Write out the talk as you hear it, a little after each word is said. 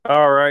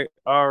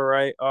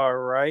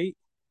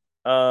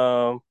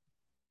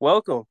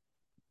welcome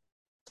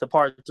to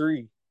part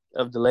three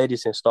of the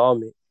latest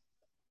installment.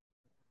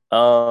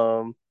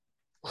 Um,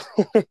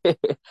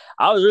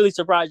 I was really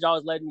surprised y'all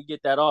was letting me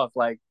get that off.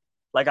 Like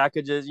I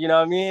could just, you know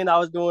what I mean? I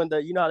was doing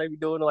you know how they be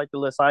doing like the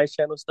little Science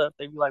Channel stuff.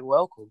 They be like,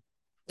 "Welcome,"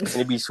 and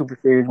it'd be super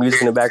serious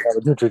music in the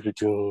background.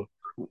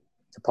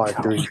 To part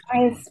three.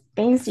 What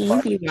things do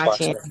you be Part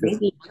watching? They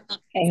be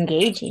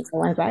engaging, the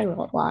ones I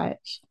will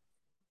watch.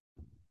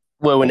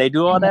 Well, when They're, they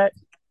do all that,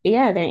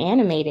 yeah, they're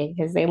animated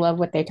because they love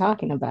what they're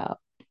talking about.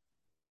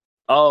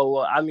 oh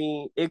well, I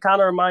mean, it kind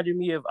of reminded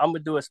me of. I'm gonna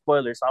do a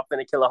spoiler, so I'm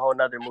gonna kill a whole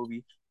nother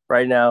movie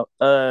right now.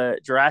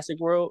 Jurassic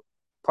World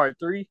Part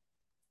Three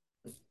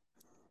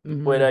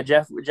with Hmm.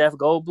 Jeff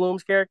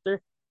Goldblum's character.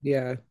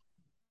 Yeah.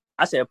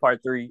 I said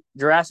part three.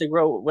 Jurassic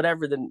World,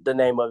 whatever the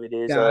name of it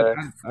is. Yeah.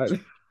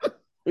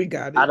 We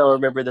got I it. don't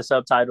remember the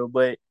subtitle,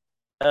 but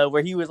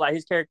where he was like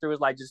his character was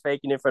like just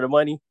faking it for the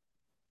money.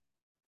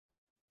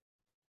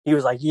 He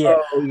was like, yeah,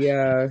 Oh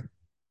yeah.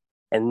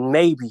 and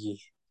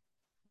maybe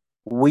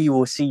we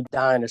will see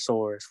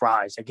dinosaurs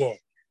rise again.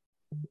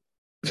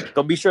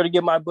 Go be sure to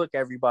get my book,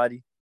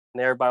 everybody.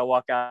 And everybody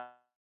walk out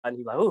and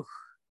he's like, ooh,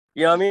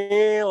 you know what I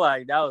mean?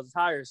 Like that was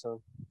tiresome.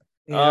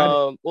 Yeah.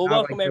 Well, I like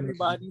welcome them.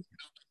 everybody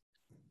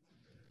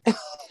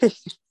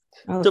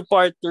Oh, to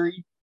part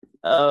three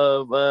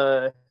of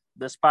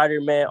the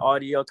Spider-Man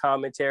audio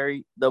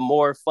commentary, the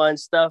more fun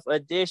stuff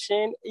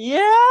edition.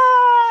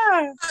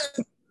 Yeah,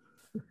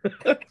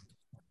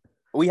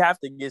 we have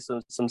to get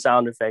some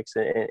sound effects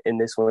in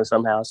this one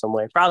somehow, some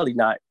way. Probably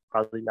not.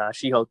 Probably not.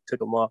 She-Hulk took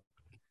them off.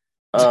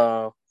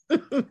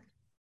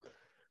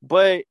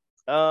 But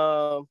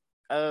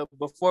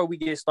before we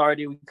get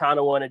started, we kind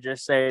of want to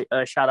just say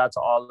a shout out to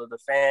all of the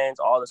fans,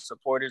 all the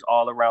supporters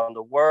all around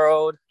the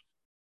world.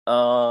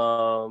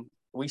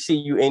 We see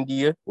you,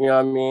 India. You know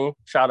what I mean?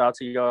 Shout out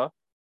to y'all.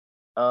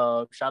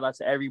 Shout out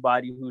to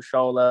everybody who's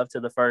shown love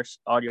to the first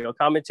audio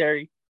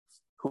commentary,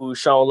 who's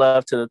shown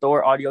love to the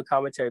Thor audio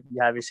commentary. If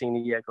you haven't seen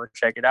it yet, go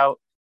check it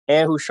out.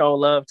 And who's shown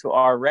love to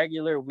our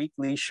regular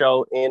weekly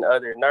show in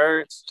Other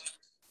Nerds.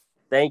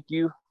 Thank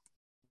you.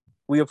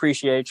 We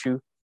appreciate you.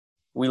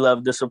 We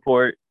love the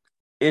support.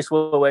 It's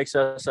what wakes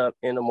us up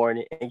in the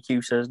morning and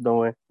keeps us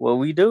doing what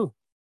we do.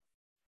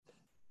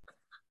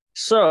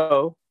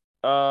 So,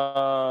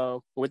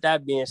 with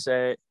that being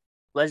said,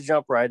 let's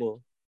jump right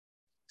in.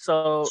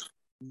 So,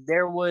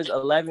 there was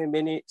 11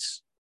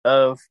 minutes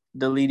of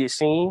deleted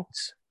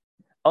scenes.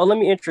 Oh, let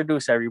me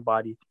introduce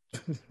everybody.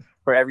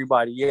 For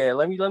everybody, yeah,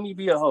 let me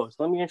be a host.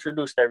 Let me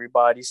introduce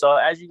everybody. So,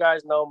 as you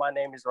guys know, my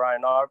name is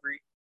Ryan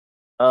Aubrey.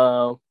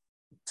 To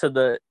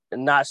the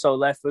not so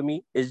left of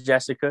me is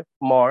Jessica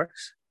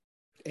Mars.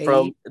 Hey.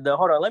 From the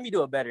hold on, let me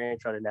do a better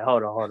intro than that.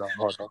 Hold on.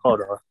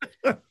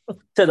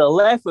 To the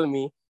left of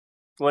me,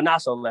 well,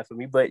 not so left of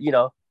me, but you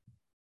know.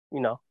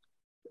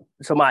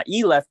 So my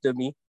left of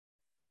me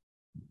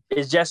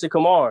is Jessica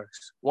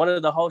Mars, one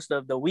of the hosts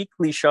of the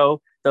weekly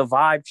show, The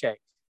Vibe Check,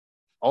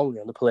 only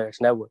on the Polaris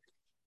Network.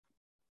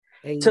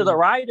 Hey. To the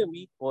right of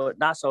me, or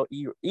not so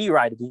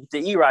right of me,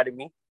 the right of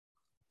me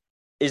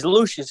is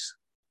Lucius,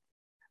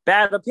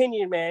 Bad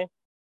Opinion Man,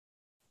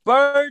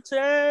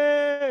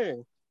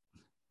 Burton.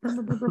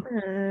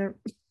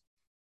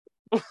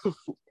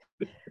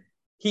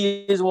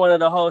 He is one of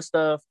the hosts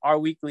of our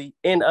weekly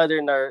In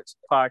Other Nerds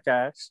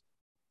podcast,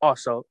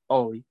 also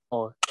only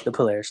on the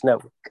Polaris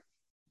Network.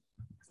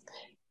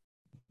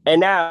 And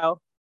now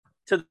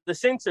to the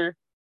center,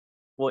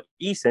 well,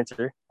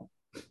 center,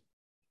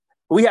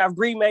 we have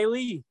Bree May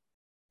Lee,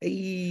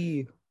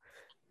 Hey.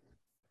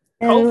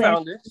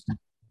 co-founder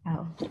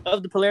oh.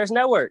 of the Polaris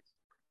Network.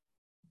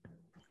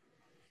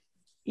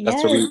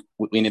 That's what Yes,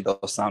 we need,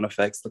 those sound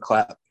effects, the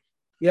clap.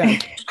 Yeah.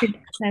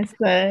 that's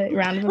the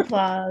round of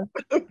applause.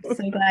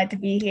 So glad to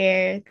be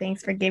here.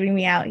 Thanks for getting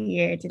me out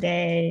here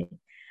today.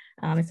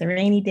 It's a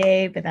rainy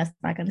day, but that's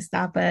not going to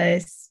stop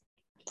us.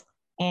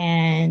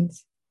 And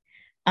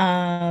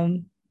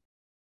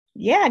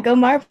yeah, go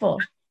Marvel.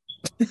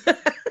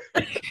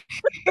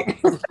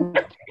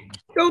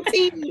 Go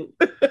team.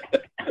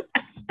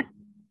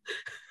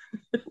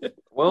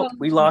 Well,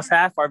 we lost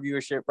half our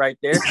viewership right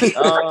there.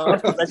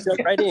 Let's jump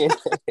right in.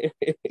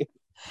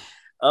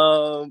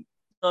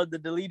 So the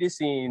deleted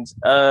scenes.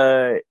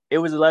 It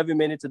was 11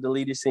 minutes of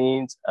deleted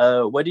scenes.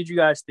 What did you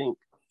guys think?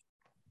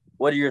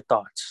 What are your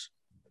thoughts?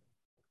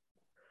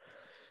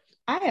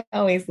 I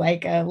always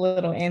like a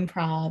little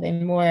improv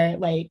and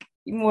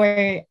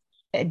more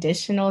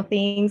additional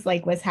things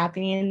like what's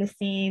happening in the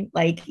scene,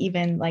 like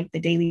even like the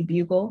Daily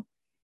Bugle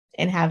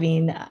and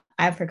having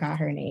I forgot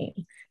her name,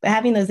 but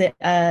having those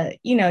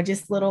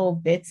just little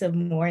bits of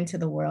more into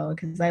the world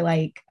because I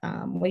like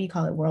what do you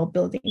call it, world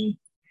building.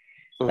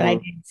 But I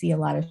did see a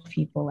lot of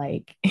people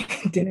like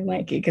didn't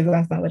like it because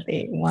that's not what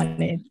they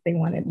wanted. They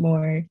wanted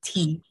more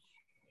tea.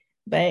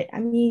 But I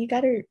mean, you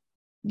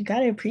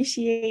gotta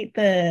appreciate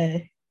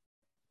the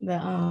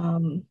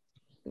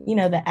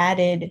the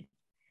added,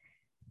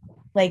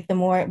 like the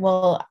more,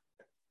 well,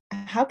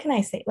 how can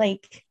I say,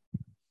 like,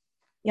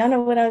 y'all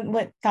know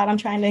what thought I'm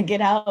trying to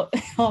get out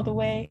all the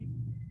way.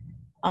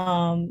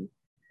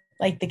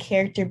 like the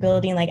character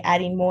building, like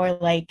adding more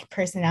like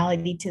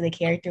personality to the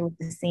character with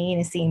the scene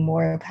and seeing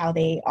more of how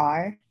they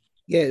are.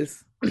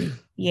 Yes.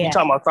 Yeah. You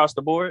talking about across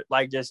the board,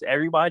 like just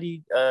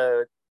everybody?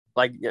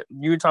 Like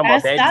you were talking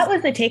about Betty. That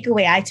was the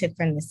takeaway I took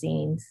from the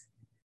scenes,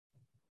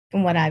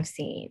 from what I've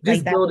seen. Just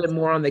like that building was,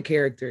 more on the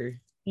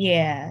character.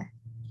 Yeah.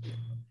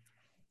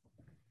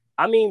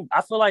 I mean,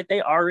 I feel like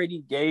they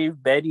already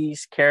gave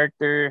Betty's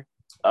character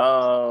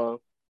an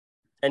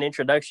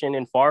introduction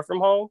in Far From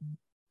Home.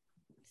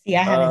 See,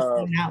 I haven't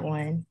seen that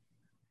one.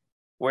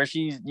 Where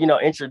she's,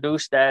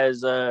 introduced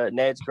as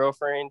Ned's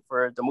girlfriend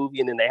for the movie,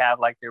 and then they have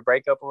like their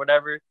breakup or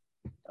whatever.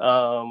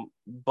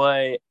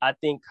 But I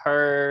think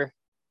her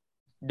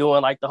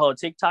doing like the whole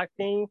TikTok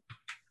thing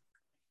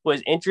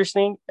was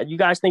interesting. You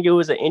guys think it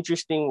was an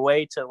interesting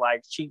way to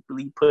like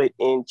cheaply put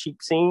in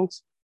cheap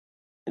scenes?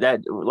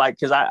 That like,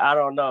 because I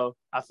don't know.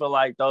 I feel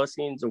like those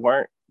scenes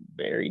weren't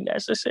very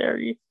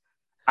necessary.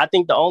 I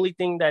think the only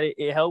thing that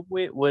it helped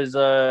with was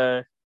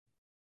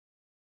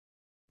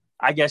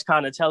I guess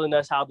kind of telling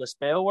us how the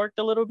spell worked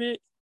a little bit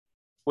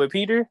with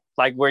Peter,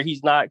 like where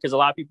he's not, because a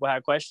lot of people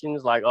have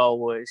questions like, oh,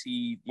 was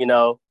he,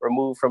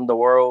 removed from the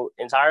world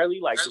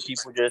entirely? Like, do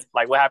people just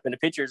like what happened to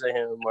pictures of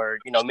him or,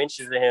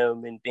 mentions of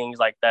him and things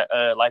like that,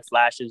 like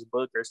Flash's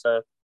book or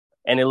stuff.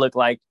 And it looked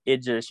like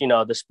it just,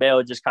 the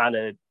spell just kind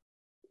of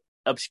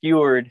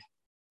obscured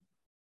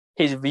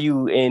his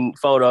view in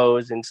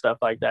photos and stuff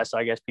like that. So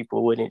I guess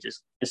people wouldn't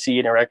just see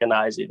it and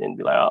recognize it and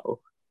be like, oh.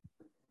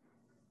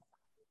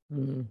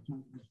 Mm.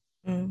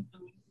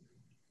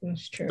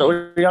 That's true.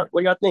 So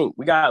what y'all think?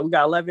 We got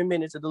 11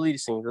 minutes of deleted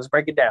scenes. Let's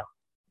break it down.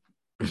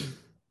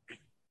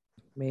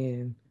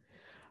 Man,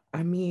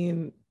 I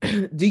mean,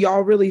 do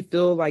y'all really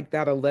feel like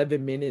that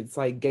 11 minutes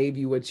like gave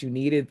you what you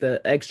needed?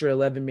 The extra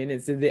 11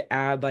 minutes, did it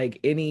add like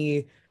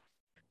anything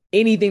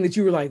that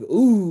you were like,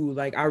 ooh,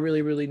 like I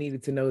really, really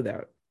needed to know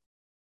that?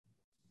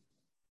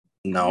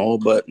 No,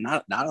 but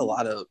not a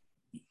lot of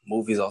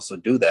movies also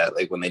do that.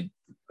 Like when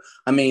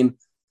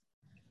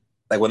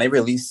they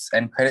release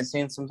end credit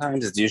scenes,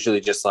 sometimes it's usually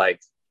just like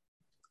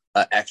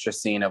an extra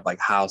scene of like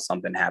how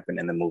something happened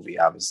in the movie,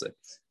 obviously.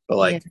 But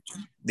like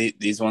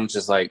these ones,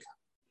 just like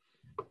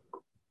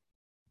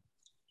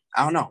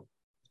I don't know.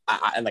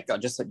 I like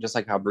just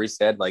like how Bree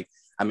said. Like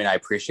I mean, I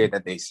appreciate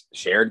that they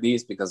shared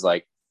these because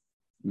like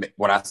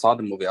when I saw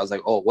the movie, I was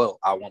like, oh well,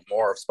 I want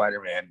more of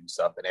Spider-Man and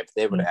stuff. And if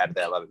they would have added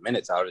that 11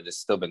 minutes, I would have just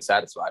still been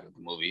satisfied with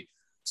the movie.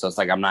 So it's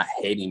like I'm not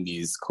hating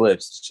these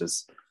clips. It's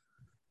just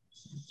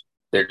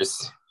they're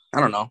just. I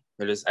don't know.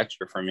 They're just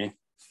extra for me.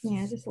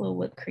 Yeah, just a little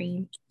whipped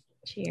cream,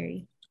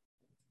 cherry.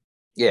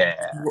 Yeah.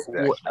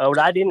 Exactly. What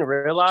I didn't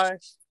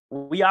realize,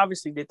 we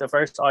obviously did the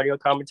first audio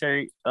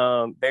commentary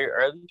very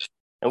early,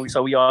 and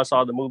we all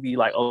saw the movie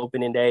like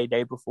opening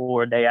day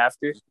before, day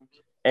after,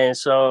 and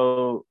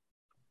so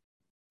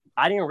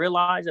I didn't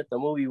realize that the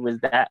movie was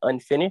that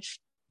unfinished.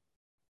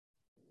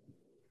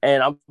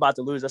 And I'm about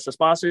to lose us a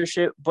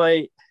sponsorship,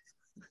 but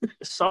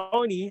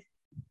Sony.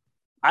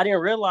 I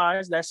didn't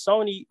realize that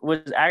Sony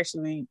was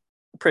actually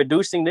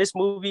producing this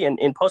movie and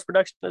in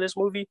post-production of this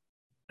movie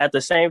at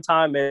the same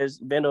time as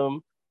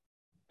Venom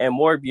and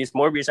Morbius.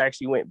 Morbius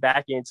actually went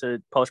back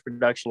into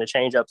post-production to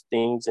change up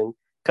things and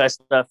cut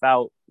stuff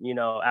out,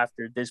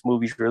 after this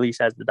movie's release,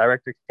 as the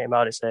director came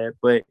out and said.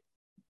 But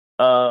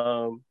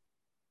I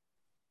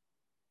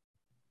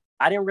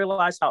didn't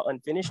realize how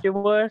unfinished it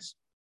was.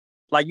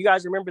 Like, you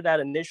guys remember that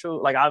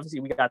initial, like, obviously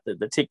we got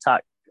the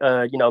TikTok,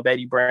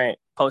 Betty Brant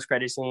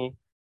post-credit scene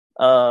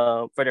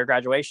for their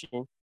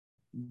graduation,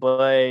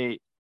 but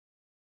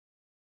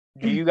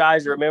do you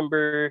guys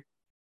remember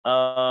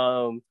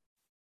the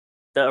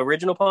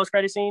original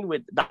post-credit scene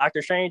with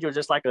Doctor Strange? It was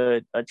just like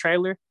a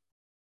trailer.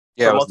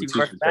 Yeah,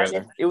 Multiverse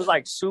Madness. It was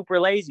like super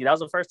lazy. That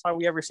was the first time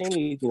we ever seen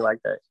anything like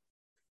that.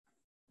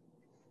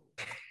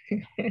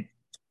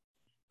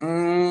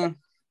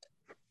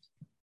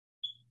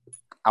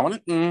 I don't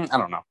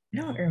know. I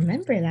don't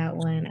remember that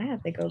one. I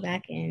have to go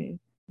back in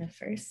the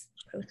first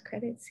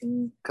post-credit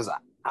scene. Because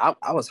I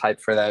was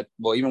hyped for that.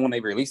 Well, even when they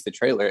released the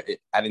trailer,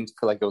 I didn't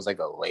feel like it was like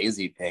a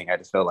lazy thing. I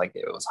just felt like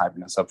it was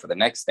hyping us up for the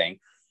next thing.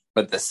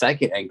 But the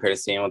second end credit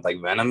scene with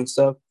like Venom and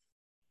stuff,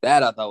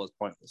 that I thought was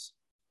pointless.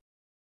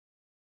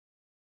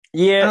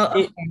 Yeah,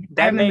 okay.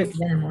 I remember the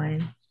Venom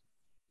one.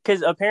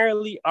 Because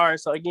apparently,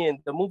 so again,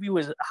 the movie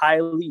was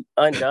highly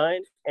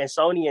undone, and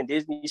Sony and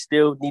Disney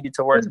still needed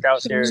to work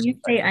out their. When you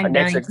say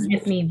undone, you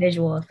just mean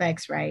visual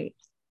effects, right?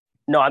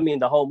 No, I mean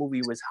the whole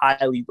movie was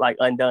highly like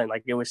undone.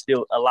 Like there was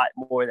still a lot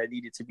more that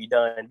needed to be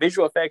done.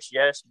 Visual effects,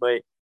 yes,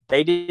 but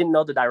they didn't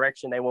know the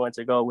direction they wanted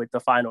to go with the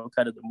final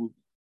cut of the movie.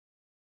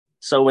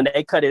 So when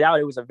they cut it out,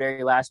 it was a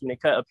very last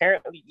minute cut.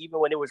 Apparently, even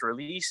when it was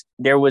released,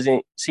 there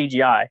wasn't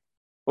CGI.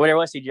 Well, there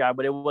was CGI,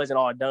 but it wasn't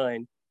all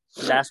done.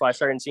 That's why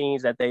certain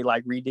scenes that they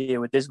like redid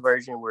with this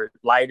version were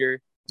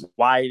lighter,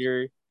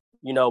 wider,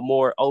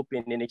 more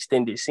open and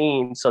extended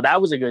scenes. So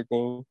that was a good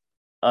thing.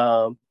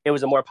 It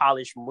was a more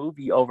polished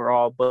movie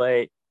overall,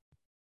 but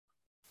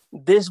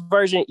this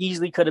version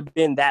easily could have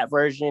been that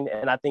version,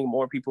 and I think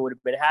more people would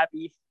have been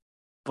happy.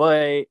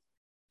 But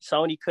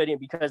Sony couldn't,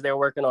 because they were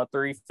working on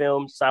 3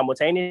 films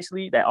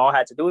simultaneously that all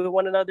had to do with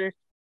one another.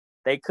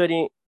 They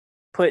couldn't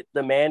put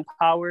the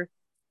manpower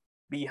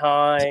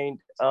behind,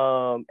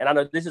 and I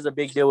know this is a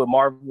big deal with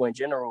Marvel in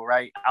general,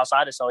 right?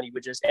 Outside of Sony,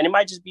 and it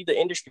might just be the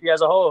industry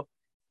as a whole,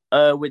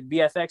 with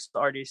VFX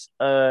artists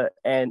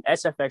and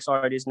SFX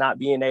artists not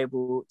being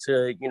able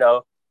to,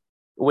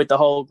 with the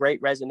whole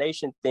Great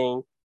Resignation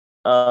thing,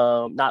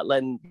 not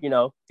letting,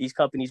 these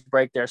companies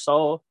break their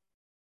soul.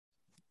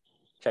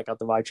 Check out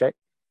the vibe check.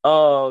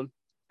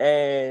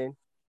 And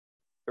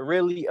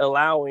really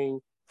allowing,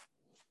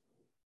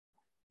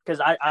 because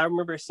I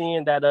remember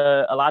seeing that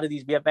a lot of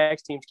these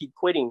VFX teams keep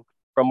quitting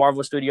from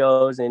Marvel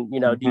Studios and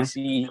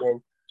DC,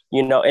 and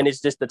and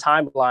it's just the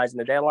timelines and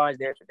the deadlines.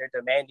 They're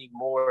demanding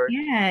more.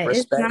 Yeah,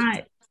 respect. It's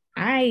not.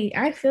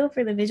 I feel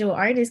for the visual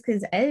artists,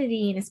 because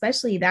editing,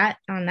 especially that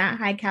on that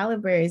high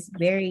caliber, is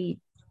very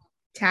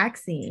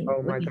taxing.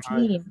 Oh my God.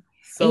 Team.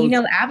 So,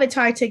 and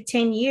Avatar took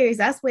 10 years.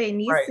 That's what it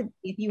needs Right. to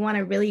be if you want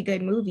a really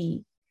good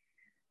movie.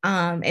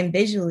 And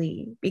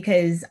visually,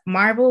 because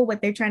Marvel,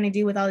 what they're trying to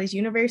do with all this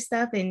universe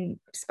stuff and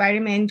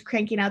Spider-Man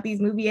cranking out these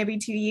movies every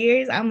 2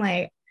 years, I'm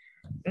like,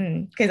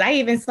 because I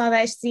even saw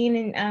that scene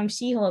in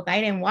She-Hulk.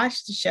 I didn't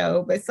watch the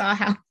show, but saw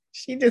how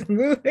she just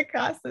moved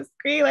across the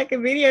screen like a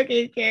video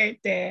game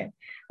character.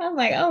 I'm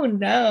like, oh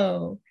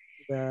no.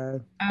 yeah.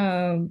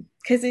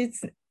 Because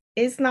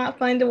it's not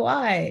fun to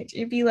watch.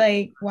 It'd be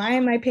like, why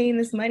am I paying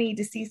this money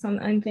to see some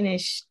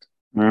unfinished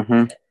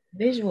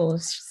visual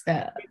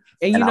stuff?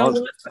 And you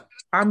know,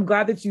 I'm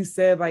glad that you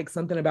said like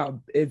something about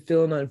it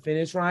feeling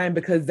unfinished, Ryan,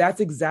 because that's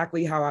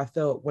exactly how I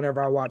felt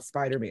whenever I watched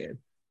Spider-Man.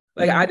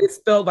 Like, I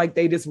just felt like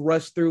they just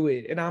rushed through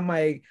it. And I'm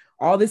like,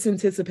 all this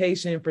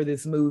anticipation for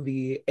this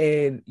movie.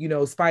 And,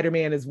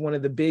 Spider-Man is one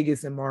of the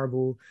biggest in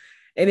Marvel.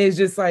 And it's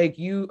just like,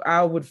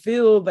 I would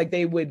feel like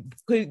they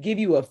could give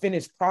you a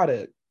finished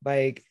product.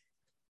 Like,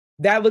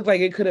 that looked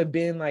like it could have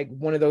been like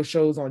one of those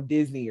shows on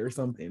Disney or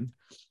something.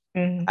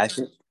 I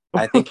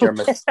think they're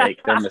mistake.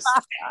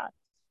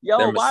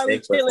 Yo, why are we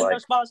killing our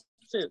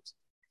sponsorships?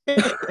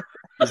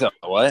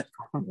 What?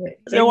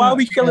 So why are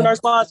we killing our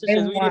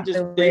sponsorships? We can just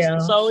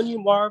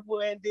Sony, Marvel,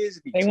 and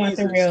Disney. They want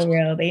the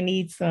real. They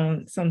need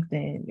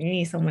something. They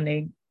need someone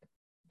to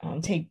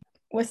take.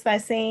 What's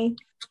that saying?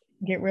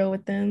 Get real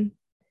with them.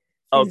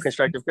 Oh,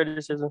 constructive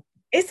criticism.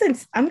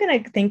 I'm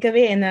gonna think of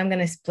it and then I'm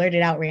gonna blurt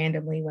it out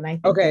randomly when I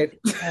think okay.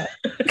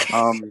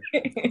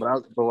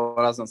 But what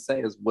I was gonna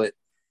say is the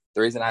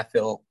reason I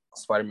feel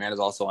Spider-Man is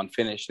also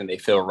unfinished and they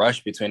feel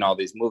rushed between all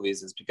these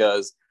movies is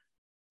because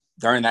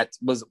during that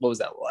what was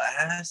that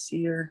last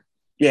year?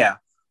 Yeah.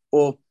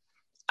 Well,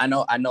 I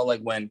know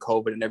like when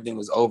COVID and everything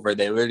was over,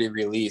 they literally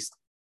released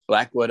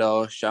Black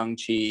Widow,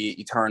 Shang-Chi,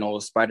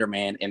 Eternals,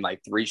 Spider-Man in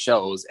like 3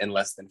 shows in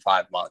less than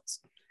 5 months.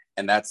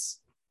 And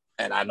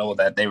I know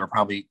that they were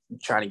probably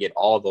trying to get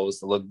all those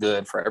to look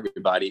good for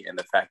everybody. And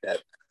the fact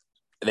that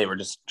they were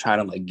just trying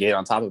to like get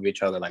on top of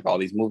each other, like all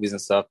these movies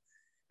and stuff,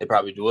 it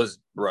probably was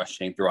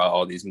rushing throughout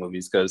all these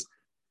movies because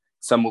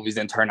some movies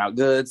didn't turn out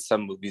good.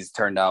 Some movies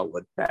turned out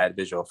with bad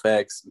visual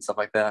effects and stuff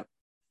like that.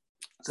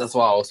 So that's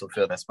why I also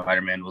feel that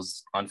Spider-Man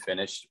was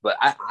unfinished. But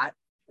I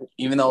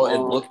even though it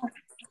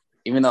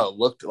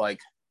looked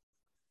like,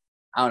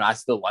 I don't know, I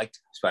still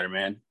liked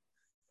Spider-Man.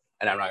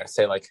 And I'm not going to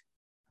say like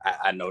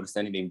I noticed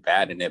anything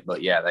bad in it,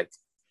 but yeah, like,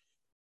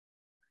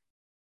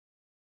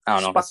 I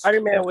don't know.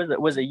 Spider-Man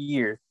was a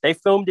year. They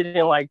filmed it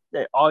in like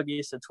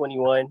August of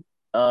 21.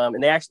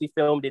 And they actually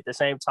filmed it the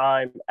same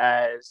time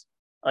as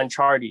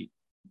Uncharted.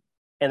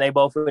 And they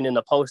both went in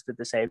the post at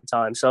the same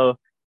time. So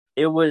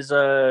it was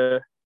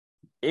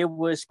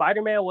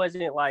Spider-Man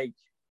wasn't like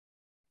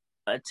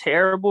a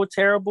terrible,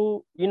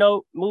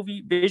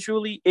 movie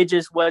visually. It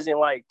just wasn't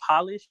like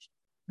polished.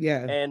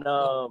 Yeah. And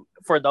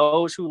for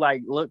those who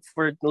like look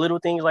for little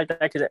things like that,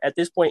 because at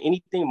this point,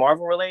 anything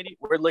Marvel related,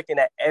 we're looking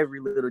at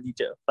every little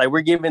detail. Like we're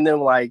giving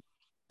them like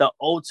the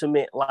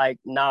ultimate like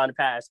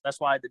non-pass. That's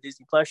why the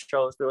Disney Plus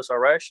shows feel so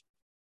rushed.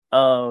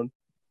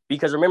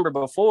 Because remember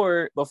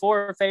before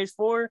Phase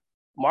 4,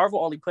 Marvel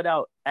only put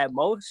out at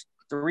most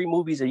 3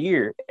 movies a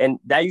year, and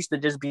that used to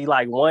just be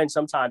like 1,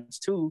 sometimes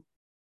 2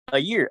 a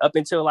year up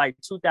until like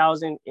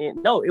 2000.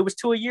 No, it was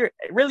 2 a year.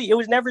 Really, it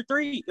was never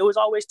 3. It was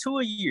always 2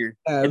 a year,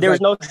 and there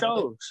was no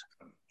shows.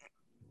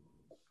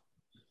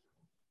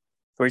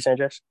 What are you saying,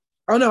 Jess?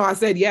 Oh no, I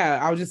said yeah.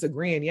 I was just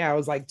agreeing. Yeah, it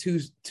was like two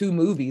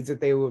movies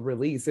that they would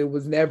release. It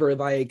was never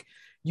like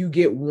you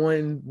get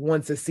one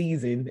once a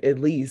season at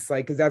least,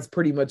 like because that's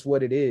pretty much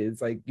what it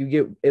is. Like you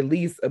get at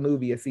least a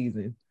movie a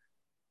season.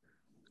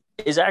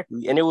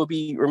 Exactly, and it would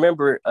be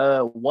remember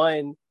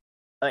and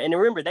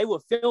remember they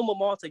would film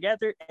them all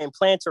together and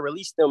plan to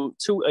release them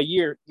 2 a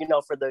year,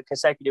 for the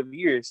consecutive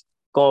years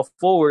going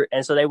forward.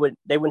 And so they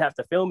wouldn't have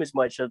to film as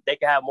much, so they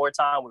could have more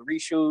time with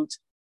reshoots,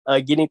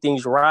 getting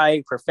things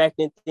right,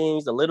 perfecting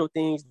things, the little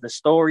things, the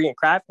story and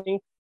crafting.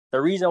 The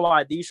reason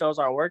why these shows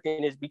aren't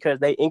working is because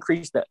they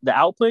increase the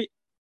output,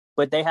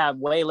 but they have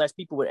way less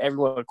people with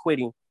everyone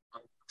quitting.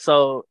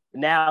 So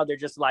now they're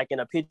just like in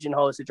a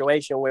pigeonhole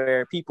situation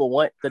where people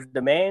want the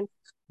demand,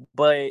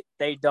 but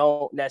they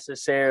don't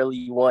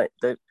necessarily want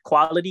the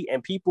quality.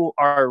 And people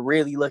are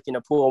really looking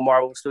to pull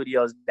Marvel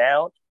Studios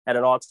down at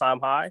an all-time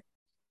high.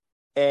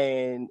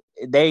 And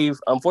they've,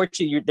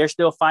 unfortunately, they're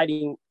still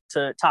fighting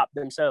to top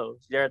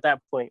themselves. They're at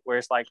that point where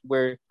it's like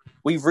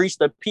we've reached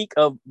the peak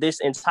of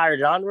this entire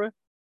genre,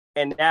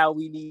 and now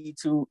we need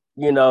to,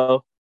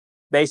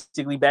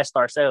 basically best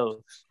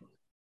ourselves,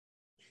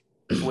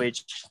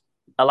 which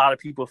a lot of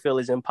people feel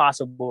is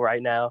impossible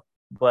right now.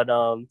 But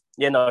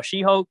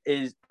She-Hulk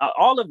is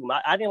all of them.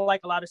 I didn't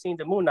like a lot of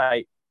scenes in Moon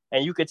Knight,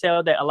 and you could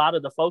tell that a lot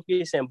of the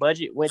focus and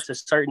budget went to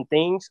certain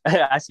things.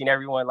 I seen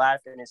everyone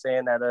laughing and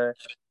saying that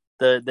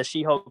the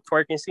She-Hulk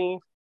twerking scene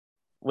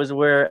was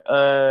where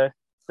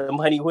the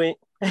money went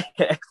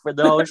for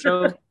the whole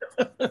show.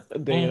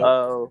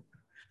 Damn.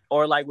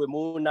 Or like with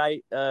Moon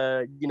Knight,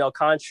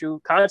 Khonshu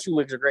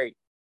looks great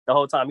the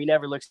whole time. He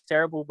never looks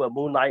terrible, but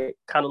Moon Knight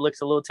kind of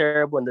looks a little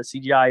terrible, and the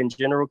CGI in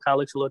general kind of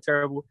looks a little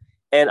terrible.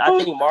 And I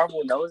think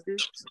Marvel knows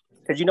this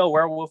because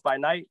Werewolf by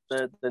Night,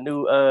 the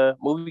new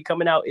movie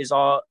coming out, is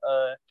all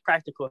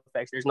practical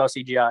effects. There's no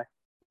CGI.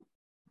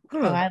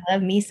 Oh, I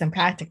love me some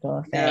practical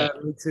effects.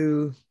 Yeah, me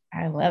too.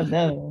 I love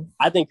those.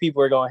 I think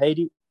people are gonna hate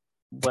it,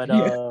 but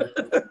why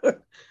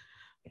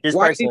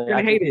are you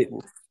gonna hate it?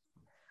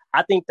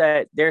 I think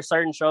that there are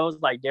certain shows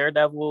like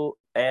Daredevil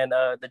and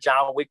the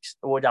John Wick,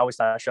 John Wick's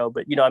not a show,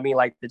 but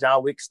like the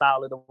John Wick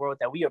style of the world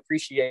that we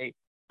appreciate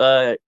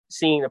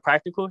seeing the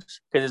practicals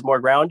because it's more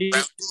grounded.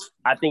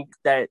 I think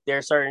that there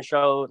are certain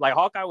shows like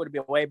Hawkeye would have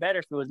been way better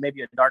if it was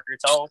maybe a darker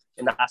tone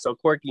and not so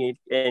quirky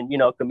and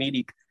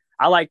comedic.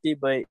 I liked it,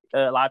 but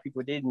a lot of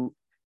people didn't.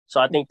 So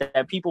I think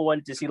that people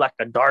wanted to see like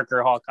a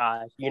darker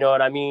Hawkeye, you know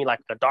what I mean? Like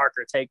a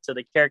darker take to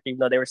the character, even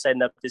though they were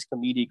setting up this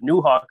comedic new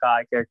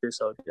Hawkeye character.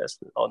 So that's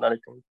another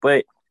thing.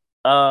 But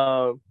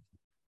I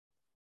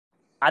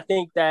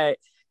think that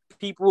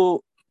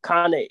people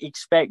kind of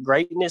expect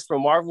greatness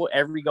from Marvel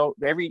every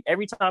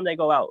time they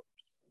go out.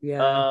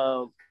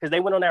 Yeah. Because they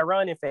went on that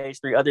run in Phase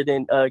 3, other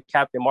than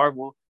Captain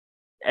Marvel.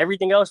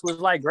 Everything else was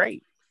like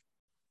great.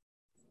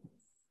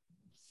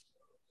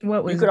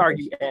 What was you could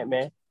argue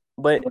Ant-Man,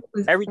 but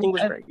everything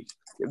was great.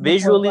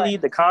 Visually,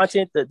 the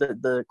content,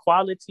 the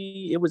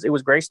quality, it was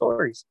great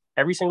stories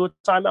every single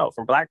time out,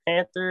 from Black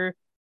Panther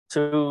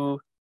to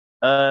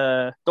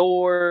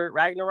Thor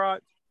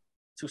Ragnarok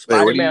to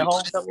Spider-Man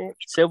Homecoming,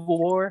 Civil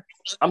War.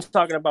 I'm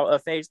talking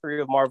about Phase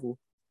 3 of Marvel.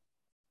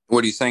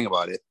 What are you saying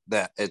about it?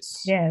 That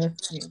it's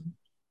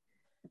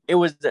it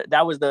was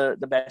that was the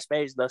best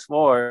phase thus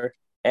far,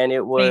 and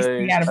it was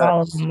Phase 3 out of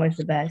all of them was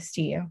the best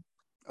to you.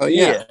 Oh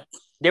yeah.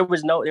 There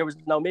was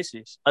no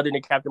misses other than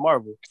Captain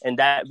Marvel, and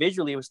that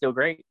visually it was still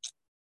great.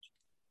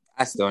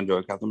 I still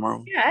enjoy Captain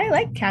Marvel. Yeah, I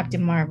like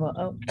Captain Marvel.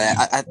 Oh,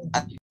 I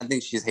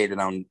think she's hated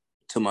on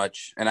too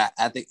much, and I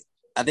think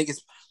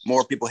it's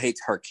more people hate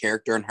her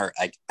character and her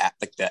like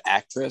the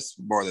actress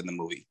more than the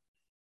movie.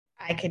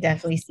 I could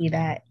definitely see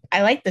that.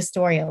 I like the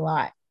story a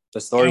lot.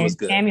 The story was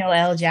good. Samuel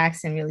L.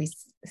 Jackson really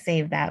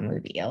saved that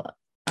movie. I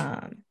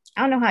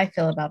don't know how I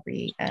feel about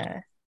Brie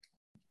as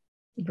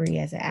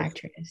an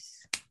actress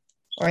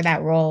or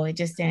that role. It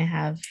just didn't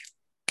have.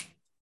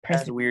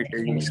 That's weird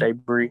that you say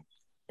Brie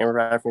in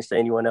reference to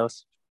anyone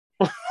else.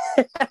 I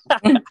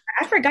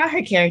forgot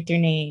her character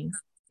name.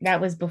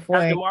 That was before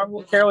Captain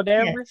Marvel. Carol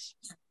Danvers.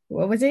 Yeah.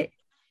 What was it?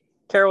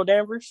 Carol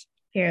Danvers.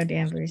 Carol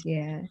Danvers.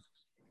 Yeah.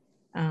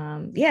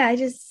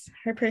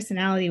 Her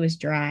personality was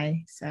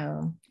dry,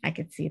 so I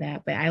could see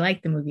that. But I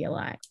liked the movie a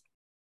lot.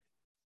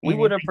 We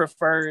would have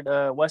preferred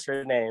what's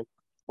her name?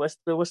 What's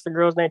the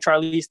girl's name?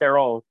 Charlize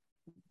Theron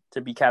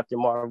to be Captain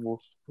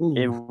Marvel. Ooh.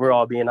 If we're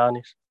all being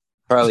honest.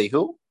 Charlie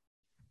who?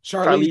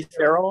 Charlize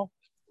Theron.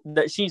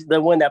 She's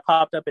the one that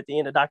popped up at the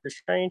end of Doctor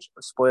Strange.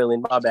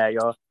 Spoiling, my bad,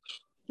 y'all.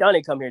 Y'all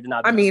didn't come here to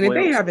not. I mean, if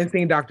they haven't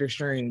seen Doctor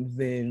Strange,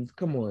 then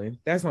come on,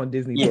 that's on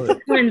Disney Plus.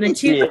 The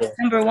two,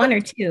 number 1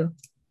 or 2?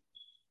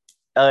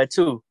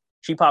 2.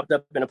 She popped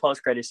up in a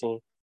post-credit scene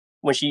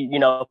when she,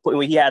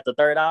 when he had the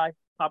third eye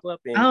pop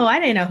up. And, I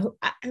didn't know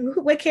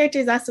what character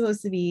is that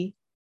supposed to be?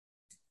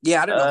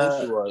 Yeah, I didn't know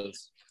who she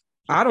was.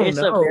 I don't know. It's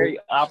a very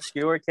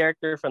obscure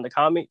character from the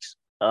comics.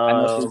 I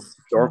know she's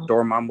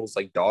Dormammu's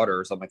like daughter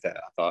or something like that.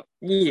 I thought.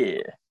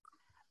 Yeah,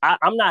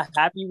 I'm not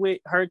happy with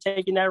her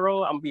taking that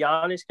role. I'm gonna be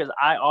honest, because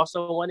I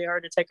also wanted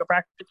her to take a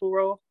practical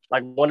role,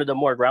 like one of the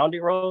more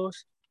grounded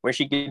roles where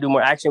she could do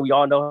more action. We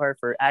all know her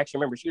for action.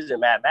 Remember, she was in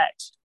Mad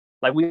Max.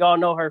 Like we all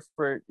know her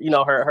for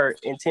her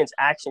intense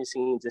action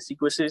scenes and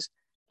sequences.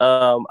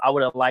 I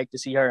would have liked to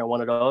see her in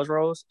one of those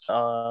roles.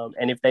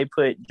 And if they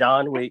put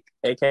John Wick,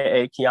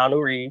 aka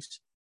Keanu Reeves,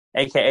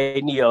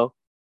 aka Neo,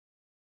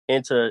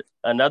 into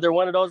another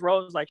one of those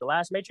roles, like the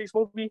last Matrix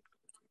movie,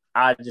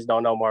 I just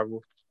don't know,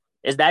 Marvel.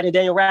 Is that in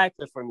Daniel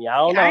Radcliffe for me? I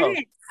don't know.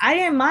 I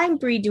didn't mind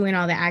Brie doing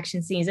all the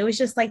action scenes. It was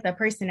just like the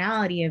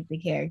personality of the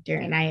character,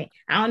 and I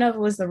don't know if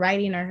it was the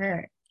writing or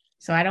her.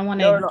 So I don't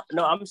want to.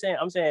 No. I'm saying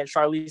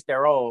Charlize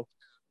Theron.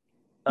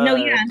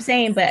 I'm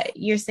saying, but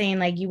you're saying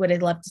like you would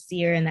have loved to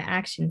see her in the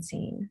action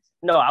scenes.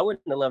 No, I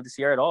wouldn't have loved to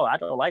see her at all. I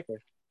don't like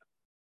her.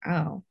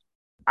 Oh.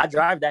 I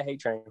drive that hate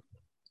train.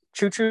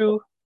 Choo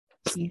choo.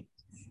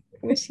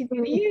 What's she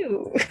do to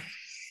you?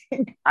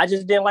 I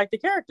just didn't like the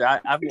character. I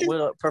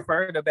would have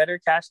preferred a better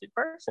casted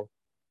person.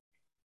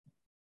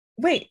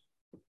 Wait,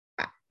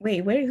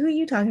 who are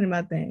you talking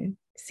about then?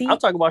 See, I'm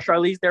talking about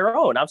Charlize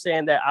Theron. I'm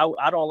saying that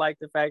I don't like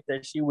the fact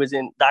that she was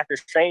in Doctor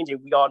Strange, and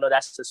we all know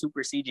that's a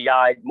super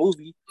CGI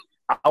movie.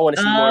 I want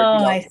to see more,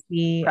 I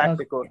see.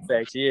 practical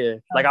effects. Yeah,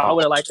 like I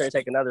would have liked her to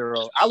take another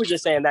role. I was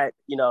just saying that,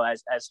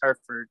 as her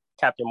for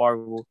Captain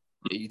Marvel.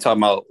 You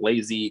talking about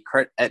lazy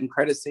end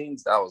credit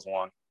scenes? That was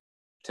one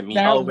to me.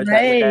 With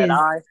that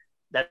eye,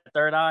 that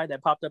third eye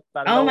that popped up.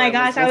 Out of nowhere. My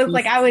gosh,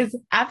 I was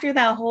after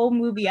that whole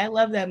movie. I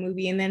love that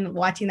movie, and then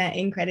watching that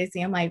end credit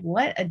scene, I'm like,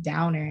 what a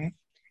downer.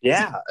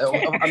 Yeah,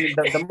 I mean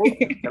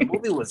the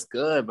movie was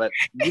good, but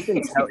you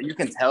can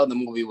tell the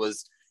movie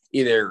was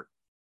either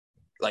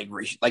like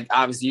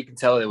obviously you can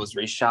tell it was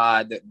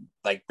reshot.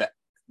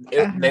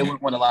 They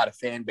would want a lot of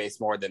fan base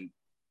more than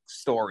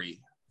story,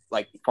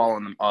 like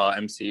following the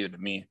MCU to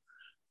me.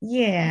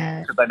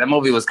 Yeah, like that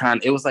movie was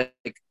it was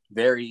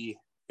very,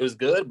 it was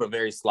good but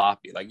very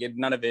sloppy. Like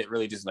none of it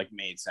really just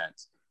made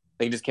sense.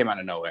 They just came out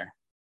of nowhere.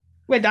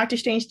 What, Doctor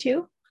Strange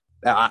 2?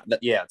 Yeah,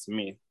 to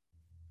me.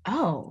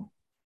 Oh.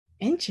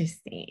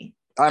 Interesting.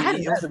 I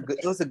mean,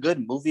 it was a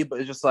good movie, but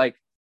it's just like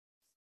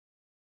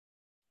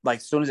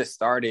as soon as it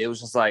started, it was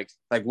just like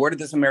where did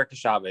this America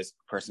Chavez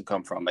person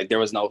come from? Like there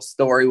was no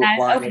story with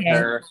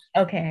her.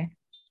 Okay.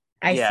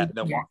 I see.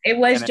 It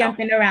was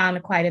jumping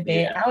around quite a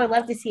bit. Yeah. I would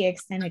love to see an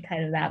extended cut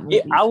of that movie.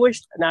 Yeah, I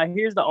wish. Now,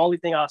 here's the only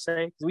thing I'll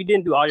say, because we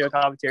didn't do audio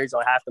commentaries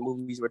on half the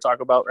movies we're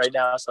talking about right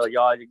now. So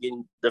y'all are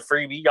getting the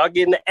freebie. Y'all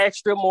getting the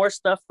extra more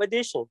stuff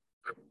edition.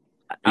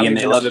 In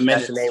the 11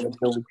 minutes. The name of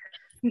the movie.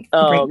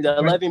 The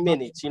 11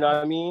 minutes, you know what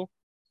I mean?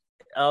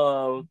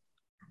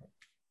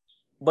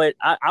 But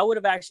I would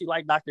have actually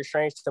liked Doctor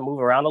Strange to move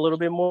around a little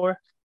bit more.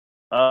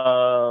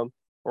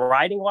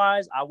 Writing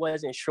wise, I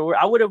wasn't sure.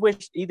 I would have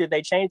wished either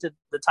they changed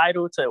the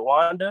title to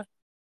Wanda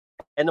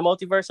and the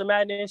Multiverse of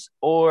Madness,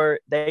 or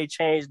they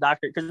changed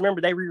because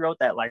remember they rewrote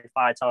that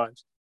 5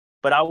 times.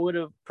 But I would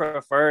have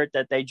preferred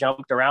that they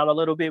jumped around a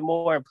little bit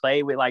more and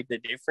played with the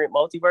different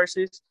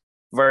multiverses.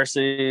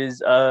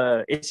 Versus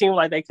it seemed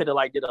like they could have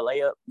did a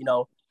layup,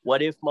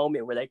 what if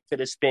moment where they could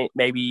have spent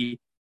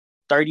maybe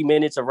 30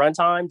 minutes of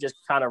runtime just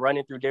kind of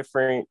running through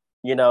different,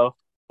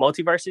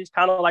 multiverses,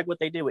 kind of like what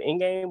they did with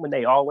Endgame when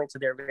they all went to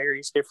their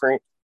various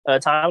different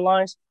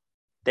timelines.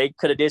 They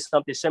could have did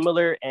something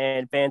similar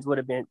and fans would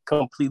have been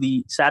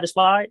completely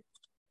satisfied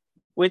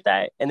with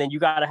that. And then you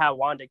got to have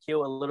Wanda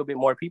kill a little bit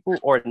more people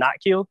or not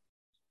kill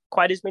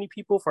quite as many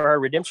people for her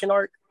redemption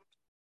arc.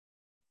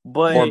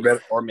 But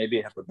or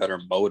maybe have a better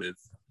motive.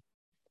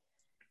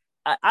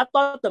 I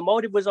thought the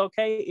motive was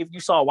okay if you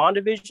saw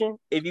WandaVision.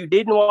 If you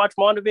didn't watch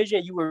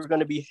WandaVision, you were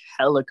going to be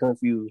hella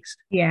confused.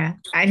 Yeah,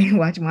 I didn't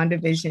watch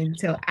WandaVision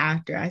until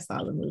after I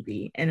saw the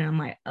movie. And I'm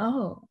like,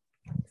 oh,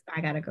 I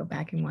got to go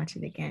back and watch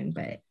it again.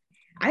 But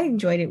I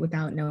enjoyed it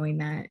without knowing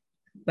that.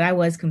 But I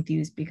was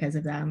confused because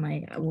of that. I'm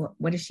like,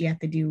 what does she have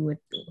to do with,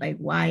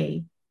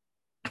 why?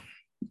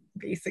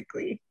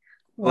 Basically.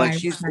 Why?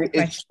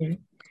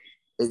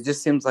 It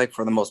just seems like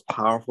for the most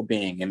powerful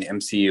being in the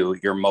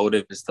MCU, your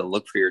motive is to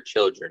look for your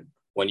children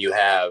when you've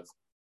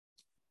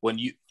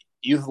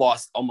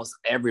lost almost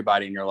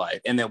everybody in your life.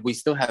 And then we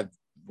still have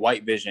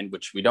White Vision,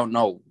 which we don't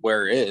know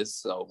where it is.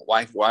 So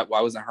why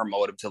wasn't her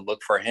motive to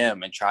look for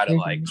him and try to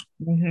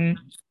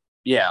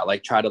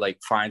try to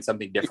find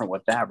something different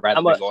with that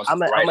rather than going to the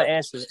right?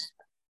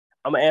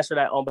 I'm gonna answer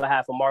that on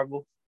behalf of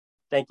Marvel.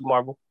 Thank you,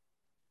 Marvel.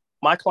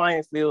 My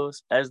client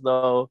feels as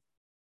though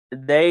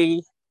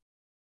they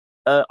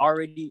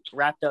already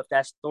wrapped up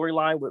that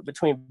storyline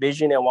between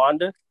Vision and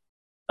Wanda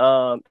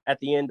at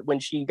the end when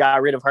she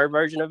got rid of her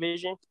version of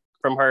Vision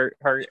from her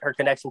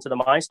connection to the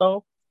Mind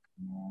Stone.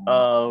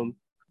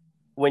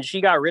 When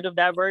she got rid of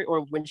that version,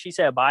 or when she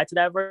said bye to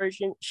that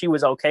version, she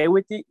was okay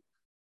with it.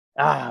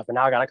 But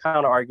now I got a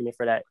counter argument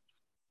for that.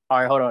 All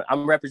right, hold on.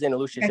 I'm representing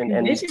Lucius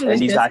and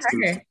these guys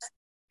too.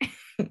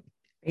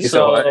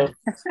 So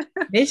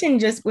Vision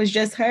was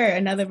just her,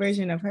 another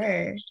version of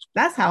her.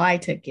 That's how I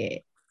took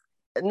it.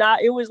 Nah,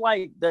 it was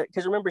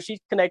because remember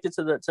she's connected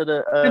to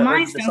the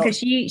Mind Stone because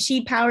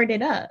she powered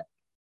it up.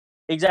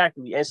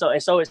 Exactly, and so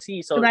is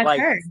he. So that's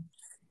her.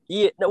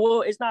 Yeah,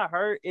 well, it's not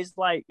her. It's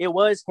it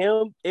was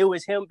him. It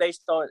was him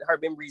based on her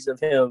memories of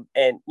him,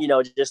 and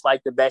just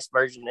the best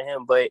version of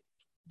him. But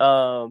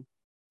so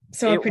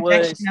a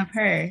projection of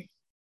her.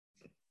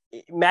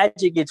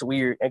 Magic gets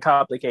weird and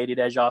complicated,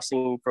 as y'all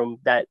seen from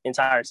that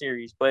entire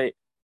series. But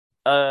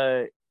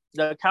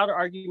the counter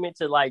argument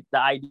to the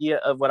idea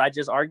of what I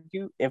just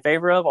argued in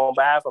favor of on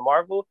behalf of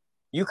Marvel,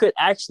 you could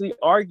actually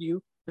argue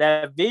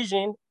that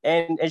Vision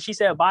and she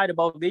said bye to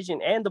both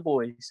Vision and the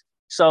boys.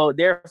 So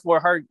therefore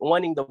her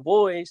wanting the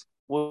boys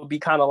will be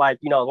kind of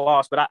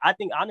lost. But I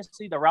think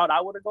honestly the route I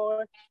would have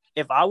gone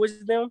if I was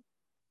them,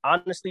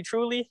 honestly,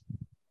 truly,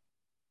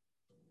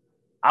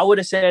 I would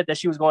have said that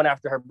she was going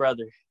after her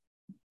brother.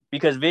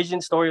 Because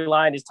Vision's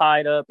storyline is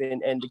tied up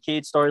and the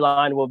kid's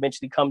storyline will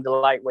eventually come to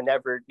light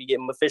whenever we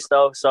get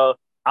Mephisto. So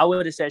I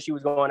would have said she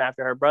was going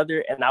after her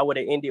brother, and I would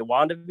have ended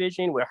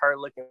WandaVision with her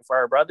looking for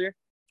her brother,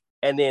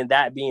 and then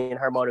that being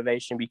her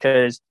motivation,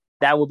 because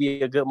that would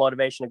be a good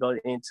motivation to go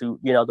into,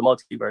 you know, the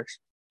multiverse,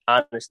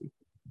 honestly.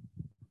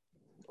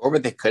 Or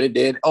what they could have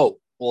did. Oh,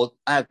 well,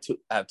 I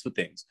have two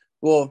things.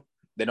 Well,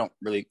 they don't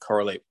really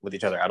correlate with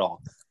each other at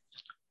all.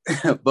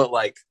 But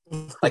like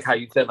how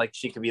you said, like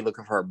she could be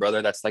looking for her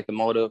brother. That's like the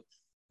motive.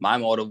 My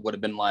motive would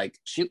have been like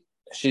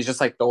she's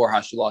just like Thor,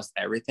 how she lost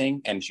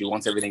everything and she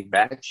wants everything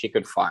back. She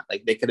could find,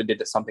 like, they could have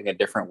did something a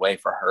different way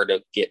for her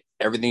to get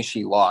everything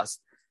she lost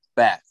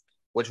back,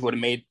 which would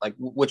have made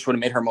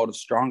her motive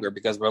stronger,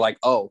 because we're like,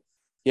 oh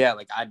yeah,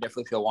 like I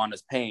definitely feel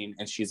Wanda's pain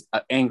and she's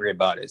angry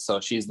about it, so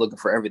she's looking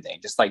for everything,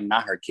 just like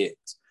not her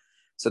kids.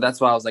 So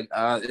that's why I was like,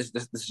 this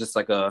is just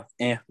like a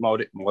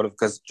motive,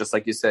 because just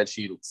like you said,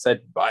 she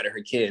said bye to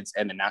her kids,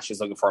 and then now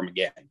she's looking for them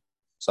again.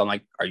 So I'm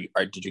like,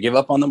 did you give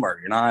up on them, or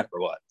you're not,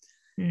 or what?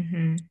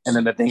 Mm-hmm. And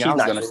then the thing I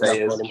was gonna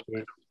say is,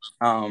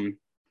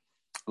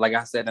 like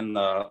I said in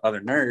the other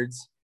nerds,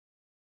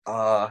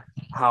 how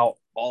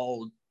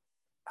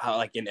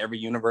like in every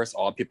universe,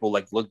 all people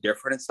like look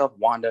different and stuff.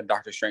 Wanda and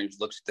Doctor Strange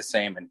looks the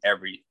same in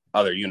every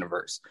other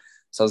universe.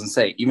 So I was gonna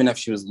say, even if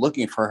she was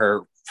looking for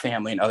her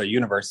family in other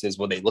universes,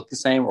 will they look the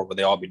same, or will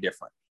they all be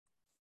different?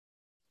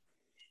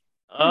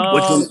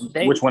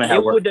 Which one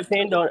it would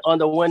depend on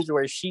the ones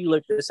where she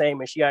looked the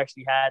same and she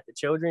actually had the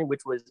children,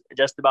 which was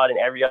just about in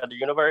every other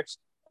universe.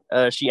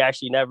 She got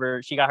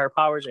her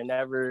powers and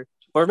never.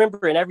 But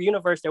remember, in every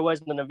universe there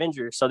wasn't an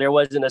Avenger, so there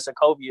wasn't a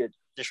Sokovia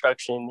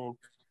destruction.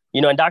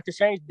 And, and Doctor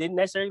Strange didn't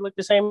necessarily look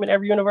the same in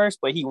every universe,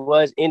 but he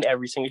was in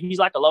every single. He's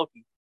like a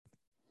Loki.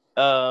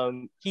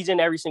 He's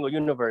in every single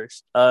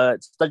universe. So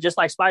just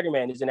like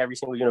Spider-Man is in every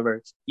single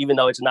universe, even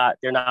though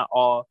they're not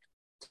all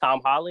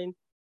Tom Holland.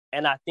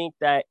 And I think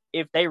that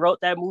if they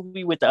wrote that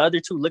movie with the other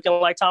two looking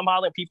like Tom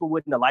Holland, people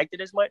wouldn't have liked it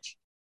as much.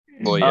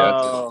 Well,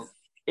 yeah.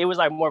 It was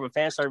like more of a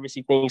fan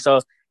servicey thing.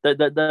 So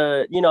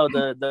the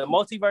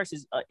multiverse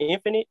is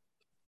infinite,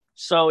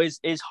 so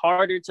it's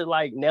harder to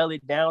like nail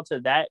it down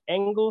to that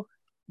angle.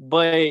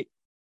 But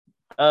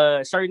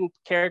certain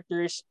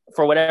characters,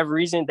 for whatever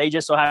reason, they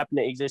just so happen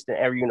to exist in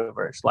every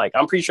universe. Like,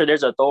 I'm pretty sure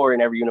there's a Thor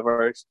in every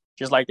universe,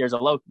 just like there's a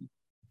Loki,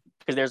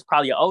 because there's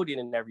probably an Odin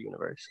in every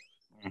universe.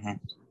 Mm-hmm.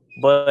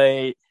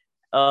 But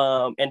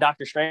and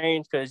Doctor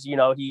Strange, because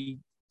he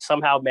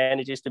somehow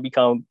manages to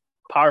become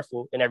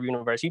powerful in every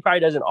universe. He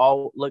probably doesn't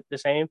all look the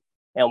same,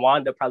 and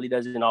Wanda probably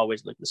doesn't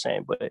always look the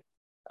same. But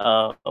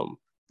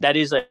that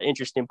is an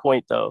interesting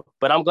point, though.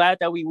 But I'm glad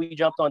that we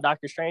jumped on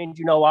Doctor Strange.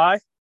 You know why?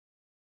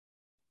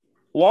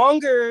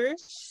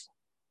 Wongers.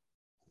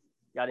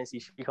 Y'all didn't see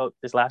She-Hulk,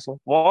 this last one?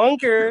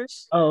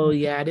 Wongers. Oh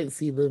yeah, I didn't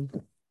see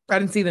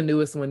the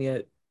newest one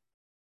yet.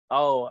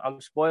 Oh,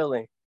 I'm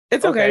spoiling.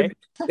 It's okay.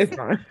 It's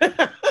fine.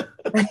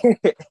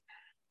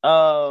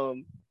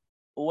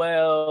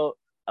 Well,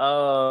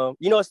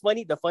 it's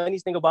funny. The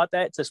funniest thing about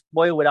that, to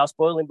spoil without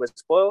spoiling, but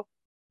spoil.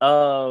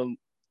 The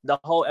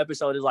whole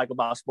episode is like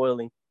about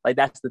spoiling. Like,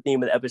 that's the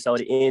theme of the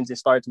episode. It ends and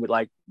starts with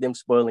like them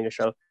spoiling a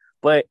show.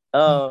 But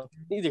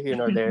neither here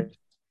nor there.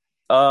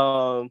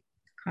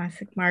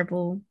 Classic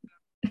Marvel.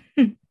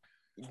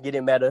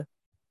 Getting meta.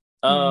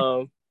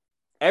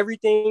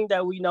 Everything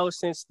that we know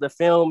since the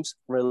film's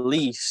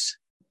release.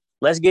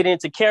 Let's get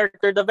into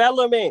character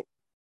development.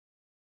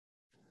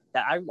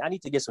 I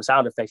need to get some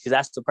sound effects, because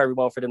that's the perfect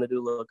one for them to do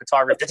a little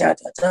guitar riff.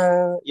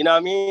 You know what I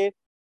mean?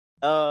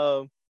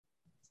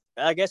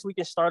 I guess we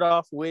can start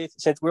off with,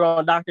 since we're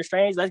on Doctor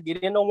Strange, let's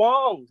get into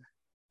Wong.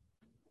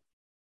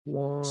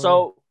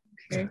 So,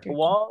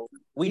 Wong,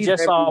 we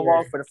just saw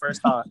Wong for the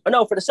first time. Oh,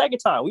 no, for the second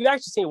time. We've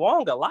actually seen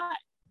Wong a lot.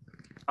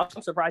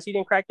 I'm surprised he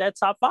didn't crack that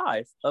top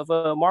 5 of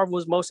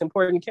Marvel's most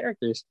important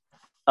characters.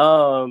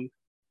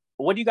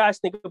 What do you guys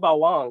think about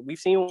Wong? We've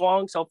seen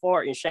Wong so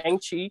far in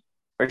Shang-Chi.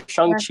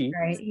 Shang-Chi.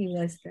 Right, he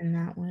was in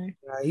that one.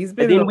 Yeah, he's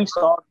been. And then we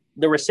saw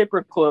the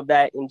reciprocal of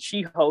that in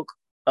She-Hulk.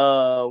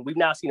 We've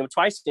now seen him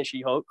twice in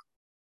She-Hulk.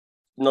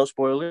 No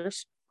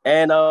spoilers.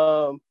 And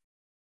what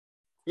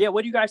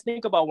do you guys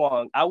think about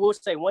Wong? I will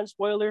say one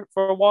spoiler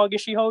for Wong and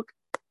She-Hulk.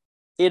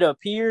 It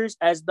appears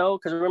as though,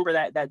 because remember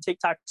that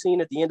TikTok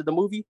scene at the end of the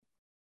movie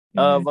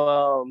of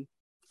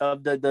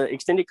the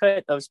extended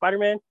cut of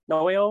Spider-Man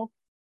No Way Home,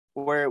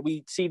 where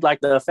we see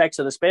like the effects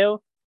of the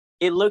spell.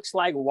 It looks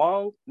like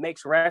Wong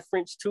makes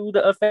reference to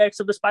the effects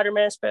of the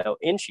Spider-Man spell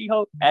in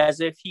She-Hulk as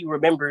if he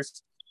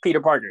remembers Peter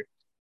Parker.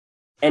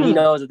 And he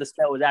knows that the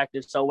spell was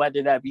active. So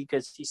whether that be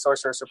because he's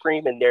Sorcerer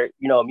Supreme and they're,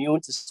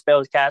 immune to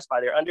spells cast by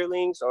their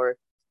underlings, or,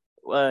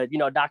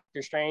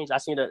 Doctor Strange. I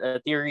seen a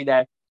theory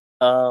that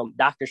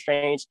Doctor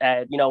Strange,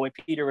 when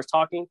Peter was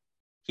talking,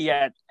 he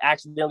had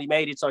accidentally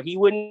made it so he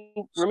wouldn't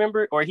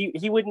remember, or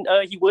he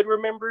would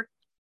remember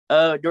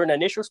during the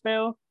initial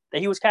spell that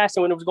he was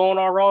casting when it was going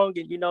on wrong,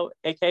 and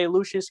aka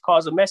Lucius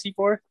caused a messy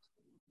for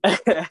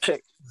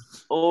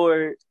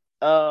or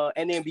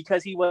and then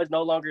because he was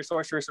no longer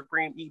Sorcerer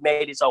Supreme, he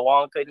made it so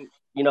Wong couldn't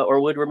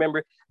or would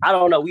remember. I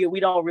don't know, we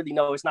don't really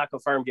know, it's not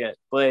confirmed yet.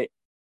 But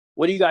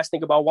what do you guys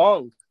think about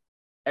Wong?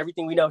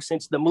 Everything we know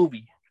since the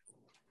movie.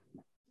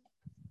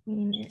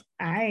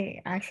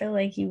 I feel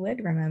like he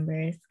would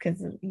remember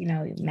because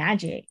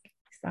magic.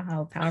 Saw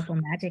how powerful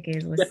magic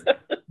is with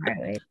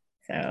Scarlet.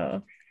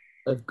 So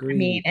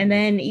Agreed. and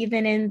then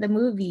even in the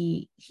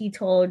movie, he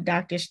told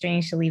Doctor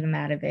Strange to leave him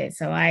out of it.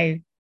 So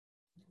I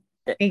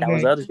that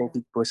was the other thing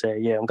people say.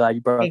 Yeah, I'm glad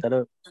you brought that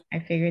up. I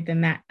figured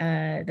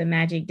the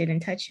magic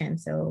didn't touch him,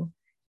 so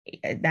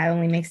that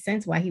only makes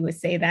sense why he would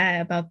say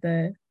that about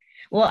the.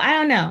 Well, I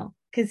don't know,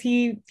 because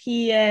he's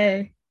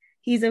a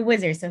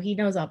wizard, so he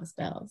knows all the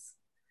spells.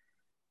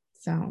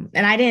 So,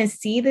 and I didn't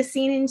see the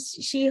scene in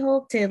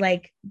She-Hulk to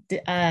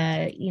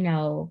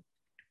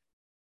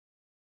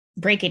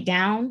break it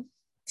down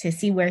to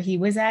see where he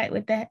was at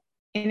with that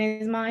in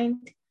his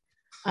mind.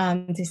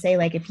 To say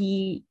like if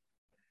he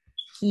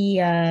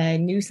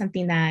knew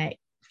something that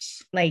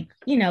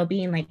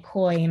being like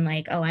coy and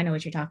like, oh, I know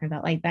what you're talking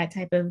about, like that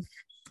type of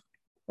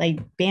like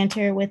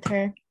banter with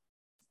her.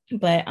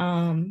 But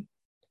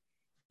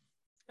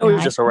it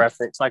was just a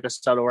reference, like a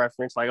subtle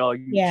reference, like, oh,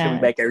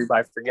 should make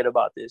everybody forget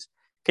about this.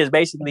 Because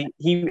basically,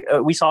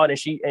 we saw it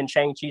in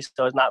Shang-Chi,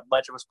 so it's not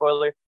much of a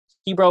spoiler.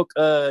 He broke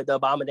the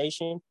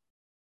Abomination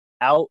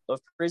out of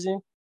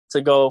prison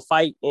to go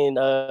fight in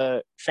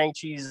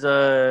Shang-Chi's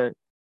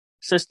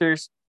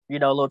sisters,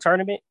 little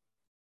tournament.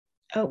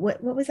 Oh,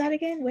 what was that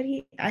again?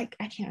 I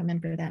can't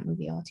remember that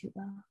movie all too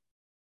well.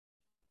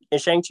 In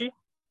Shang-Chi?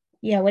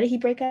 Yeah, what did he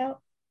break out?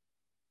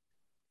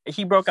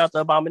 He broke out the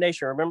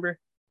Abomination, remember?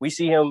 We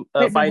see him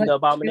fighting the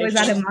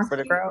Abomination for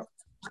the crowd.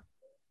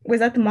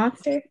 Was that the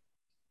monster?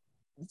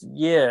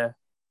 Yeah.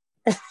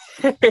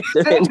 I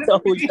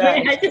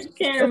just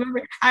can't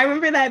remember. I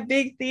remember that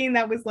big thing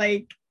that was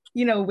like,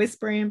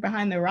 whispering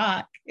behind the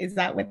rock. Is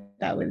that what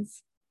that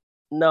was?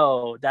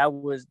 No, that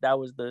was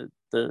the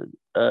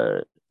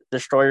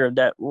destroyer of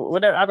that.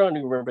 Whatever, I don't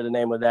even remember the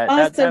name of that.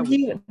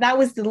 That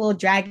was the little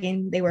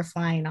dragon they were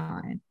flying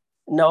on.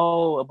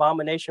 No,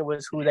 Abomination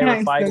was who they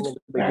were fighting in the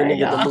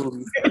beginning of the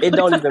movie. It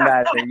don't even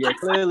matter. Yeah,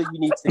 clearly you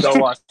need to go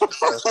watch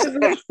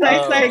it.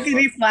 Like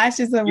these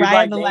flashes of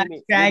Ryan the Last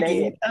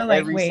Dragon.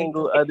 Every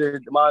single other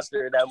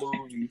monster in that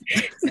movie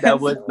that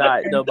was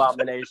not the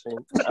Abomination.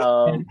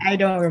 I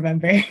don't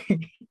remember.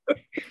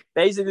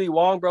 Basically,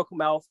 Wong broke him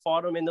out,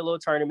 fought him in the little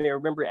tournament.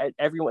 Remember,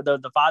 everyone,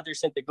 the father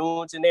sent the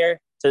goons in there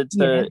to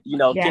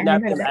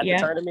kidnap them at the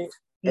tournament.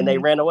 And they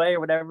ran away or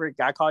whatever,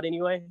 got caught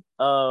anyway.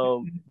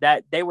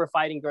 That they were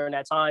fighting during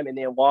that time, and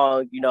then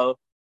Wong,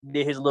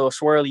 did his little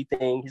swirly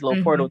thing, his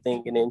little portal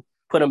thing, and then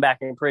put him back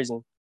in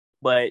prison.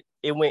 But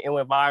it went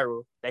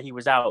viral that he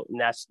was out,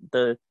 and that's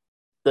the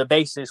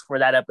basis for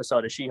that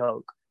episode of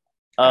She-Hulk.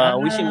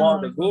 We see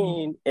Wong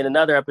again in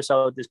another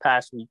episode this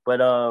past week,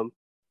 but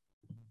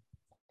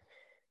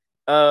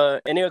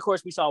and then of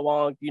course we saw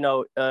Wong,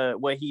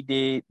 what he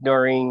did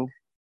during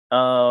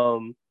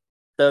the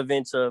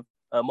events of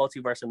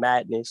Multiverse of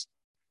Madness.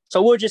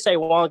 So we'll just say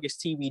Wong is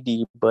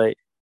TBD, but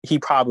he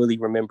probably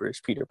remembers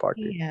Peter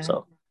Parker. Yeah.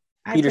 So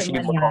Peter should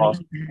give him a call.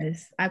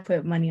 I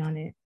put money on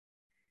it.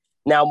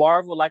 Now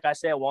Marvel, like I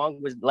said,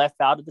 Wong was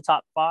left out of the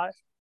top 5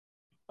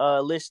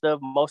 list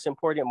of most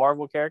important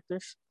Marvel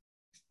characters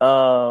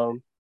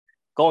going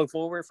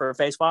forward for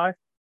Phase 5.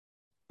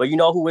 But you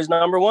know who was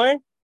number 1?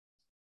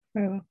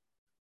 Who?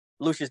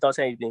 Lucius, don't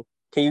say anything.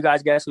 Can you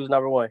guys guess who's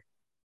number 1?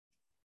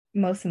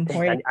 Most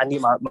important. I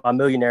need my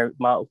millionaire,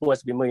 Who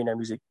Wants to Be a Millionaire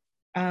music.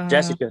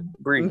 Jessica,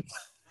 Brie.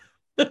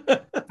 Let's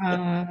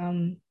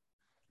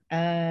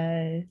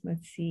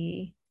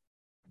see.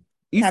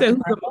 You said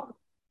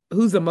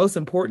who's the most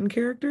important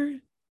character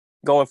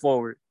going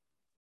forward?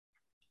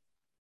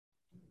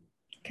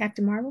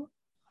 Captain Marvel.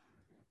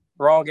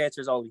 Wrong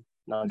answers only.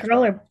 No,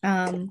 girl or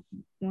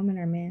woman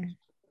or man?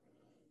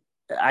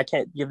 I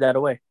can't give that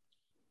away.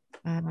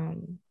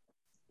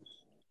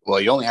 Well,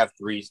 you only have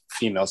 3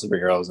 female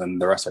superheroes, and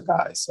the rest are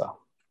guys. So,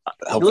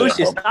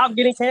 Lucius, stop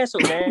getting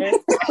canceled, man.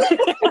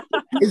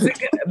 Is it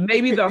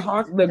maybe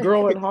the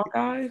girl in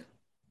Hawkeye?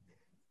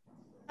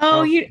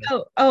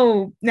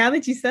 Oh, now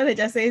that you said it,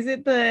 Jesse, is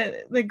it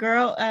the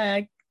girl?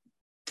 The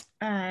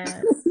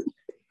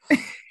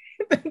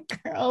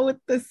girl with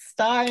the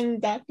star in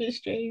Doctor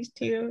Strange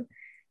too.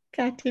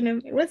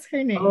 What's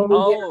her name?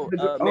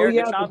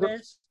 America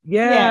Chavez.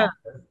 Yeah.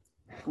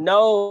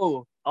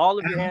 No, all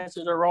of your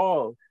answers are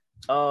wrong.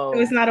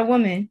 It's not a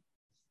woman.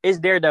 It's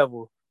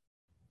Daredevil.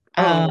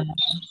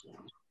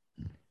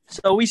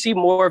 So we see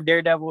more of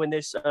Daredevil in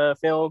this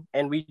film,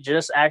 and we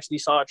just actually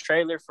saw a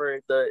trailer for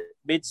the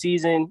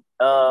mid-season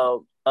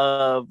of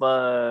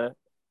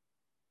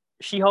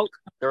She-Hulk,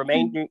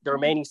 the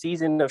remaining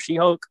season of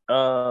She-Hulk,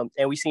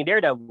 and we seen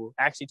Daredevil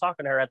actually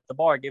talking to her at the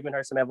bar, giving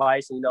her some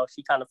advice, and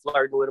she kind of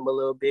flirting with him a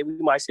little bit. We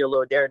might see a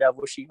little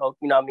Daredevil She-Hulk,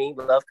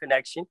 love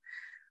connection,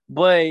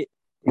 but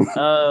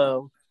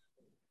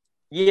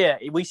yeah,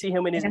 we see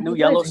him in his new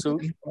yellow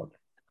suit.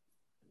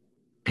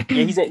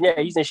 Yeah,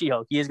 he's in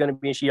She-Hulk. He is going to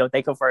be in She-Hulk.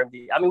 They confirmed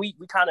it. I mean, we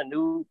kind of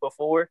knew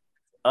before.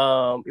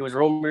 It was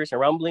rumors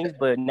and rumblings,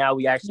 but now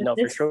we actually know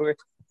for sure.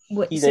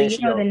 He's in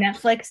She-Hulk. The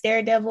Netflix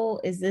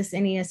Daredevil, is this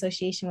any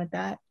association with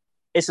that?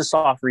 It's a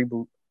soft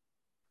reboot.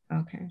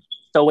 Okay.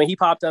 So when he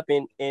popped up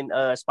in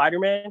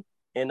Spider-Man,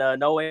 in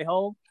No Way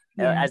Home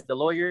Yeah. as the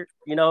lawyer,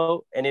 you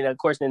know, and then of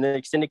course in the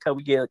extended cut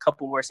we get a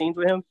couple more scenes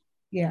with him.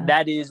 Yeah.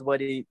 That is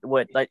what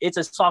like it's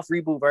a soft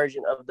reboot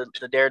version of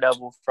the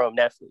Daredevil from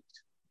Netflix.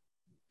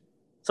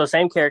 So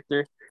same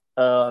character.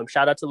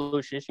 Shout out to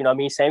Lucius, you know what I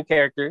mean? Same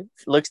character,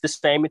 looks the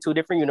same in two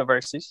different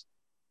universes.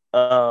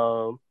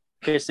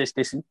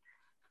 Consistency,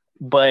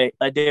 but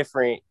a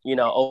different, you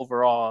know,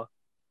 overall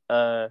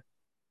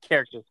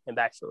character and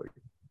backstory.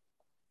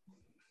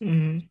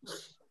 Mhm.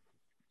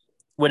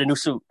 With a new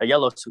suit, a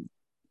yellow suit.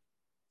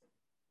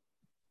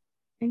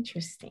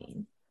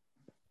 Interesting.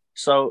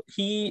 So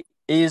he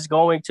is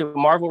going to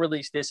Marvel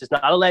release this. It's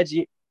not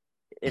alleged.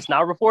 It's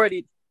not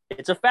reported.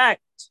 It's a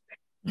fact.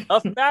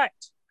 A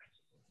fact.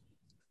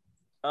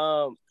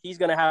 He's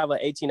gonna have an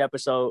 18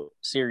 episode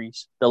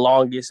series, the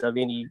longest of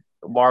any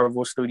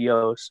Marvel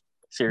Studios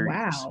series.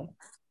 Wow.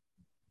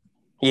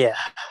 Yeah.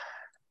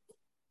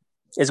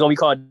 It's gonna be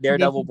called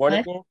Daredevil Born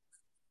Again.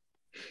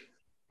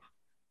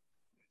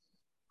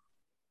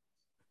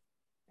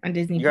 On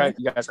Disney You Plus.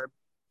 guys heard?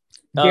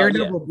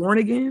 Daredevil Born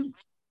Again?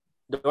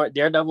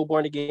 Daredevil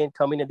Born Again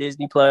coming to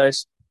Disney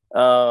Plus.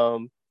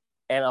 And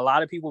a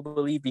lot of people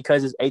believe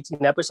because it's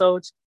 18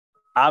 episodes,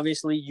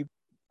 obviously you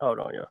hold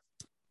on, yo.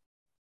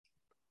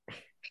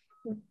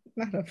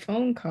 Not a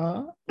phone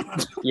call.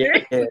 Yeah,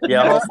 a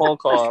whole phone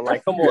call.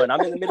 Like, come on, I'm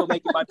in the middle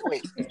making my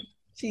point.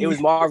 Jeez. It was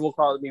Marvel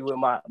calling me with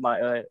my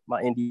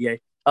NDA.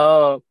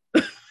 Oh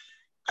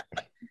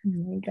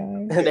my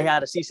God. They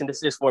had a cease and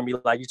desist for me.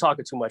 Like, you're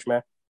talking too much,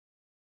 man.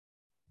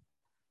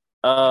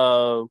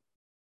 But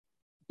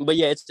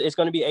yeah, it's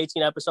going to be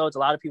 18 episodes. A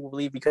lot of people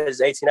believe because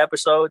it's 18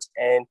 episodes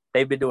and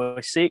they've been doing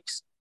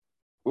 6,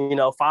 you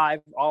know,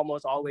 5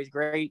 almost always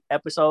great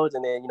episodes,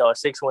 and then, you know, a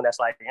 6th one that's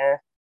like,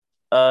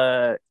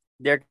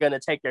 they're going to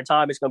take their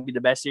time. It's going to be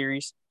the best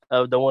series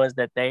of the ones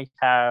that they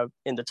have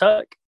in the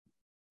tuck.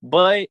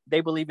 But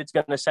they believe it's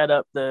going to set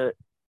up the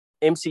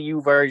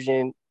MCU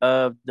version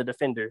of the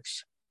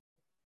Defenders.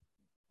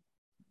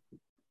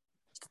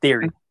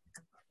 Theory.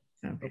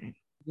 Okay.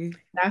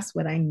 That's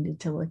what I needed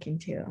to look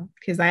into,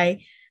 because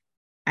I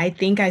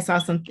think I saw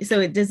something.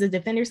 So does the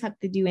Defenders have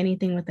to do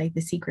anything with like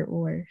the Secret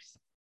Wars?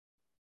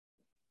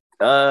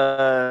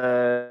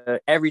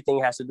 Everything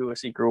has to do with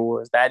Secret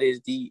Wars. That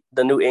is the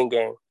new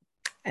Endgame.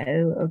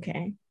 Oh,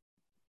 okay.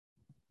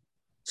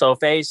 So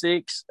Phase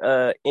 6,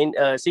 in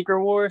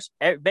Secret Wars,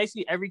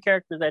 basically every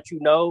character that you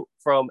know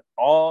from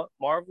all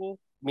Marvel,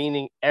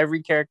 meaning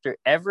every character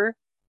ever,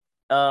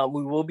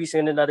 we will be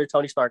seeing another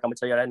Tony Stark. I'm gonna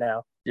tell you that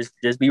now.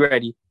 Just be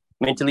ready.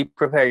 Mentally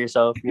prepare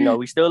yourself. You know,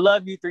 we still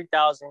love you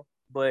 3000,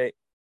 but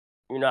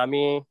you know what I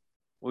mean?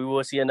 We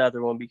will see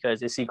another one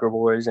because it's Secret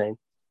Wars and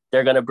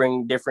they're gonna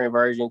bring different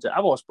versions. I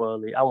won't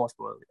spoil it. Well,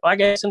 I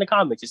guess in the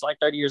comics, it's like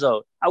 30 years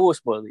old. I will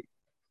spoil it.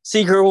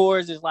 Secret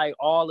Wars is like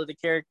all of the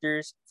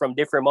characters from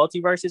different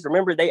multiverses.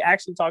 Remember, they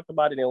actually talked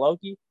about it in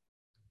Loki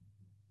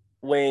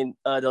when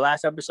the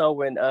last episode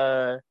when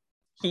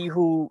He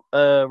Who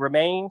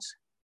Remains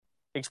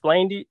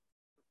explained it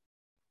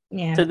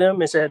to them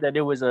and said that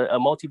there was a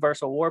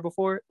multiversal war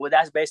before. Well,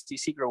 that's basically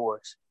Secret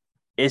Wars.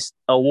 It's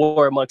a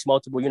war amongst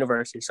multiple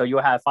universes. So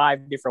you'll have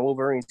 5 different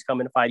Wolverines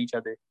coming to fight each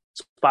other,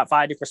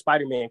 5 different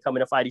Spider-Man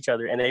coming to fight each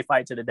other, and they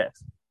fight to the death.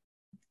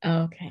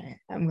 Okay,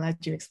 I'm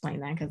glad you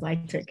explained that, because I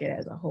took it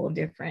as a whole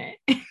different.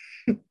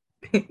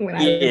 When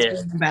I was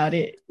reading about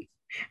it,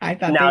 I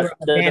thought now,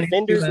 the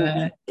Defenders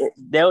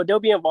they'll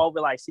be involved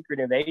with like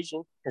Secret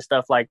Invasion and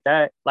stuff like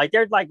that. Like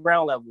they're like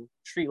ground level,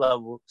 street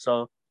level.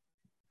 So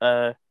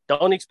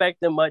don't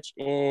expect them much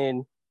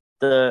in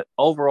the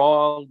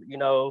overall, you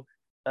know,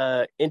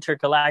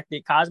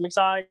 intergalactic cosmic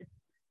side,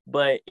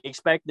 but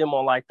expect them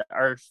on like the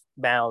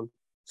Earthbound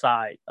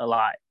side a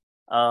lot.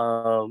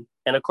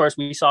 And of course,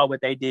 we saw what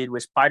they did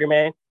with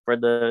Spider-Man for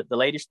the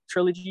latest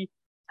trilogy,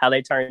 how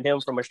they turned him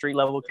from a street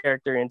level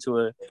character into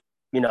a,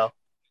 you know,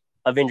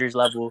 Avengers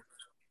level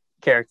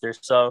character.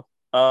 So,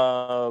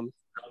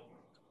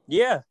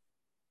 yeah.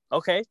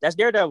 Okay, that's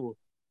Daredevil.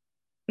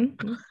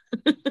 Mm-hmm.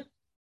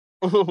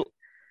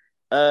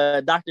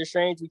 Doctor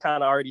Strange, we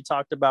kind of already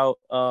talked about,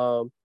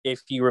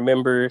 if he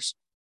remembers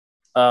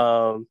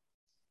Spider-Man,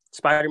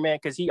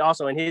 because he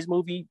also in his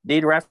movie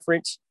did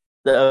reference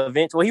the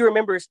events. Well, he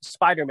remembers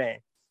Spider-Man.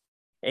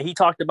 And he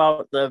talked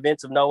about the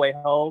events of No Way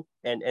Home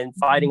and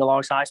fighting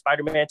alongside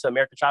Spider-Man to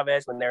America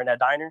Chavez when they're in that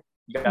diner.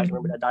 You guys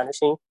remember that diner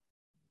scene?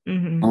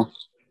 Mm-hmm.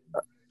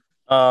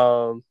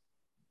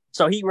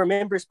 So he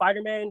remembers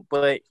Spider-Man,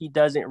 but he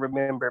doesn't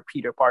remember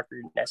Peter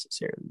Parker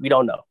necessarily. We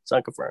don't know. It's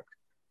unconfirmed.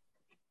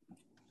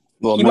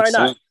 Well, he might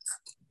not.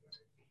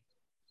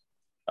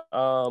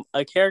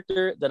 A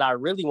character that I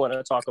really want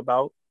to talk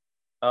about,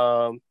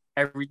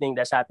 everything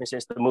that's happened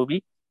since the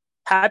movie,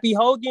 Happy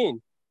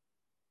Hogan.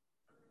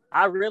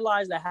 I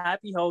realized that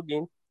Happy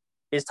Hogan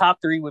is top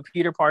 3 with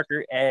Peter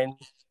Parker and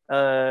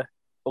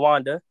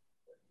Wanda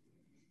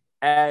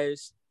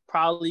as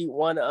probably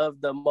one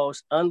of the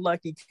most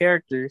unlucky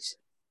characters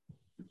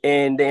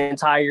in the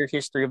entire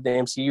history of the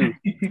MCU.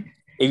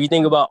 If you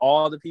think about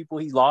all the people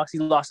he lost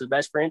his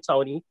best friend,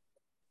 Tony.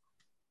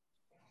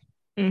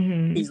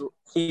 Mm-hmm.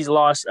 He's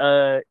lost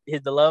the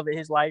love of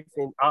his life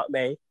in Aunt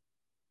May.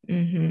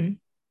 Mm-hmm.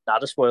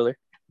 Not a spoiler.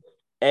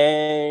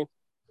 And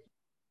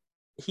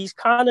he's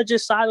kind of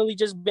just silently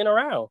just been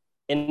around.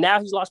 And now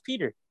he's lost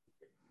Peter,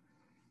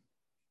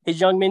 his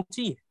young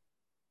mentee.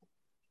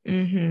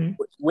 Mm-hmm.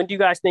 When do you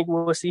guys think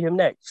we'll see him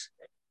next?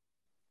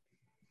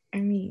 I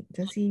mean,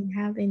 does he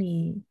have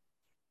any?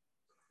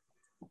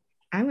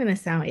 I'm gonna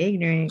sound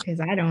ignorant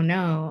because I don't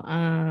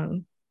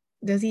know.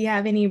 Does he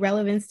have any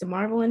relevance to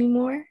Marvel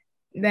anymore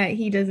that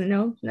he doesn't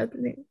know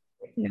nothing,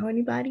 know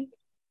anybody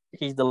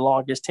He's the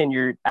longest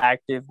tenured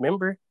active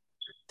member,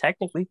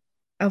 technically.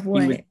 of He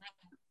was what?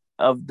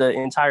 of the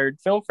entire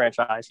film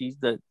franchise. He's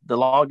the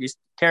longest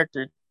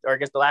character, or I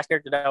guess the last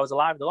character that was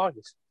alive the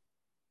longest.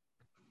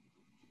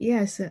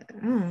 Yes.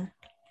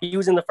 He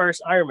was in the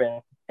first Iron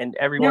Man, and No,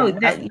 everyone.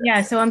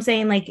 yeah. So I'm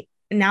saying, like,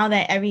 now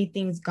that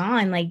everything's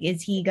gone, like,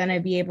 is he gonna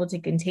be able to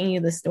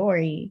continue the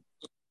story?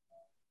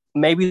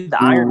 Maybe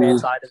the Iron Man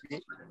side of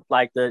it,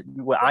 like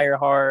with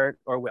Ironheart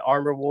or with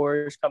Armor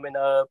Wars coming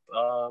up.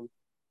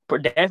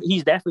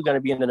 He's definitely going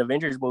to be in an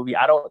Avengers movie.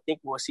 I don't think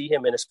we'll see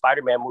him in a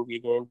Spider-Man movie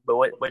again. But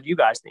what do you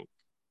guys think?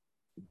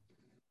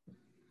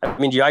 I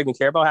mean, do y'all even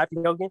care about Happy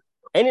Hogan?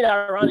 Ain't it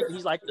ironic?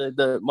 He's like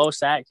the most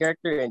sad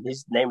character, and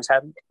his name is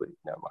Happy. But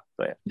never mind.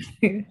 Go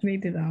ahead. They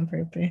did that on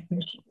purpose.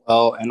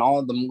 Well, in all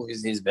of the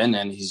movies he's been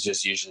in, he's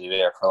just usually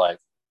there for like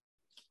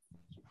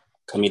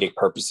comedic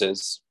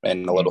purposes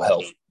and a little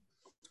help.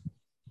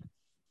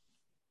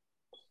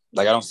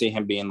 Like, I don't see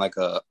him being like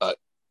a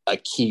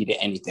key to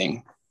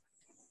anything.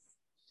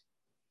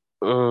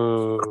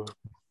 Yeah,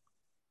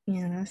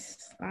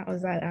 that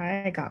was that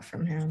I got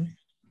from him.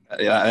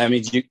 Yeah, I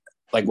mean,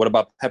 what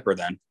about Pepper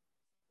then?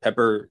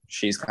 Pepper,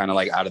 she's kind of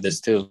like out of this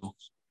too.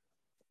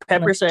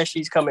 Pepper says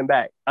she's coming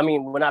back. I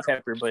mean, well, not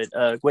Pepper, but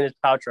Gwyneth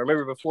Paltrow.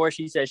 Remember before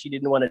she said she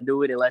didn't want to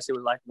do it unless it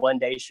was like one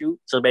day shoot.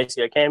 So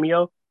basically a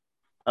cameo.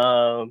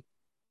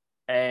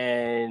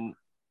 And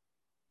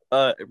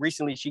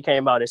recently she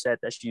came out and said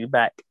that she's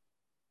back.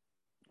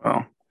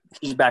 Oh,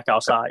 she's back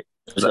outside.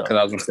 Because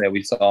I was gonna say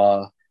we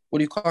saw, what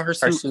do you call her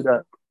suit? Her suit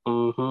up.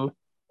 Mm-hmm.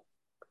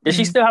 Does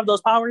she still have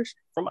those powers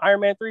from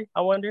Iron Man 3?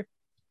 I wonder.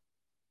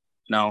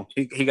 No,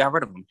 he got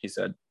rid of them. He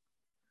said.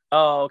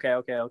 Oh,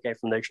 okay.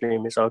 From the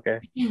extremists,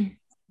 okay.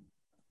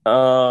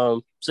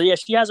 So yeah,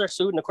 she has her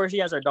suit, and of course she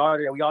has her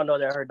daughter, and we all know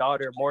that her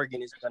daughter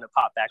Morgan is gonna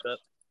pop back up.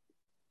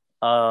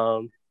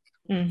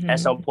 At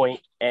some point,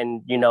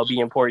 and be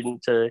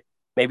important to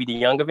maybe the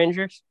Young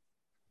Avengers.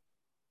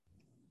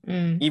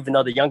 Even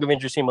though the Young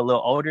Avengers seem a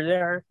little older than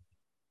her,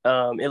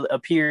 it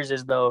appears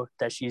as though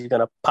that she's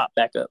gonna pop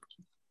back up.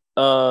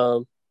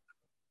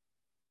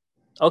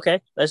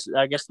 Okay, let's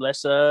just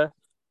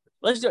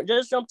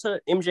jump to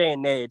MJ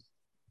and Ned.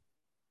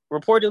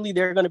 Reportedly,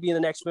 they're going to be in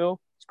the next film,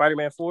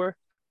 Spider-Man 4.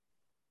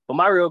 But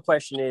my real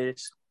question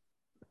is,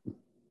 I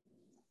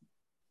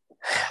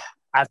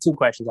have two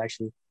questions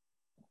actually.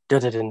 Do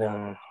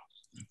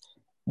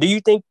you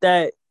think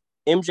that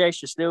MJ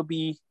should still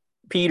be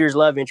Peter's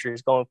love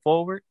interest going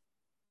forward?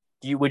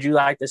 Would you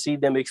like to see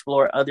them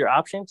explore other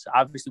options?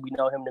 Obviously, we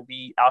know him to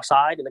be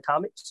outside in the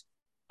comics.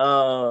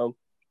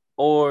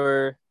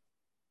 Or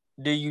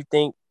do you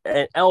think?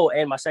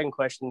 And my second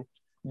question: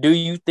 do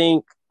you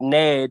think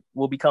Ned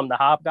will become the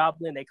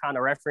Hobgoblin? They kind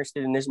of referenced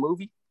it in this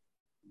movie,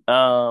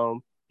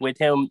 with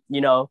him,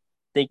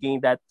 thinking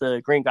that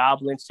the Green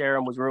Goblin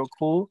serum was real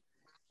cool,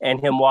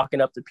 and him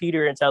walking up to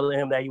Peter and telling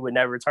him that he would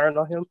never turn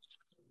on him,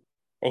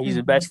 and he's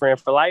his best friend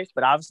for life.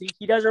 But obviously,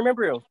 he doesn't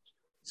remember him.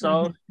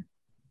 So,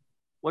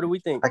 what do we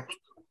think?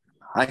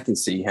 I can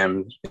see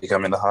him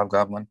becoming the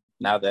Hobgoblin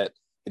now that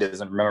he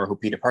doesn't remember who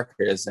Peter Parker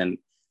is, and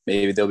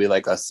maybe there'll be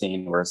like a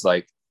scene where it's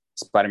like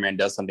Spider-Man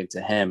does something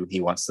to him.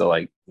 He wants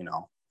to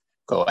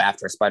go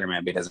after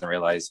Spider-Man, but he doesn't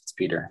realize it's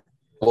Peter.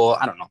 Well,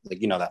 I don't know.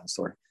 That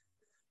story.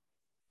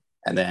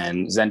 And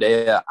then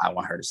Zendaya, I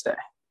want her to stay.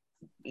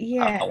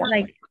 Yeah,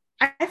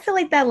 I feel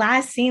like that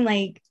last scene,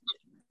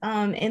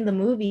 in the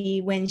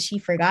movie when she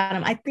forgot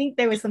him, I think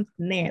there was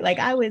something there.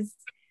 Because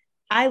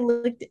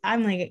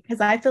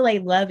I feel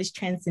like love is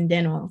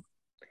transcendental.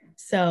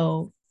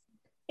 So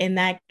in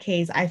that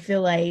case, I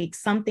feel like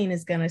something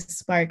is going to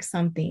spark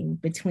something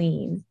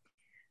between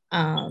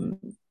Tom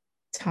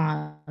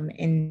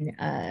and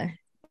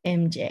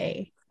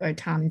MJ, or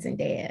Tom and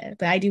Zendaya.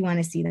 But I do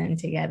want to see them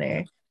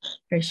together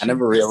for sure. I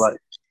never realized,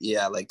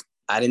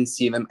 I didn't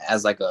see them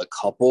as like a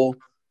couple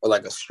or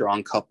like a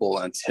strong couple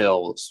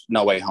until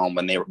No Way Home,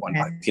 when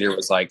Peter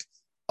was like,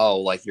 oh,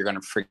 like you're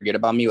gonna forget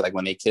about me, like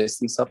when they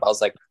kissed and stuff. I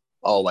was like,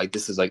 oh, like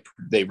this is like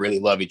they really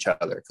love each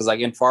other. Because like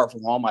in Far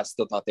From Home, I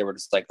still thought they were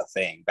just like a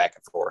thing back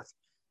and forth.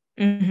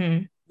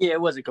 Mm-hmm. Yeah,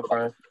 it wasn't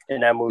confirmed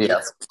in that movie. Yeah.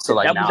 So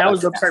that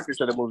was the purpose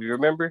of the movie.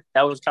 Remember,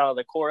 that was kind of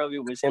the core of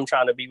it, was him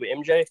trying to be with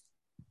MJ.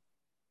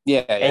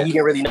 Yeah, and he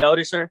didn't really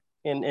notice her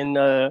in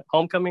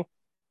Homecoming,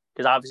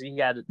 because obviously he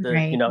had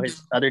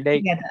his other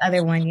date. Yeah, the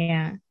other one.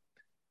 Yeah.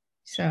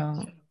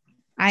 So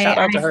shout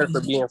out to her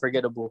for being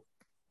forgettable.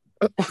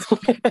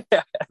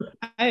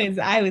 I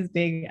I was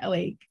big.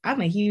 Like,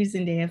 I'm a huge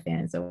Zendaya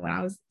fan. So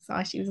when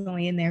saw she was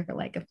only in there for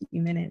like a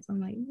few minutes, I'm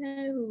like,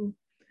 no.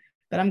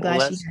 But I'm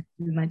glad she had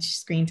too much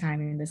screen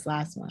time in this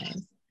last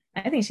one.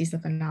 I think she's a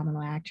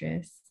phenomenal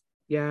actress.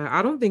 Yeah,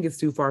 I don't think it's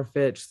too far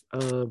fetched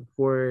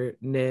for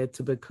Ned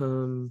to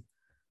become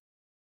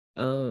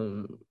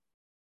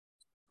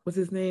what's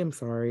his name?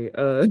 Sorry.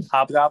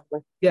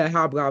 Hobgoblin. Yeah,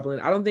 Hobgoblin.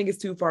 I don't think it's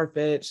too far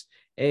fetched.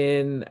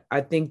 And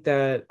I think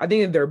that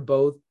they're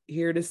both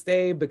here to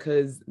stay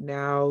because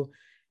now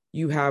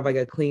you have like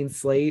a clean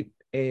slate,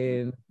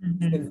 and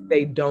since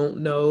they don't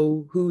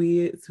know who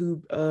he is,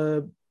 who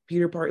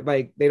Peter Parker,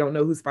 like they don't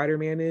know who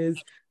Spider-Man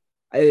is,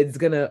 it's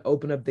gonna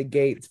open up the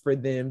gates for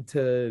them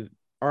to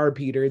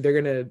Peter.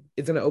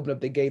 It's gonna open up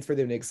the gates for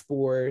them to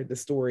explore the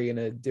story in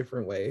a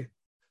different way.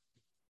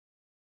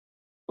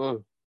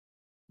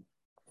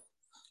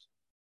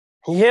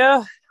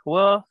 Yeah,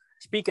 well,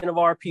 speaking of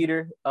our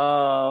Peter,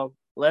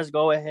 let's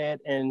go ahead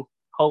and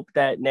hope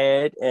that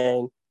Ned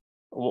and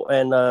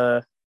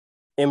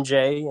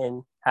MJ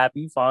and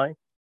Happy find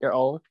their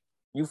own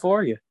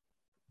Euphoria.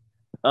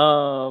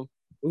 Ooh,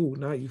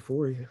 not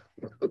Euphoria.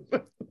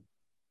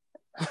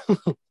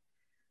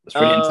 It's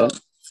pretty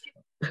intense.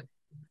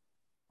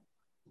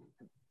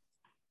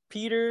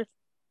 Peter,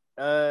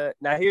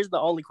 now here's the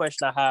only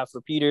question I have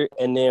for Peter,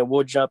 and then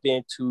we'll jump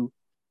into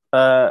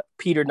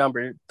Peter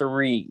number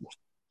 3.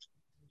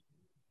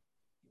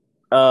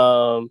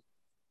 For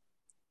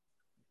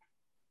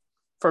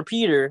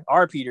Peter,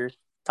 our Peter,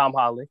 Tom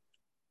Holland,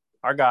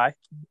 our guy,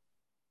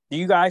 do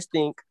you guys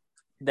think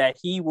that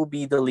he will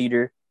be the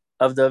leader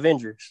of the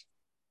Avengers?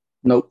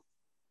 Nope.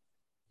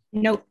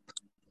 No.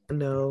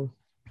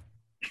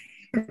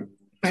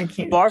 I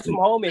can't. Far From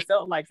Home, it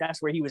felt like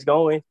that's where he was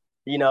going,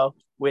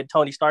 with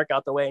Tony Stark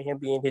out the way and him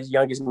being his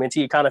youngest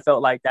mentee. It kind of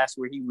felt like that's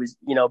where he was,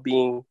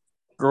 being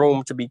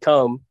groomed to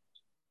become.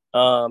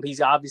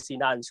 He's obviously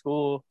not in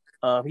school.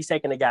 He's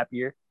taking a gap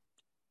year.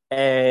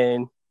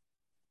 And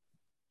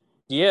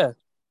yeah.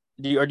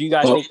 Do you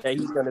guys think that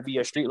he's going to be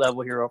a street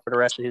level hero for the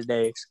rest of his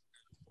days?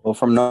 Well,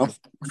 from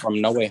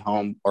No Way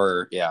Home,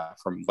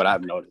 from what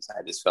I've noticed,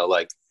 I just felt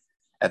like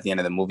at the end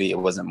of the movie, it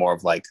wasn't more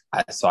of like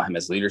I saw him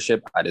as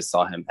leadership. I just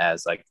saw him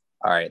as like,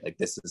 all right, like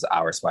this is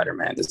our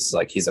Spider-Man. This is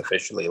like he's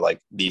officially like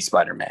the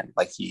Spider-Man.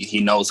 Like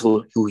he knows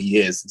who he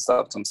is and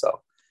stuff to himself.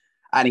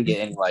 I didn't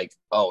get any like,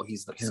 oh,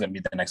 he's going to be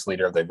the next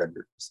leader of the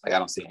Avengers. Like I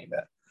don't see any of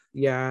that.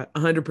 Yeah,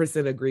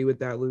 100% agree with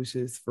that,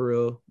 Lucius, for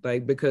real.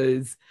 Like,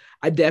 because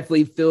I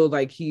definitely feel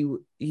like he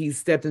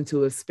stepped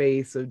into a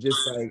space of just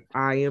like,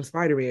 I am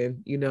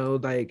Spider-Man,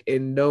 like,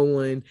 and no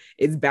one,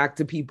 it's back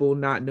to people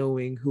not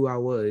knowing who I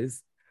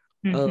was.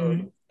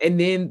 And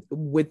then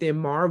within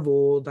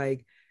Marvel,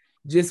 like,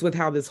 just with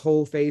how this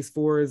whole phase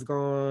 4 is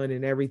gone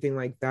and everything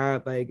like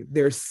that, like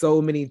there's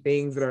so many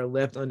things that are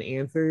left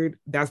unanswered.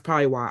 That's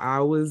probably why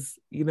I was,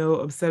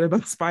 upset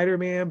about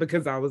Spider-Man,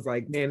 because I was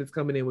like, man, it's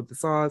coming in with the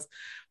sauce.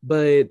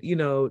 But,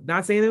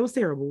 not saying it was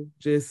terrible.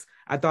 Just,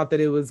 I thought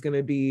that it was going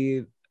to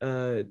be,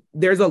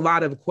 there's a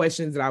lot of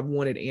questions that I've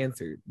wanted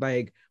answered,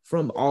 like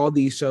from all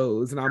these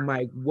shows. And I'm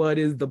like, what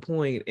is the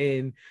point?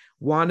 And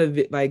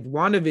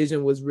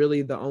WandaVision was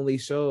really the only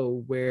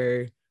show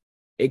where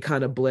it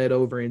kind of bled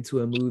over into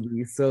a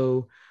movie.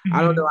 So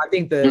I don't know. I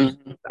think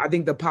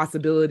the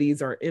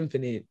possibilities are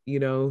infinite,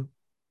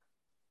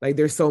 like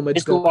there's so much.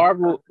 Miss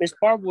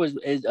Marvel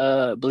is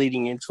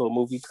bleeding into a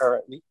movie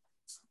currently.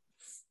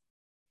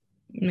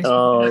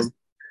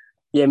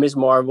 Miss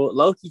Marvel.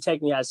 Loki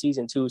technically has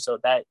season 2, so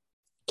that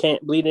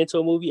can't bleed into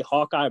a movie.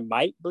 Hawkeye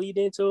might bleed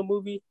into a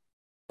movie,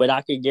 but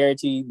I can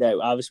guarantee that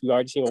obviously we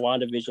already seen a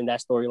WandaVision,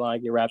 that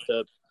storyline get wrapped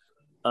up.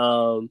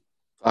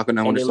 Falcon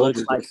and Winter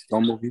Soldier, like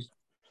no movie.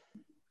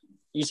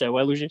 You said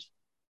what, Lucius?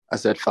 I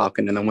said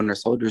Falcon and the Winter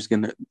Soldier's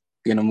gonna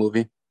be in a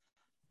movie.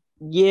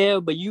 Yeah,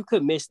 but you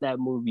could miss that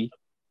movie.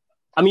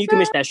 I mean, you could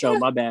miss that show.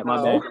 My bad.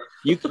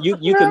 You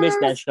could miss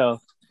that show.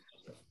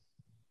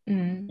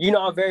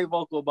 I'm very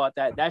vocal about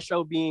that. That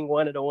show being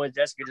one of the ones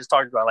Jessica just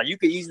talked about. Like, you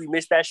could easily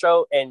miss that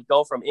show and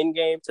go from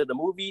Endgame to the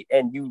movie,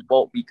 and you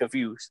won't be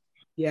confused.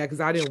 Yeah,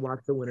 because I didn't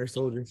watch the Winter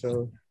Soldier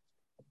show.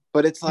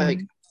 But it's like,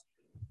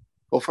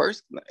 well,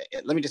 first,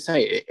 let me just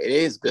say, it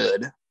is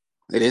good.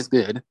 It is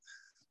good.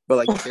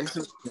 But like,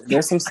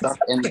 there's some stuff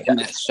in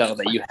that show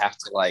that you have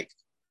to like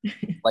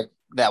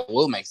that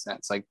will make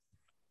sense. Like,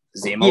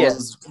 Zemo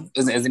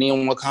isn't he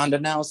in Wakanda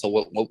now? So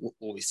will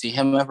we see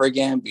him ever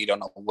again? We don't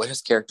know what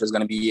his character is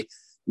going to be.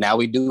 Now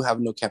we do have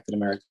a new Captain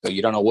America.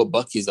 You don't know what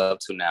Bucky's up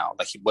to now.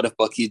 Like, what if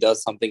Bucky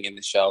does something in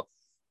the show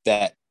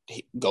that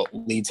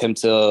leads him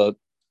to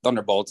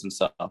Thunderbolts and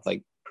stuff?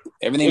 Like,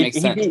 everything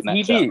makes sense.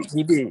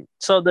 He did.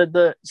 So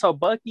so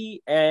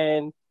Bucky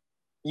and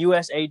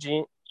U.S.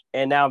 Agent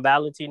and now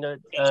Valentina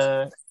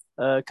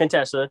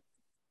Contessa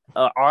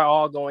are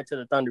all going to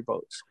the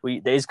Thunderbolts.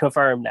 It's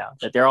confirmed now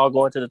that they're all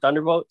going to the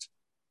Thunderbolts.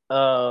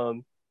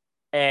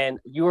 And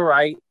you were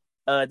right.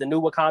 The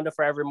new Wakanda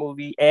Forever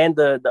movie and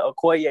the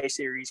Okoye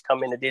series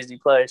coming to Disney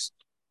Plus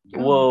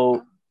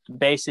will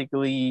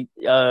basically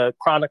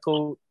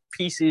chronicle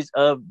pieces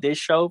of this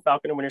show,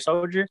 Falcon and Winter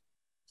Soldier.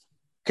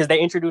 because they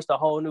introduced a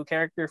whole new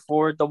character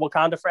for the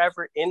Wakanda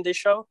Forever in this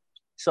show.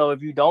 So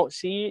if you don't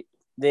see it,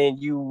 then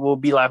you will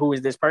be like, who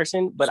is this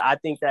person? But I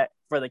think that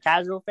for the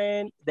casual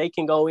fan, they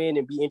can go in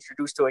and be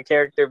introduced to a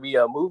character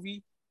via a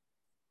movie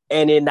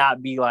and it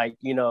not be like,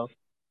 you know,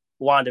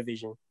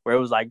 WandaVision, where it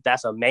was like,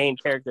 that's a main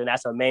character and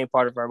that's a main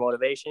part of her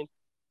motivation.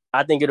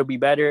 I think it'll be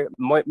better.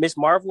 Miss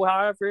Marvel,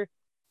 however,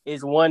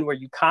 is one where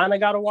you kind of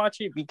got to watch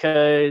it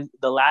because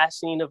the last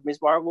scene of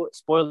Miss Marvel,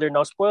 spoiler,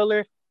 no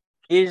spoiler,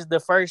 is the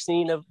first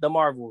scene of the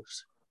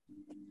Marvels.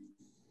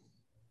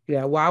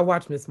 Yeah, well, I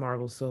watched Miss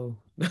Marvel, so.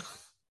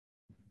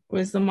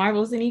 Was the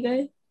Marvels any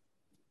good?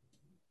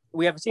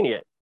 We haven't seen it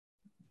yet.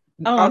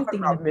 Oh, I I'm was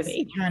thinking talking of about Miss. I was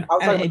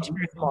talking about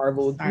Miss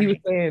Marvel. He was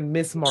saying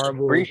Miss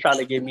Marvel. Bree's trying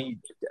to get me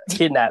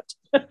kidnapped.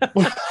 I'm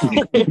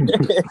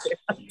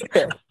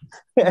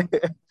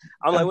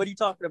like, what are you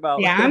talking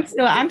about? Yeah, I'm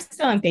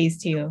still in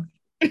phase 2.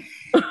 I'm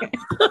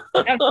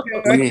still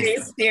in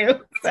phase 2,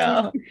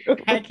 so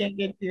I can't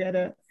get to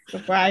it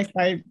before I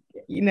start.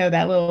 You know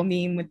that little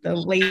meme with the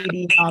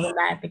lady and all the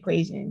math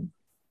equation.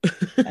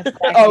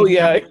 Oh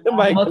yeah,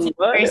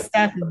 multiverse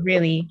stuff is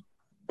really.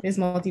 This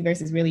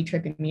multiverse is really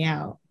tripping me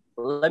out.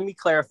 Let me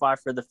clarify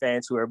for the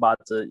fans who are about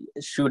to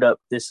shoot up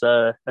this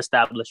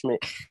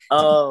establishment.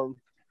 The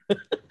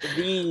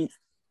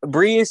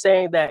Bree is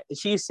saying that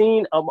she's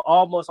seen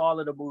almost all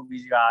of the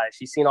movies, guys.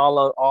 She's seen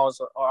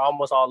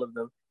almost all of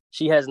them.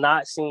 She has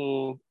not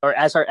seen, or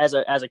as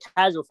a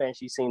casual fan,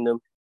 she's seen them.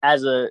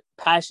 As a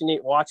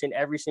passionate watching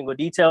every single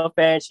detail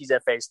fan, she's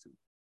at phase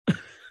 2.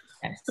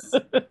 Yes.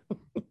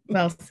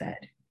 Well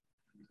said.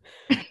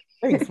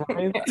 Thanks,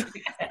 Ryan.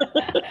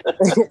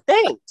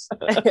 Thanks.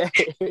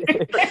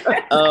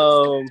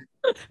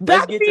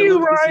 Back to you,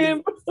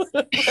 Ryan.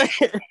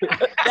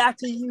 Back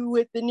to you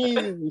with the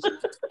news.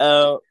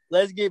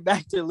 Let's get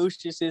back to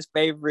Lucius's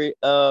favorite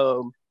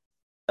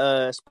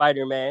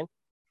Spider-Man.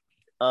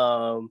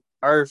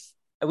 Earth.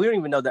 We don't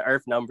even know the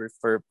Earth number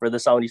for the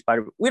Sony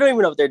Spider. We don't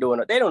even know what they're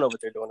doing. They don't know what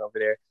they're doing over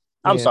there.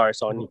 I'm sorry,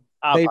 Sony.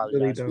 I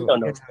apologize. Really We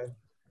don't know.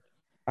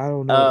 I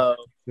don't know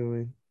what they're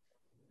doing.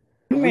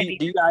 Do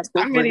you guys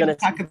think we're gonna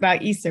talk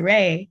about Issa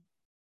Rae?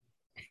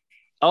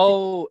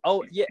 Oh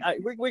yeah,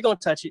 we're gonna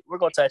touch it. We're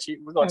gonna touch it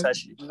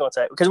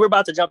because we're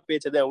about to jump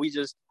into them.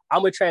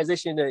 I'm gonna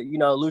transition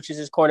to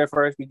Lucius's corner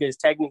first because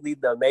technically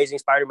the Amazing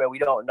Spider-Man, we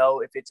don't know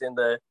if it's in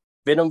the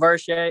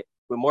Venomverse yet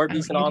with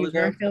Morbius and all of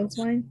them.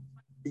 One?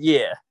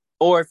 Yeah,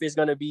 or if it's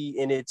gonna be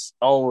in its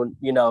own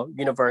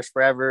universe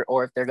forever,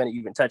 or if they're gonna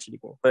even touch it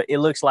again. But it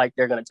looks like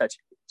they're gonna touch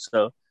it.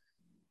 So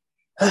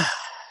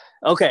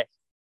okay,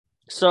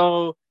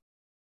 so.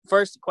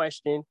 First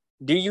question,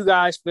 do you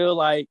guys feel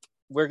like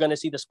we're going to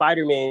see the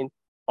Spider-Man,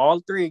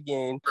 all 3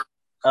 again,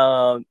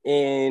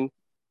 in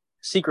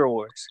Secret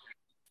Wars?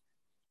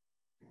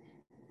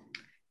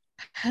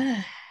 Do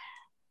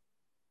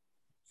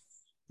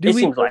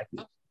you feel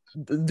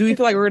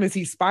like we're going to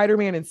see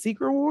Spider-Man in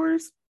Secret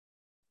Wars?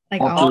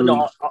 Like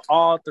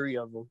all 3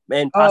 of them,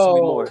 and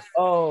possibly more.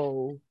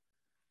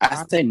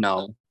 I say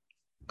no,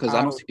 because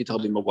I don't see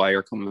Tobey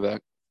Maguire coming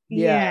back.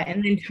 Yeah,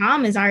 and then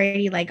Tom is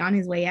already like on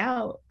his way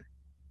out.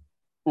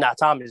 Nah,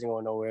 Tom isn't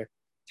going nowhere.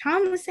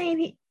 Tom was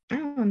saying I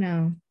don't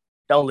know.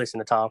 Don't listen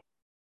to Tom.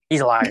 He's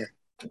a liar.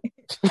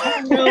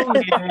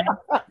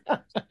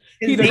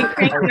 He's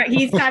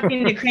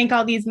having to crank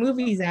all these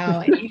movies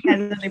out, and he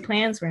has other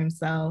plans for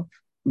himself.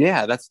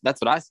 Yeah, that's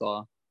what I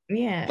saw.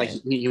 Yeah, like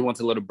he wants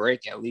a little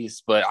break at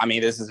least, but I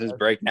mean, this is his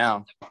break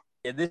now.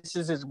 Yeah, this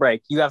is his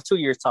break. You have 2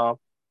 years, Tom.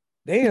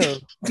 Damn.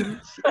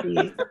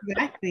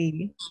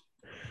 Exactly.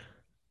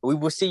 We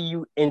will see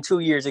you in 2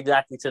 years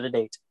exactly to the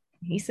date.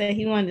 He said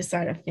he wanted to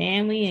start a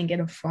family and get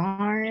a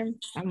farm.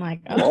 I'm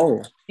like,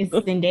 is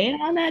Zendaya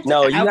on that?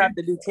 No, you have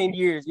to do 10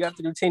 years. You have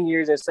to do 10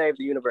 years and save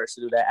the universe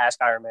to do that. Ask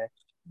Iron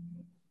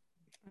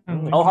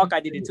Man.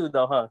 Hawkeye did it too,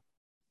 though, huh?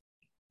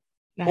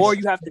 Or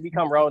you have to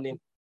become Ronin.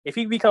 If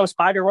he becomes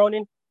Spider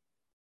Ronin,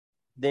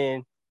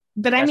 then.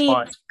 But I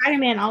mean,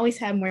 Spider-Man always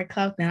had more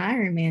clout than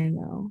Iron Man,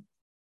 though.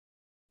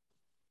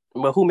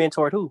 But who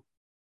mentored who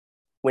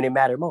when it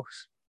mattered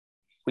most?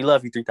 We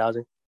love you,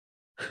 3000.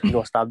 You're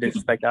going to stop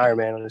disrespecting Iron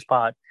Man on this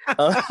pod.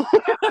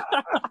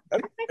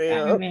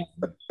 Iron Man.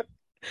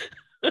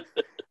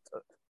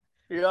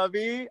 You know what I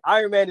mean?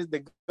 Iron Man is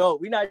the GOAT.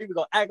 We're not even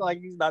going to act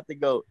like he's not the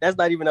GOAT. That's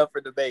not even up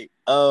for debate.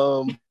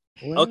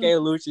 Okay,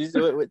 Lucius,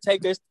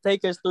 take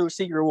us through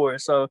Secret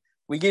Wars. So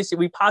we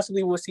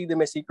possibly will see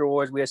them in Secret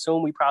Wars. We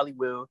assume we probably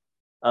will.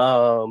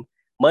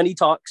 Money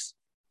talks.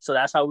 So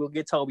that's how we'll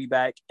get Toby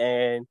back.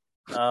 And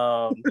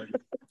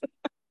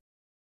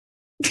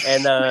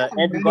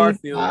Andrew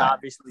Garfield,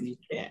 obviously.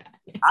 Yeah.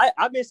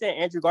 I've been saying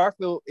Andrew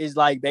Garfield is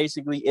like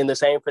basically in the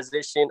same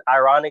position,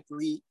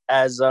 ironically,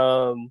 as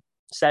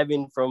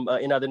Seven from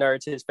In Other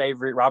Nerds, his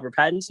favorite Robert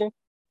Pattinson.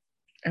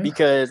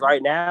 Because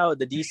right now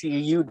the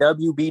DCEU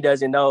WB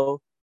doesn't know.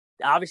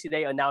 Obviously,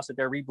 they announced that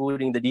they're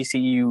rebooting the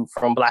DCEU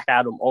from Black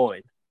Adam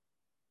on.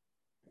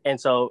 And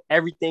so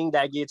everything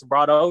that gets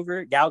brought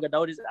over, Gal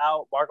Gadot is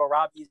out, Margot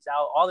Robbie is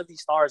out, all of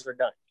these stars are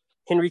done.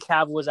 Henry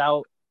Cavill is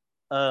out.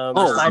 they're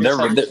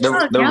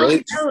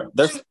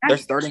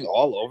starting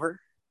all over.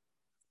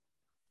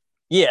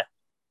 Yeah,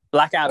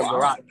 Black Adam, The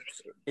Rock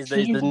is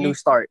the new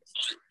start.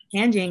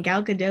 Angie and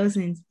Gal Gadot's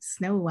in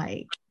Snow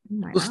White.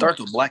 Oh Who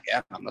starts with Black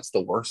Adam? That's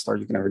the worst start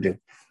you can ever do.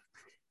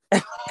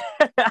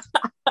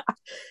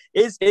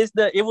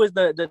 It was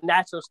the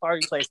natural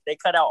starting place. They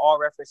cut out all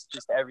references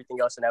to everything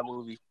else in that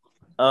movie.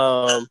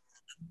 And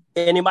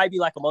it might be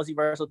like a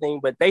multiversal thing,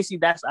 but basically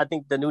that's, I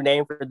think, the new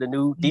name for the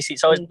new DC.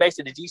 So it's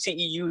basically the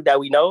DCEU that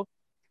we know,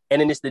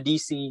 and then it's the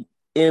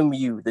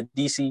DCMU, the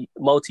DC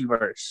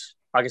multiverse.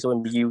 I guess it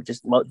wouldn't be you,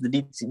 just the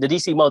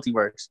DC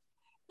multiverse.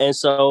 And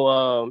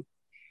so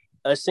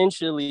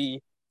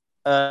essentially,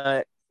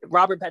 they're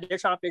trying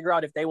to figure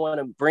out if they want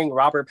to bring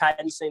Robert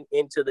Pattinson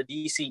into the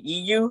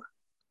DCEU,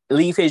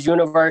 leave his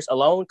universe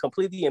alone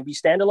completely and be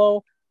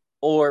standalone,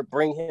 or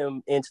bring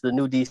him into the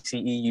new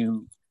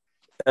DCEU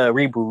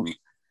reboot.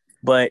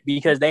 But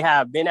because they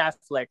have Ben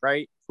Affleck,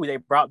 right, who they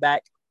brought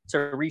back to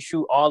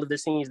reshoot all of the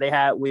scenes they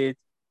had with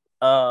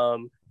for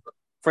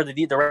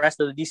the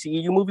rest of the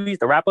DCEU movies,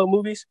 the wrap-up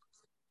movies.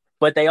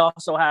 But they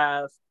also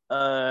have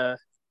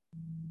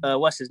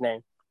what's his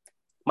name?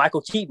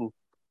 Michael Keaton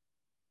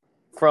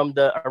from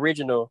the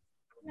original.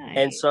 Nice.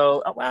 And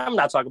so I'm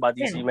not talking about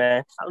DC,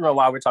 man. I don't know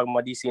why we're talking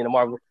about DC and the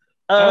Marvel.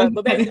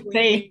 But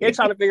basically, they're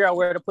trying to figure out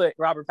where to put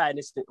Robert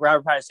Pattinson.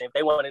 If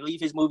they want to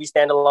leave his movie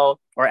standalone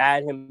or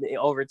add him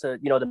over to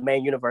the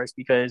main universe,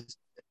 because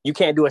you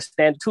can't do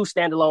two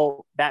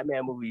standalone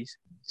Batman movies.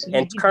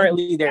 And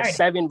currently, there are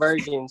 7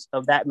 versions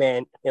of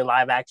Batman in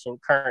live action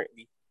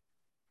currently.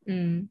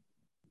 Mm.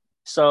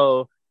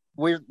 So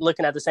we're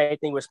looking at the same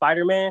thing with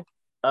Spider-Man.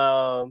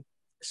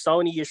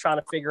 Sony is trying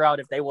to figure out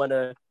if they want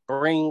to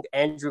bring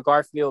Andrew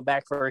Garfield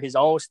back for his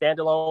own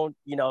standalone,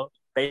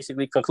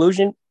 basically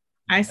conclusion.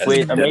 I see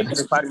with Amazing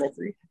Spider-Man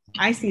 3.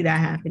 I see that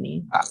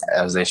happening.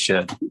 As they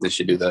should. They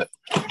should do that.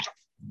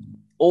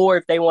 Or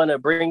if they want to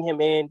bring him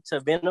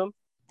into Venom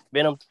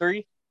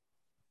 3,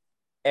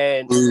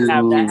 and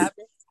have that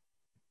happen.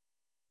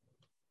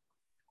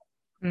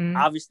 Mm.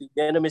 Obviously,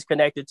 Venom is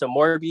connected to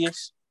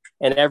Morbius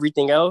and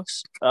everything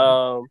else.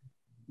 But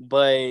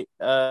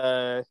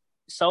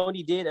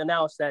Sony did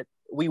announce that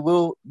we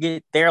will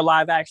get their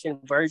live-action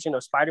version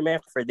of Spider-Man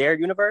for their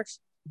universe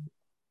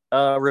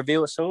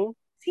revealed soon.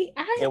 See,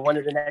 in one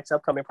of the next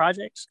upcoming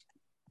projects.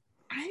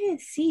 I didn't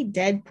see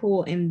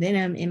Deadpool and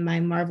Venom in my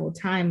Marvel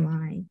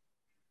timeline.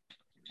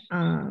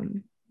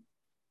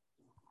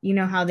 You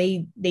know how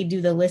they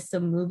do the list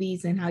of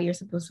movies and how you're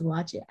supposed to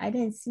watch it. I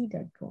didn't see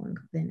Deadpool and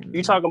Venom.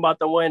 You're talking about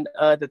the one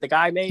that the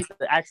guy made,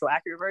 the actual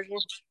accurate version?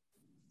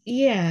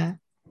 Yeah.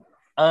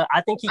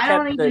 I think I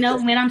don't even know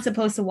when I'm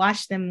supposed to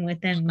watch them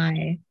within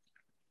my.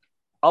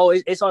 Oh,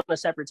 it's on a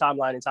separate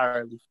timeline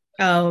entirely.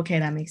 Oh, okay,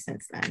 that makes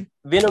sense then.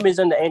 Venom is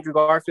in the Andrew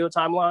Garfield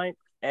timeline,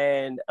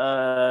 and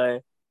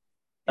timeline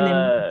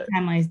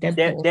is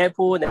Deadpool.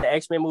 Deadpool and the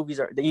X-Men movies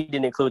he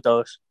didn't include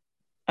those.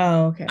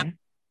 Oh, okay.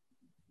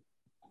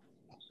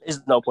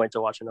 There's no point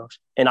to watching those,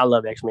 and I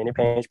love X-Men. It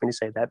pains me to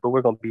say that, but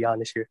we're gonna be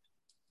honest here.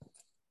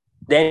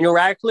 Daniel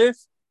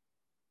Radcliffe,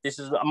 this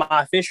is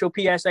my official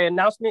PSA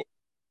announcement.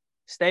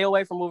 Stay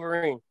away from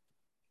Wolverine.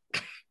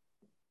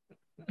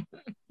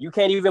 You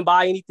can't even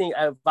buy anything.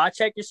 If I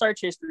check your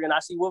search history and I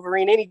see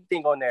Wolverine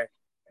anything on there,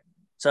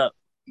 what's up?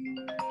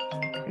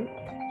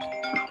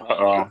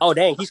 Oh,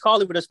 dang. He's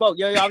calling with a smoke.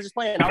 Yo, I was just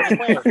playing.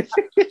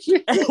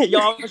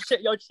 Yo,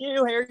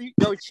 chill, Harry.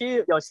 Yo,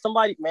 chill. Yo,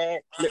 somebody,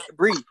 man.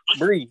 Breathe.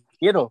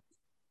 Get him.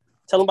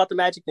 Tell him about the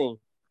magic thing.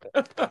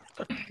 Tell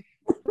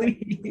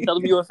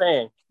him you're a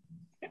fan.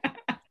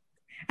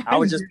 I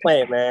was just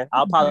playing, man.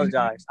 I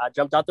apologize. I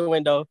jumped out the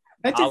window.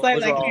 That's just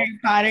like Harry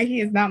Potter. He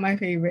is not my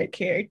favorite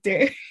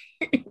character.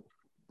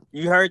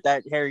 You heard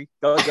that, Harry.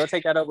 Go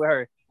take that up with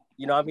her.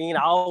 You know what I mean?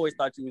 I always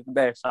thought you was the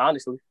best.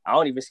 Honestly, I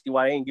don't even see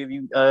why they didn't give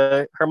you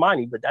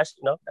Hermione, but that's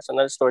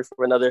another story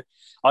for another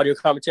audio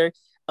commentary.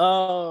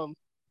 So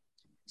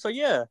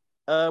yeah,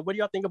 what do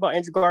y'all think about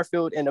Andrew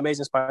Garfield and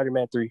Amazing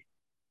Spider-Man 3?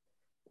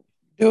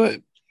 Do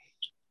it.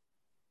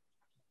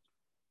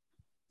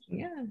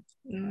 Yeah,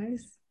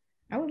 nice.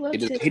 I would love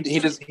to.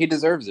 He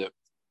deserves it.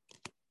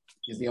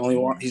 He's the only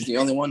one. He's the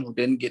only one who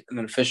didn't get an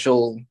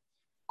official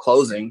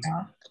closing.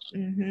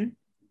 Mm-hmm.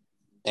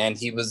 And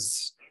he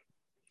was,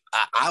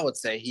 I would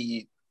say,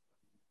 he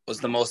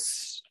was the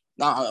most.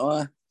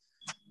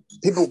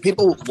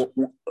 People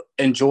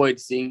enjoyed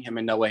seeing him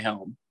in No Way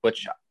Home,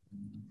 which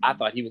I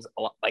thought he was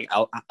like.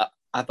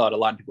 I thought a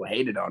lot of people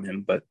hated on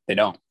him, but they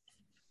don't.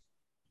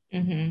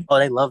 Mm-hmm. Oh,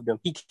 they loved him.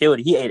 He killed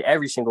it. He ate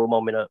every single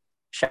moment up.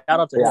 Shout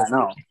out to him. Yeah, I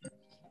know.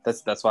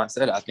 That's why I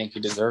said I think he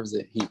deserves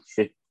it. He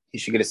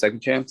should get a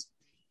second chance.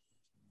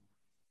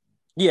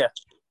 Yeah,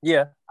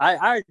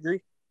 I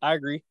agree.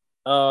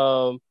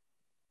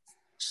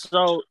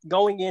 So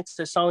going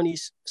into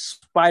Sony's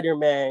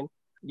Spider-Man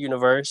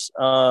universe,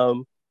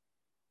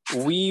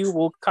 we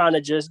will kind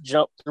of just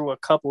jump through a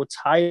couple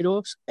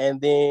titles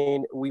and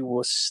then we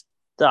will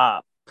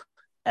stop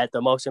at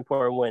the most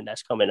important one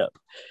that's coming up.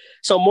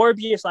 So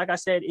Morbius, like I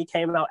said, it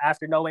came out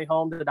after No Way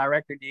Home. The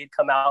director did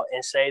come out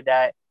and say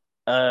that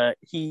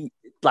he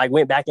like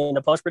went back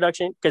into post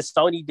production because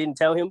Sony didn't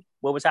tell him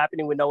what was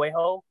happening with No Way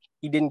Home.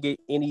 He didn't get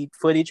any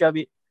footage of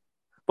it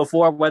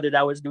before, whether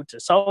that was due to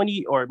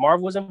Sony or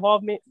Marvel's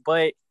involvement.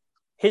 But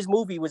his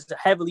movie was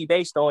heavily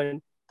based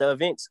on the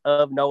events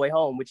of No Way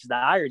Home, which is the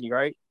irony,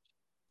 right?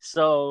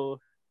 So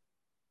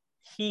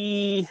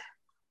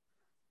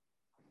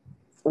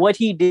what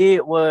he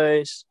did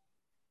was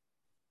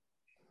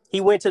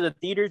he went to the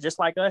theater just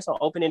like us on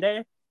opening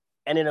day,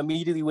 and then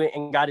immediately went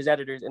and got his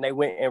editors, and they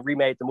went and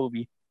remade the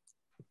movie.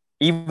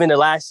 Even the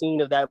last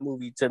scene of that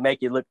movie to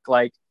make it look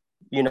like,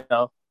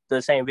 the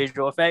same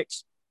visual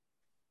effects.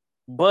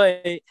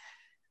 But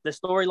the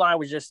storyline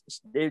was just,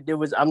 it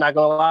was, I'm not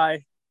gonna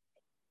lie,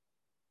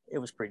 it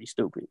was pretty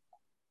stupid.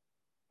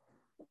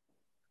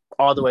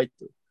 All the way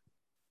through.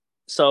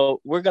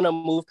 So we're gonna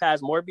move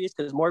past Morbius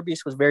because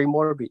Morbius was very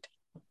morbid.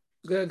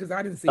 Good, because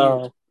I didn't see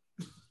it.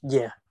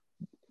 Yeah.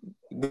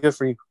 Good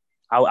for you.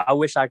 I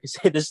wish I could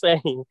say the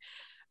same.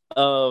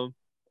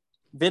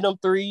 Venom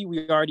 3,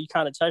 we already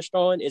kind of touched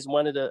on, is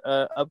one of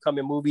the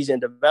upcoming movies in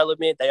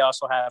development. They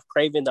also have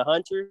Kraven the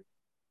Hunter,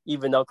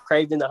 even though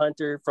Kraven the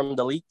Hunter from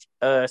the leaked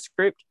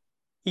script,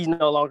 he's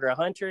no longer a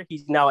hunter.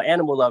 He's now an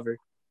animal lover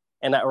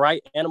and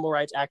animal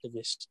rights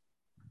activist.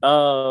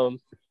 El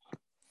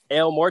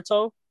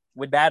Muerto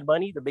with Bad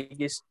Bunny, the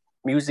biggest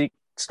music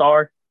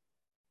star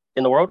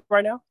in the world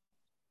right now.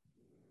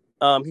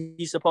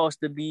 He's supposed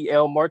to be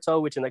El Muerto,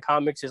 which in the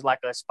comics is like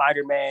a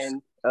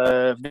Spider-Man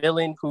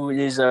villain who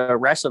is a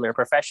wrestler,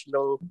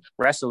 professional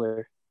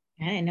wrestler.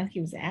 I didn't know he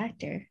was an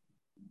actor.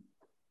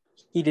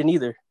 He didn't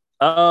either.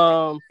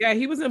 Yeah,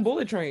 he was in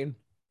Bullet Train.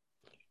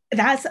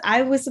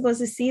 I was supposed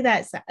to see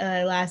that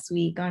last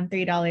week on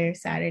 $3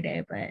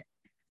 Saturday, but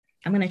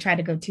I'm gonna try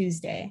to go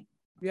Tuesday.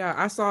 Yeah,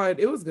 I saw it.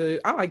 It was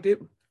good. I liked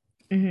it.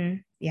 Mm-hmm.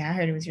 Yeah, I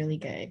heard it was really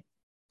good.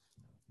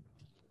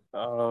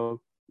 And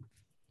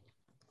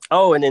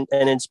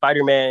then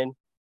Spider-Man,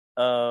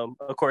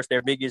 of course,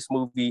 their biggest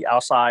movie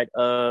outside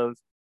of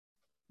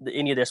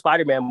any of their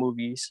Spider-Man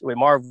movies with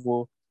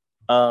Marvel,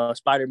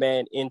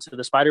 Spider-Man Into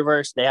the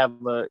Spider-Verse. They have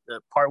a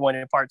part 1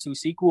 and part 2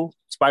 sequel,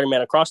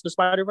 Spider-Man Across the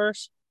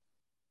Spider-Verse,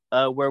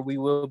 where we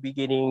will be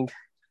getting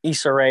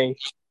Issa Rae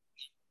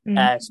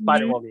as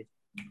Spider-Woman.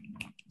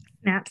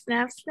 Snap,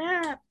 snap,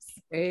 snaps.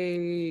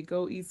 Hey,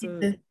 go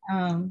Issa.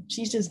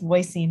 She's just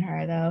voicing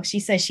her though.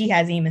 She says she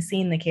hasn't even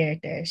seen the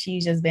character.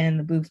 She's just been in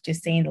the booth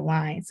just saying the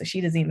line, so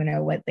she doesn't even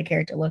know what the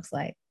character looks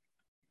like.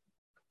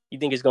 You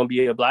think it's gonna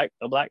be a black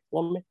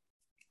woman?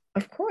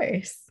 Of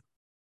course.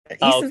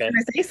 Oh, Issa's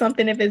gonna say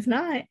something if it's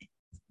not.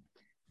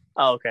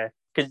 Oh, okay.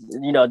 Because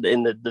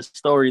in the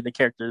story, the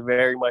character is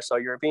very much so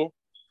European.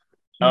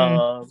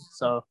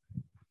 So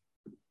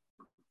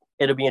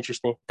it'll be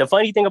interesting. The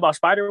funny thing about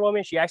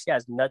Spider-Woman, she actually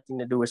has nothing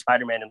to do with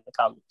Spider-Man in the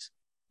comics.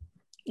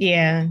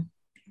 Yeah,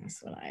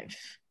 that's what I've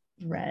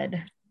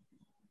read.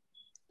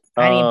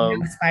 I didn't even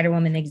know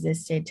Spider-Woman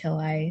existed till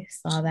I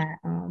saw that.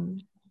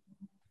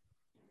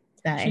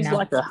 She's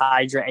like a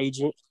Hydra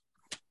agent.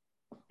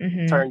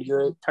 Mm-hmm. Turned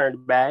good,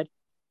 turned bad.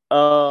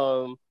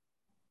 But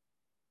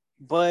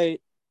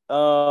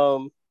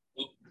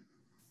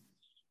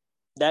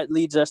that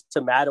leads us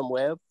to Madam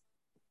Web.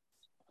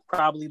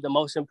 Probably the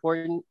most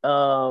important,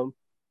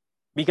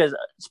 because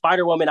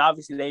Spider-Woman,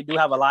 obviously, they do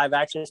have a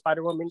live-action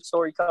Spider-Woman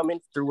story coming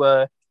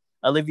through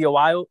Olivia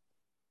Wilde,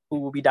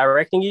 who will be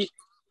directing it.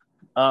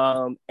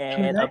 And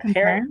apparently,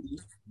 confirmed?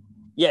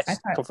 Yes,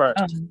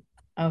 confirmed.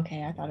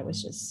 Okay, I thought it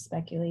was just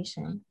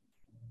speculation.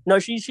 No,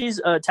 she's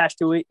attached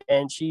to it,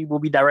 and she will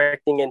be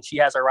directing, and she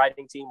has a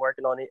writing team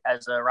working on it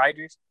as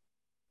writers.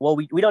 Well,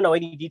 we don't know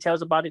any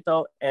details about it,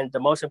 though, and the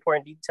most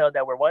important detail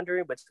that we're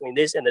wondering between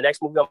this and the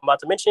next movie I'm about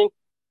to mention,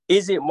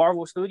 is it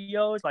Marvel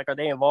Studios? Like, are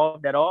they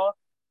involved at all?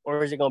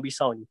 Or is it going to be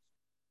Sony?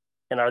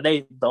 And are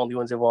they the only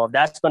ones involved?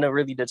 That's going to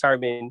really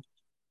determine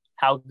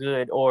how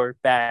good or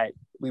bad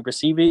we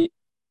receive it.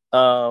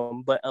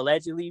 But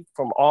allegedly,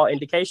 from all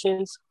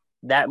indications,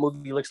 that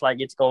movie looks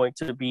like it's going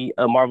to be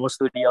a Marvel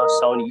Studios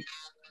Sony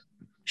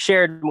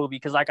shared movie.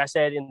 Because like I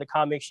said, in the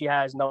comics, she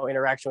has no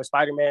interaction with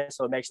Spider-Man,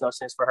 so it makes no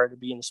sense for her to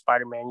be in the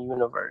Spider-Man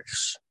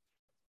universe.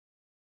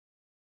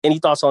 Any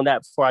thoughts on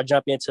that before I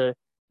jump into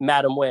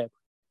Madam Web?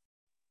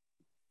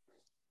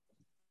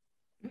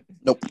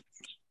 Nope.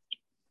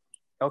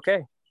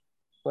 Okay.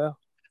 Well,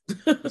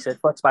 he said,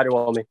 fuck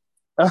Spider-Woman.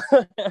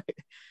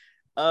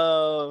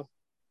 So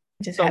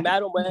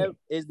Madam Web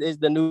is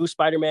the new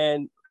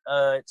Spider-Man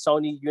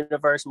Sony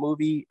Universe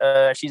movie.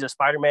 She's a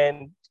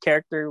Spider-Man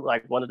character,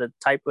 like one of the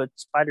type of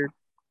spider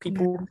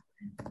people.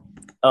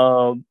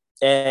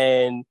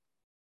 And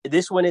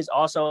this one is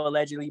also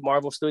allegedly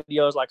Marvel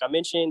Studios, like I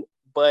mentioned,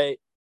 but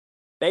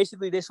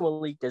basically this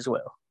one leaked as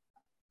well.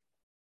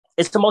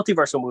 It's a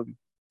multiversal movie.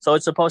 So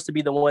it's supposed to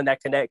be the one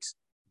that connects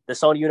the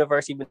Sony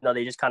universe, even though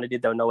they just kind of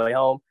did the No Way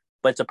Home,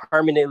 but to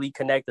permanently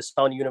connect the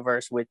Sony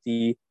universe with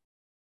the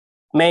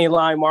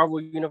mainline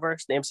Marvel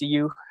universe, the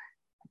MCU.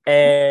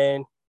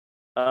 And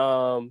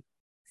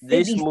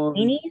this Sydney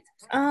movie, Sweeney?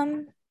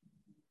 I'm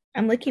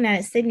looking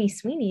at it. Sydney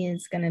Sweeney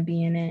is going to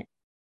be in it.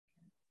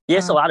 Yeah,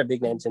 it's a lot of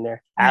big names in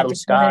there. Adam Dakota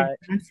Scott.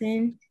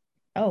 Johnson.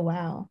 Oh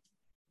wow.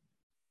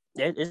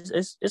 Yeah,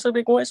 it's a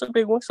big one. It's a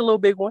big one. It's a little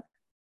big one.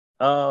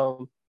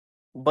 But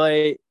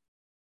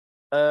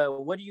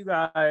what do you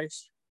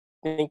guys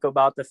think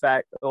about the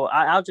fact? Well,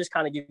 I'll just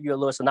kind of give you a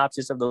little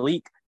synopsis of the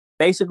leak.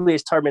 Basically,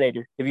 it's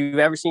Terminator. If you've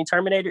ever seen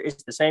Terminator,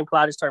 it's the same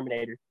plot as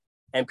Terminator.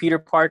 And Peter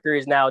Parker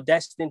is now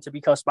destined to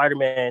become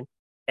Spider-Man.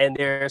 And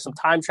there are some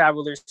time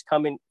travelers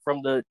coming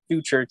from the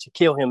future to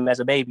kill him as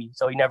a baby,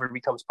 so he never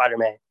becomes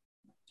Spider-Man.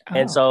 Oh.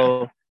 And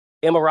so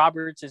Emma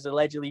Roberts is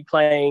allegedly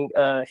playing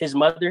his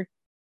mother.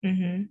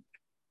 Mm-hmm.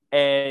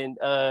 And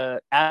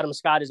Adam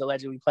Scott is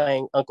allegedly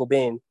playing Uncle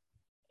Ben.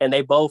 And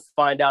they both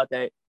find out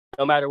that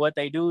no matter what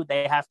they do,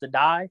 they have to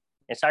die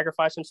and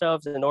sacrifice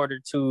themselves in order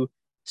to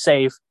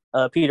save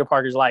Peter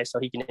Parker's life so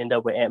he can end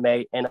up with Aunt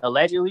May. And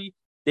allegedly,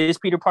 this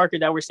Peter Parker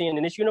that we're seeing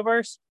in this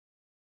universe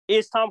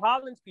is Tom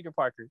Holland's Peter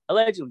Parker,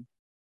 allegedly.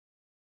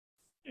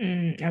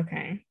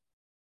 Okay.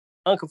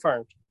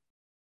 Unconfirmed,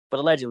 but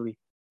allegedly.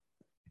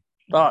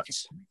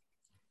 Thoughts?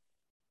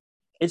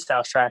 It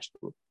sounds trash,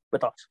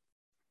 but thoughts?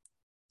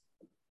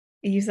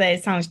 You say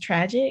it sounds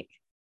tragic?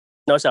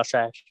 No, it sounds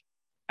trash.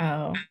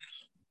 Oh.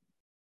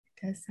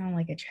 It does sound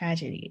like a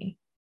tragedy.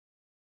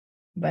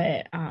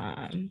 But,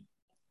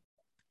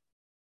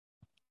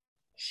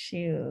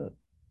 shoot.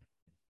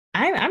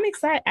 I'm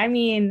excited. I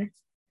mean,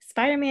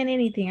 Spider-Man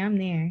anything, I'm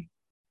there.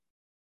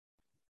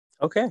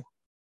 Okay.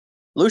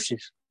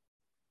 Lucius.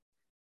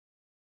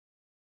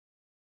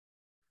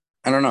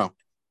 I don't know.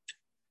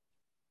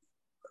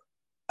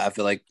 I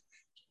feel like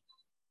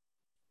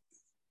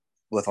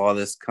with all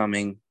this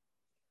coming,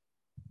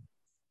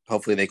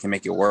 hopefully they can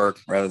make it work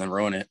rather than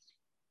ruin it.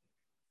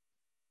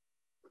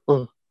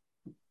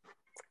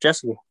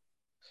 Jessica.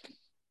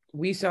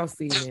 We shall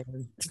see,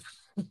 man.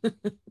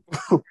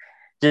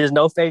 There's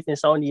no faith in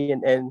Sony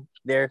and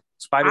their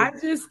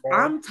Spider-Man.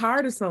 I'm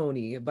tired of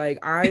Sony.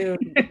 Like, I am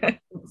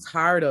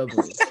tired of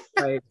them.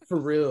 Like, for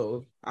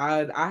real.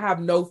 I have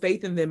no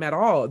faith in them at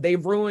all.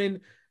 They've ruined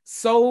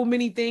so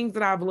many things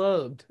that I've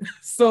loved.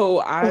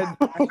 So I have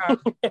no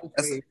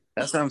faith.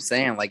 That's what I'm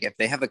saying. Like, if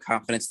they have the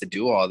confidence to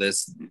do all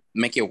this,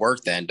 make it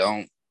work then.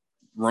 Don't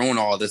ruin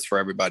all this for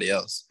everybody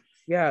else.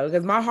 Yeah,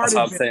 because my heart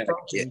has been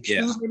broken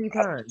too many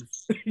times.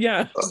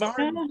 Yeah, my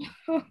heart has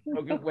been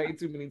broken way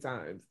too many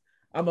times.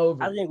 I'm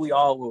over. I think we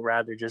all would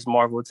rather just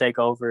Marvel take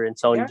over and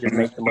Sony just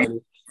make the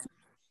money.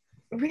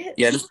 Really?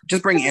 Yeah,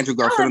 just bring Andrew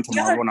Garfield into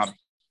Marvel.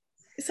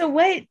 So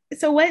what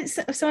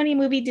Sony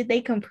movie did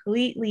they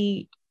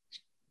completely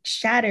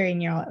shatter in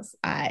y'all's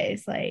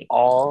eyes? Like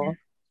all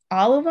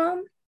of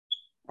them?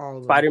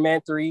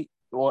 Spider-Man 3,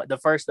 the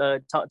first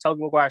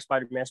Tobey Maguire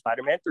Spider-Man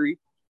 3,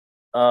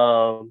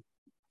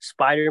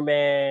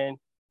 Spider-Man,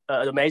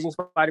 The Amazing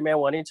Spider-Man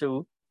 1 and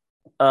 2,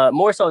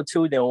 more so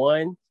 2 than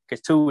 1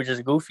 because 2 was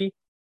just goofy.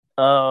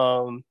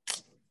 How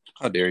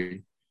dare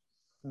you?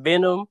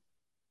 Venom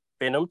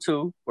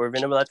 2, or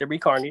Venom Let There Be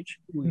Carnage.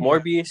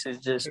 Morbius is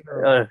just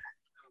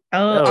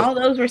all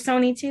those were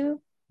Sony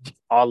too?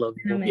 All of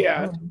them.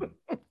 Yeah.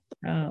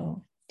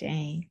 Oh,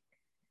 dang.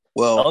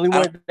 Well, the only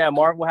one that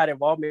Marvel had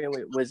involvement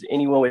with was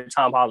anyone with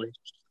Tom Holland.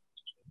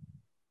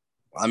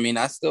 I mean,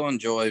 I still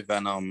enjoy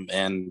Venom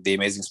and the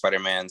Amazing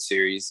Spider-Man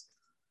series.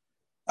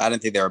 I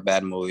didn't think they were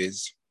bad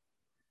movies.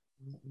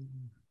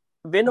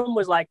 Venom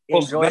was like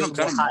enjoyable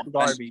hot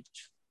garbage.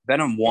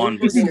 Venom 1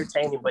 was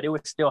entertaining, but it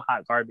was still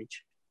hot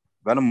garbage.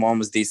 Venom 1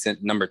 was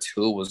decent. Number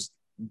 2 was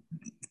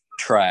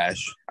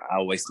trash.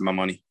 I wasted my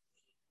money.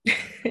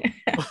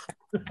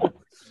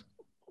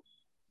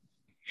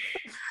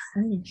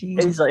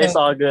 It's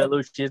all good,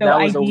 Lucius. So that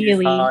was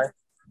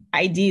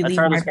ideally,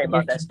 Eternals came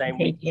out that same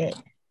week.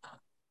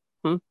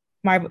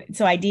 Marvel.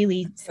 So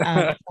ideally,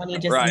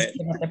 Sony just right.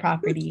 give up the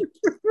property.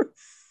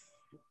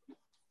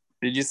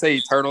 Did you say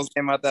Eternals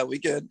came out that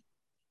weekend?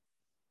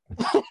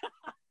 I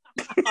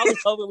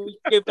was hoping we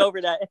skipped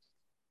over that.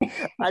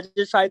 I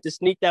just tried to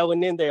sneak that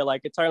one in there.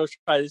 Like Eternals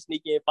tried to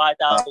sneak in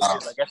 5,000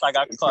 years. I guess I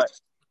got caught.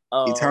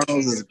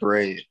 Eternals is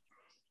great.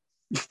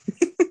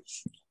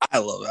 I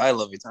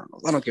love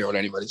Eternals. I don't care what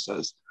anybody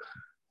says.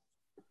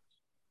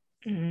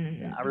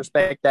 I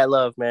respect that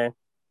love, man.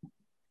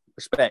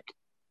 Respect.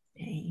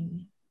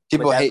 Dang.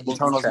 People hate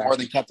Eternals more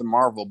than Captain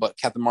Marvel, but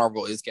Captain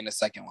Marvel is getting a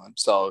second one,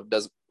 so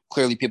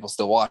clearly people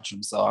still watch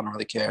them. So I don't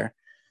really care.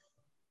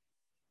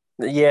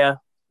 Yeah,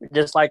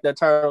 just like the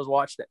Eternals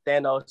watched that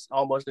Thanos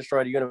almost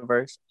destroy the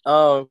universe.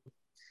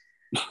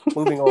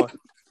 Moving on.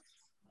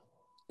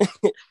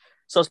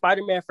 So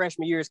Spider-Man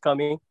freshman year is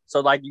coming.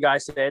 So like you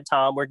guys said,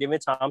 we're giving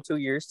Tom 2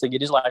 years to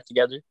get his life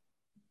together.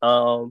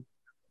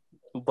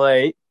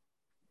 But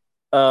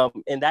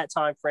in that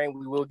time frame,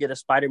 we will get a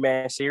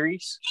Spider-Man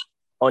series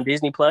on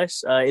Disney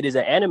Plus. It is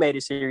an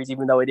animated series,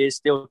 even though it is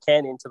still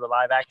canon to the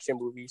live action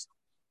movies.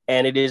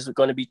 And it is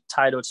going to be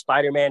titled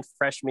Spider-Man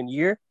Freshman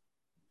Year.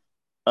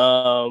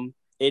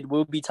 It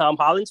will be Tom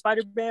Holland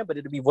Spider-Man, but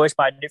it'll be voiced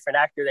by a different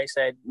actor. They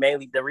said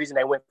mainly the reason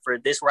they went for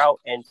this route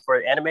and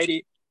for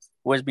animated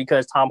was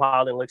because Tom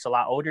Holland looks a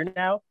lot older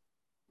now.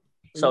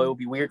 So it would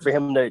be weird for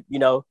him to,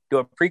 do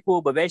a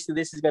prequel. But basically,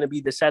 this is going to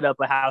be the setup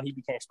of how he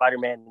became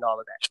Spider-Man and all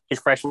of that. His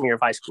freshman year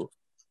of high school.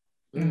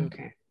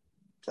 Okay.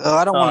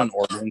 I don't want an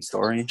origin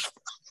story.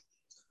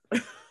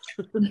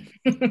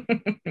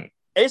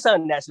 It's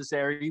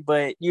unnecessary,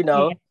 but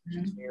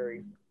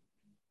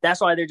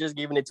that's why they're just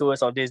giving it to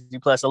us on Disney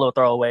Plus, a little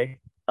throwaway.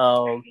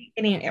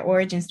 Getting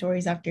origin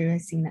stories after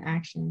seeing the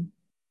action.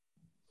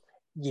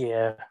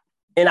 Yeah.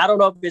 And I don't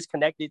know if it's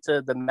connected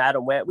to the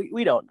Madam Web.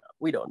 We don't know.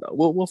 We don't know.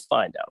 We'll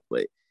find out.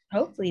 But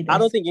hopefully, I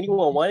don't think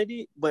anyone wanted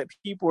it, but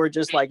people are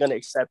just like going to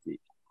accept it.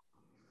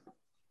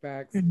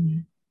 Facts. Mm-hmm.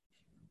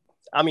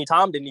 I mean,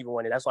 Tom didn't even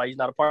want it. That's why he's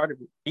not a part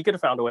of it. He could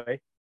have found a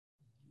way.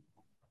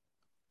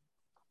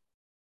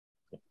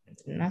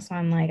 And that's why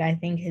I'm like, I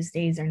think his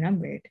days are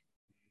numbered.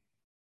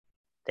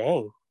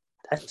 Dang,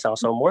 that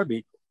sounds so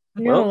morbid.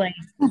 No,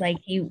 like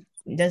he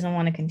doesn't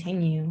want to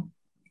continue.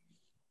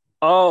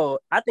 Oh,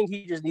 I think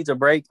he just needs a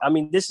break. I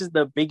mean, this is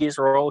the biggest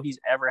role he's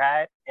ever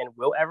had and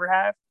will ever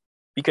have,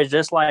 because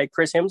just like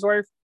Chris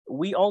Hemsworth,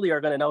 we only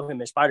are going to know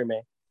him as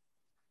Spider-Man.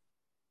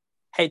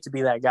 Hate to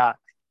be that guy,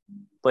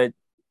 but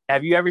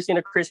have you ever seen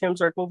a Chris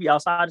Hemsworth movie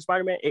outside of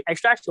Spider-Man?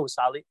 Extraction was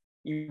solid,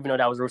 even though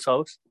that was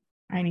Russo's.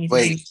 I need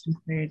Wait. to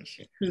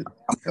research.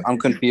 I'm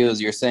confused.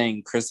 You're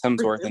saying Chris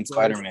Hemsworth and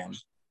Spider-Man.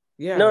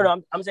 Yeah.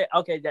 No, I'm saying,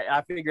 okay,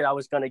 I figured I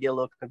was going to get a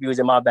little confused.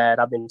 In my bad.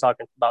 I've been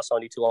talking about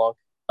Sony too long.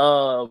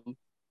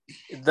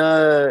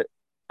 The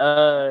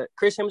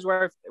Chris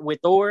Hemsworth with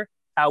Thor,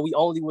 how we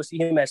only will see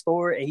him as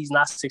Thor, and he's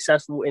not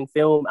successful in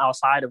film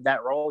outside of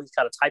that role. He's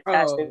kind of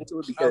typecast into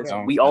it because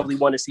we only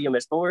want to see him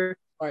as Thor.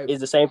 Right. Is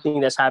the same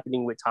thing that's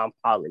happening with Tom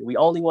Holland. We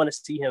only want to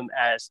see him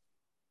as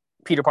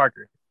Peter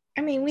Parker.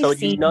 I mean, so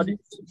he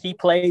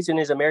plays in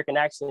his American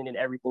accent and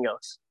everything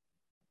else.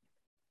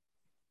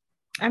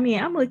 I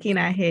mean, I'm looking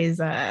at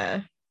his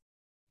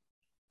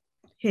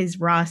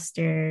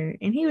roster,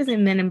 and he was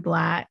in Men in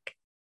Black,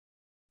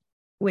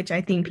 which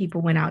I think people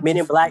went out. Men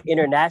in Black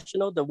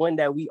International, the one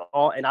that we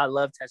all, and I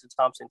love Tessa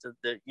Thompson to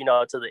the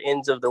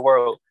ends of the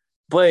world.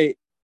 But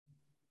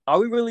are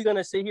we really going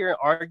to sit here and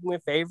argue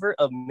in favor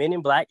of Men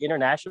in Black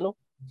International?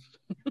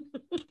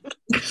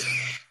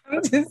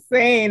 I'm just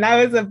saying,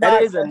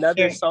 that is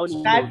another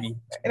Sony movie.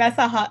 That's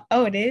a hot.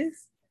 Oh, it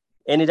is.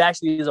 And it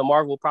actually is a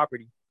Marvel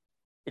property.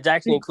 It's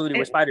actually included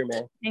with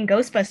Spider-Man and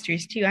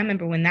Ghostbusters too. I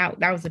remember when that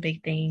was a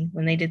big thing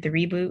when they did the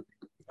reboot.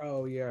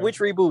 Oh yeah. Which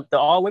reboot? The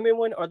all-women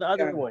one or the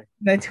other one?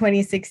 The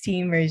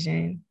 2016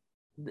 version.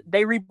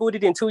 They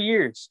rebooted in 2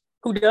 years.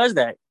 Who does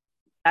that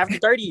after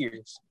 30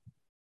 years?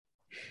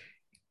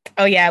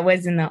 Oh yeah, it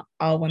was in the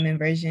all-women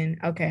version.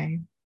 Okay.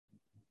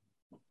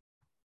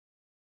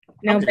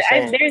 No, but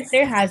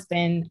there has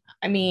been.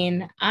 I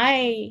mean,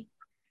 I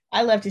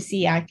love to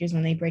see actors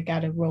when they break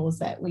out of roles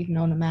that we've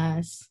known them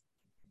as.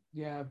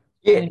 Yeah.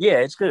 Yeah,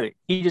 it's good.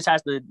 He just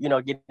has to,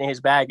 get in his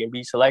bag and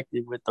be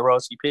selective with the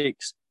roles he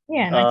picks.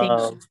 Yeah, and I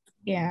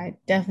think,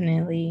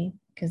 definitely,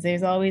 because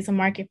there's always a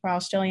market for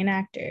Australian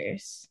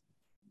actors.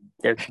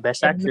 They're the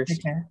best actors.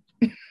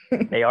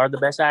 They are the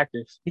best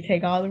actors. You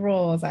take all the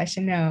roles. I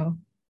should know.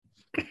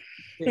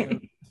 Yeah.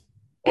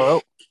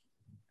 Well,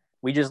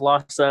 we just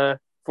lost 40%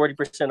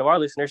 of our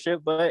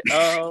listenership, but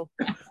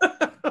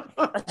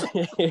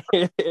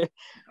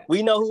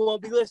we know who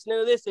won't be listening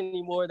to this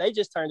anymore. They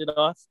just turned it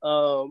off.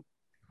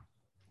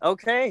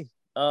 Okay.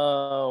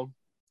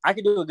 I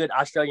could do a good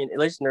Australian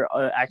listener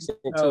accent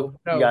too.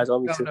 You guys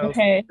want me to?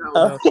 Okay.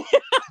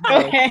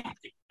 Okay.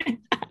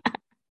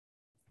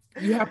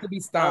 You have to be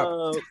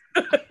stopped.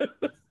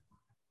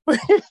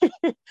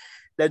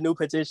 That new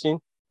petition.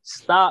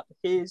 Stop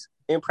his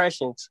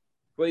impressions.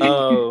 What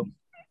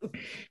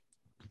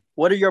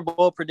are your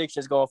bold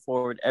predictions going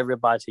forward,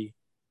 everybody?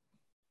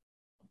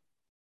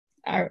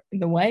 The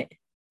what?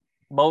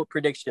 Bold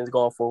predictions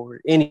going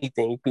forward.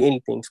 Anything.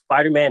 Anything.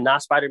 Spider-Man,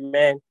 not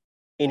Spider-Man,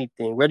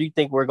 anything. Where do you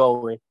think we're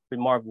going with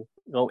Marvel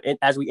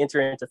as we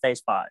enter into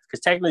Phase 5? Because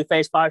technically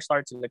Phase 5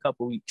 starts in a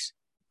couple weeks.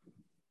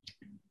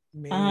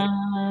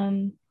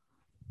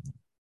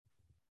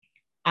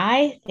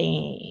 I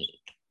think,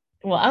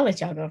 well, I'll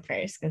let y'all go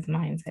first because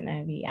mine's going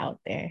to be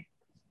out there.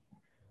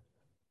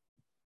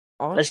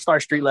 Let's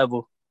start street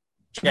level.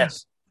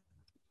 Yes.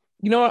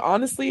 You know what?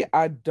 Honestly,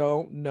 I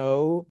don't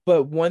know.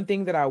 But one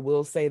thing that I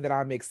will say that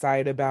I'm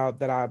excited about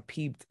that I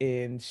peeped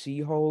in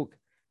She-Hulk,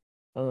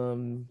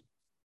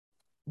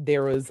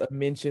 there was a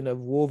mention of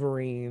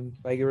Wolverine,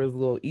 like it was a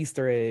little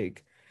Easter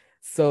egg.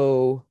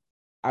 So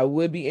I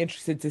would be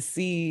interested to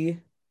see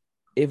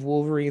if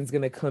Wolverine's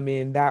gonna come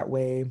in that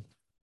way,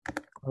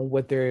 or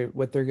what they're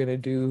gonna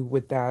do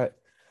with that.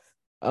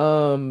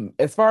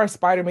 As far as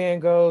Spider-Man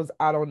goes,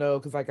 I don't know,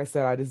 because like I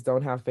said, I just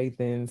don't have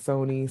faith in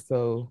Sony.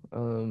 So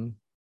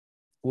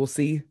we'll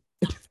see.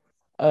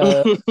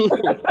 I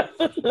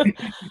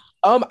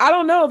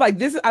don't know. Like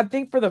this, I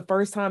think for the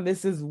first time,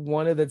 this is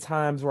one of the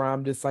times where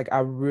I'm just like, I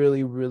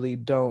really, really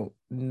don't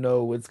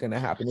know what's gonna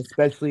happen,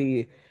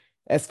 especially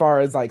as far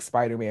as like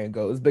Spider-Man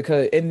goes,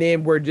 and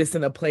then we're just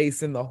in a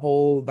place in the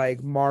whole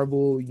like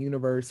Marvel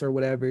universe or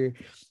whatever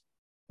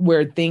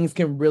where things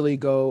can really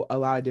go a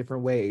lot of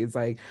different ways.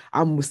 Like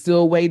I'm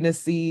still waiting to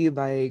see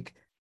like,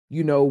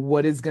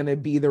 what is gonna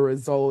be the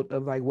result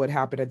of like what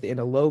happened at the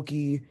end of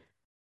Loki.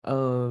 I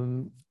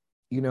want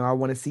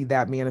to see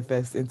that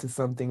manifest into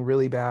something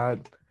really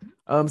bad.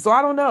 So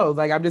I don't know.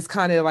 Like I'm just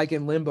kind of like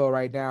in limbo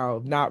right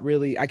now. Not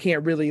really, I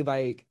can't really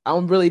like, I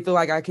don't really feel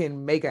like I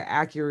can make an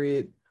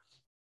accurate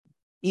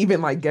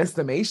even like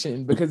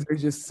guesstimation because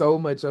there's just so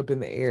much up in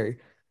the air.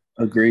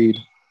 Agreed.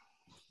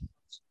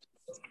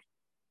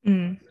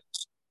 Mm.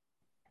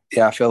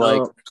 Yeah, I feel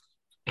like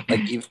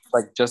even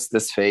like just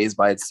this phase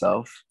by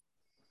itself,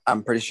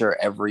 I'm pretty sure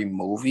every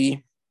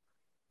movie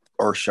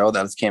or show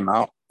that's came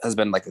out has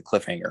been like a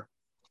cliffhanger,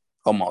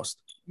 almost.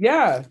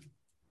 Yeah.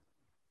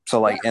 So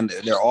like, and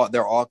they're all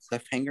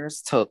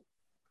cliffhangers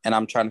and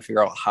I'm trying to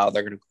figure out how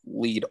they're going to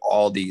lead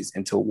all these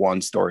into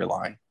one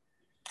storyline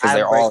because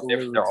they're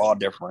all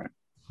different.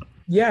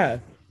 Yeah.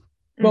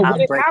 But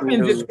when it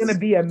happens, it's gonna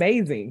be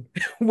amazing.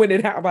 When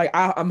it happens, like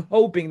I'm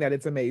hoping that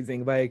it's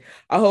amazing. Like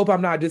I hope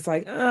I'm not just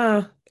like,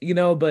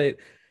 but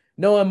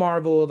knowing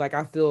Marvel, like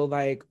I feel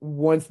like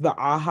once the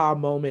aha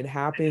moment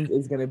happens,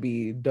 it's gonna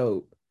be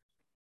dope.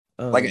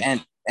 Like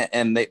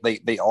and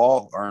they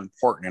all are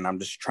important, and I'm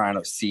just trying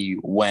to see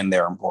when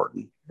they're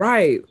important.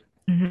 Right.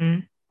 Mm-hmm.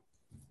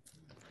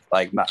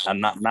 Like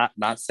I'm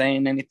not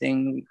saying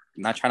anything,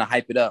 not trying to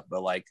hype it up,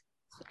 but like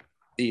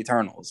the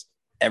Eternals.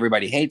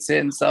 Everybody hates it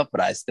and stuff, but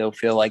I still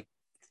feel like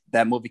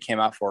that movie came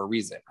out for a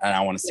reason, and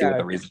I want to see what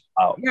the reason is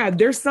about. Yeah,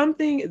 there's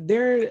something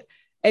there,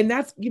 and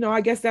that's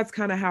I guess that's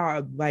kind of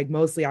how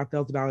mostly I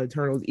felt about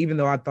Eternals, even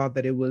though I thought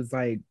that it was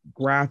like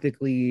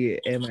graphically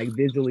and like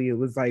visually, it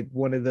was like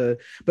one of the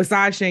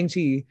besides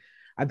Shang-Chi,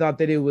 I thought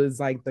that it was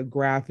like the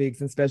graphics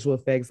and special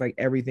effects, like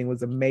everything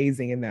was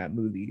amazing in that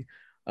movie.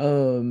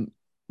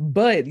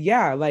 But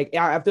yeah, like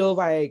I feel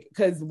like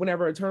because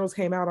whenever Eternals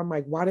came out, I'm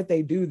like, why did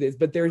they do this?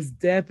 But there's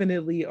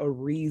definitely a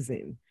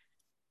reason.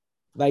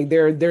 Like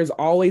there's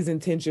always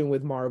intention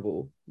with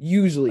Marvel,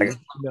 usually,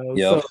 Yep.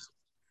 So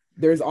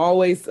there's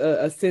always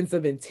a sense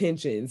of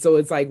intention. So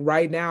it's like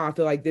right now, I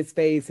feel like this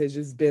phase has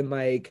just been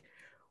like,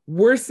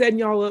 we're setting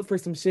y'all up for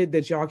some shit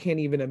that y'all can't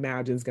even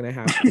imagine is gonna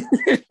happen.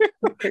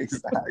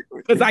 Exactly.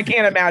 Because I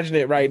can't imagine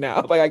it right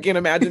now. Like I can't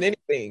imagine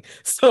anything.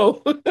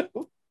 So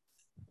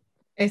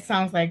it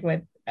sounds like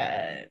what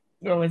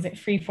was it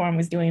Freeform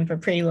was doing for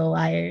Pretty Little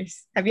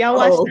Liars. Have y'all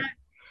watched that?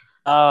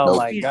 Oh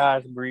my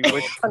gosh, Brie,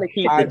 we're trying to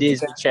keep the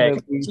Disney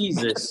check.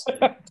 Jesus.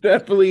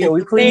 Definitely. Can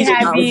we please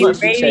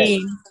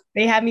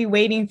They had me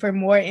waiting for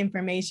more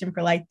information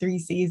for like 3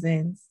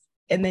 seasons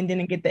and then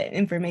didn't get the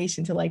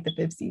information till like the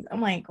 5th season. I'm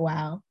like,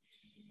 wow.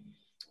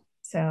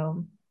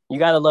 So you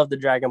gotta love the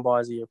Dragon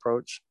Ball Z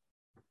approach.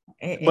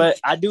 But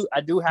I do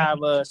have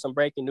some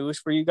breaking news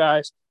for you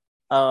guys.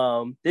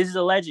 This is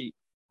alleged.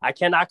 I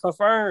cannot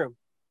confirm,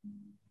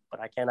 but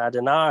I cannot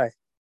deny.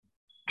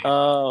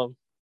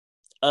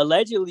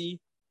 Allegedly,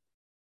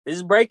 this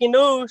is breaking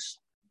news.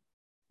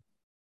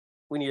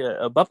 We need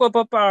a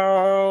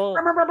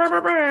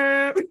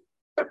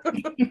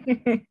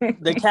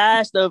the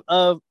cast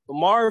of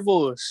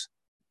Marvel's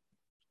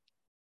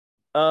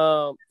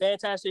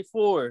Fantastic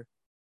Four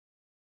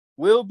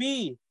will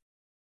be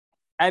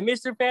at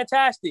Mr.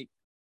 Fantastic.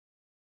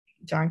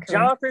 John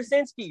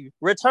Krasinski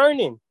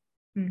returning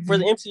for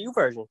the MCU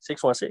version,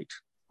 616.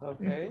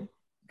 Okay.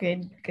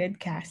 Good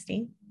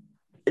casting.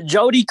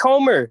 Jodie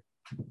Comer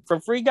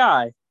from Free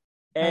Guy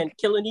and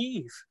Killing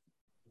Eve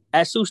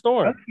as Sue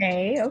Storm.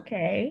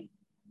 Okay.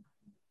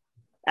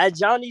 As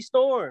Johnny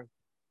Storm.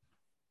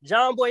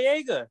 John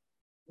Boyega.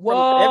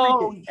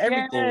 Whoa,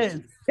 everything. Yes.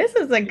 This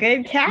is a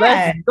good cast.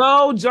 Let's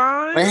go,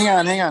 John. Wait,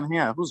 hang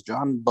on. Who's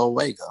John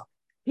Boyega?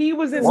 He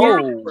was in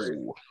John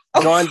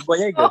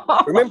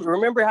Boyega.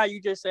 Remember how you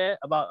just said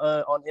about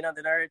on In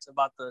Other Nerds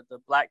about the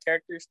black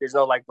characters? There's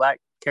no like black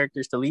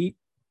characters to lead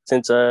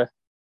since I'm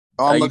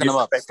looking him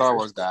up. Star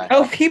Wars guy.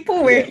 Oh,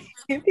 people were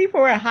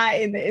hot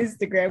in the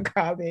Instagram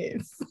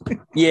comments.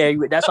 Yeah,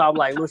 that's why I'm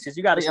like, Lucius,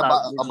 you got to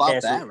stop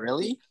about that.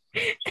 Really?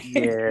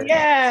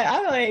 Yeah.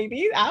 I'm like,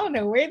 I don't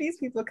know where these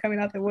people coming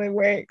out the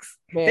woodworks.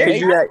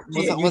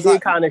 You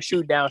did kind of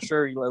shoot down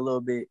Shuri a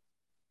little bit.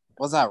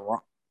 Was that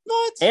wrong?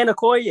 What? And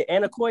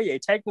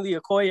Okoye. Technically,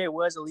 Okoye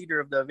was a leader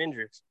of the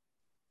Avengers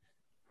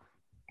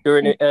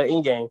during the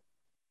Endgame.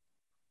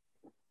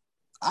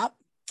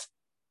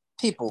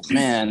 People,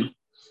 man.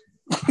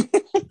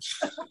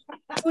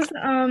 Who's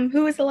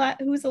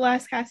the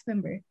last cast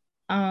member?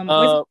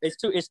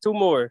 It's two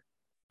more.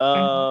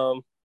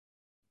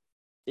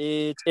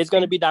 It's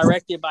going to be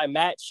directed by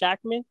Matt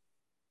Shakman,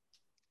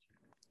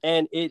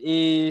 and it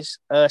is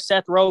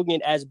Seth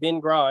Rogen as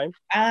Ben Grimm.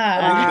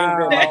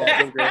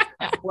 Ben Grimm.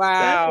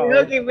 Wow.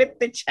 Seth Rogen with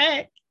the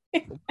check.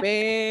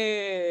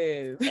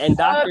 Man. And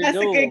Dr. That's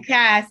Doom. a good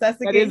cast. That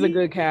is a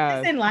good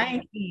cast. He's in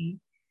Lion King.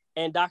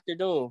 And Dr.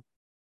 Doom.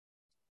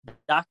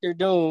 Dr.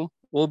 Doom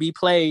will be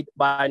played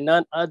by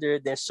none other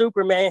than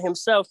Superman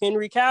himself,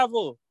 Henry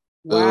Cavill.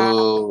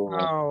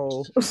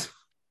 Wow.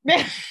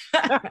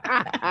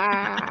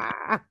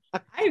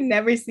 I've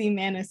never seen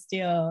Man of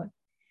Steel.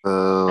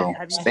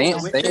 Have you seen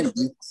The Witcher?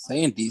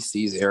 Stay in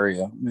DC's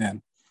area,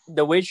 man.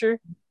 The Witcher?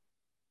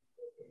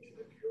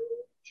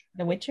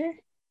 The Witcher?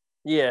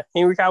 Yeah,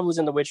 Henry Cavill was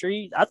in The Witcher.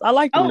 I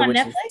like him in The on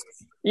Witcher.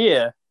 Netflix?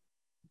 Yeah.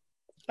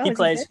 Oh, He is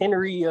plays good?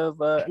 Henry of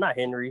not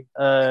Henry,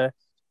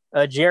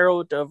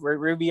 Gerald of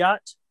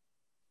Riviat.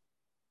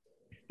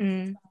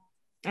 I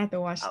have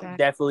to watch I'm that.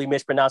 definitely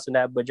mispronouncing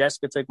that, but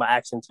Jessica took my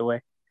accents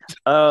away.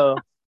 Oh,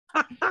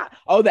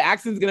 the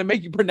accent's gonna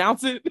make you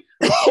pronounce it.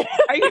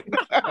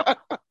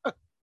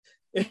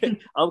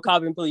 I'm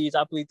copying, please.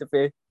 I plead the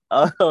fifth.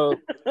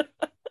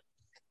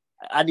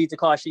 I need to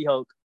call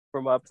She-Hulk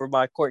for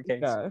my court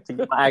case to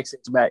get my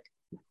accents back.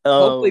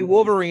 Hopefully,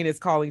 Wolverine is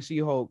calling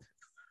She-Hulk.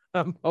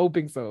 I'm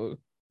hoping so.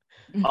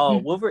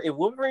 If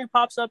Wolverine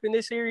pops up in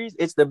this series,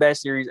 it's the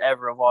best series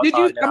ever of all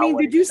time.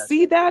 Did you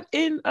see that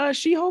in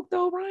She-Hulk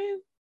though,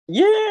 Ryan?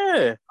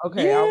 Yeah.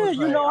 Okay. Yeah,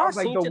 I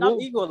seen it.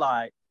 I'm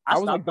eagle-eyed. I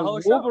was like the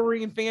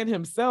Wolverine fan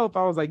himself.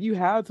 I was like, you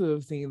had to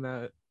have seen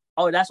that.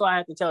 Oh, that's why I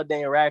have to tell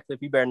Daniel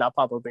Radcliffe, you better not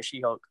pop up in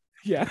She-Hulk.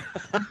 Yeah.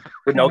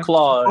 With no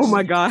claws. Oh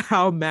my God,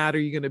 how mad are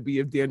you gonna be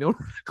if Daniel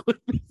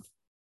Radcliffe is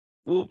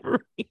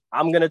Wolverine?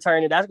 I'm gonna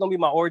turn it. That's gonna be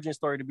my origin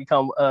story to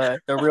become the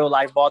real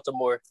life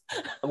Baltimore.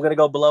 I'm gonna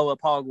go blow up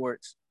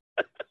Hogwarts.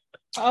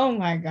 Oh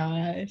my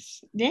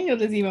gosh. Daniel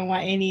doesn't even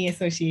want any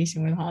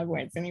association with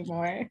Hogwarts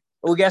anymore.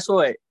 Well, guess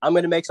what? I'm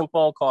gonna make some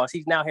phone calls.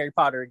 He's now Harry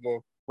Potter again.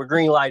 We're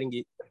green lighting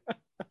it.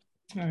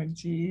 Oh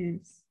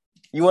jeez.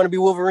 You want to be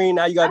Wolverine?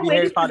 Now you gotta be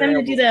Harry Potter. I'm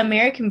gonna do the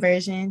American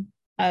version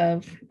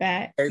of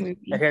that movie.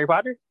 Harry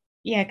Potter?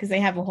 Yeah, because they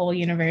have a whole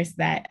universe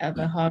of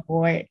a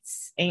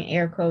Hogwarts in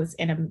air quotes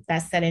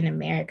that's set in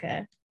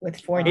America with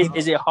 4 days.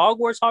 Is it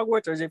Hogwarts,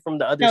 or is it from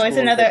the other? No, it's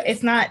another.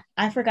 It's not.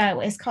 I forgot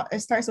what it's called. It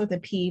starts with a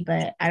P,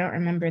 but I don't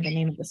remember the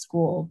name of the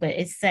school. But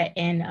it's set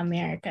in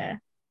America,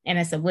 and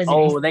it's a wizard.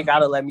 Oh, they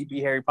gotta let me be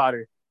Harry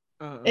Potter.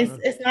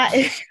 It's not.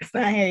 It's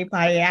not Harry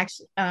Potter.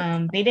 Actually,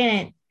 they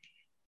didn't.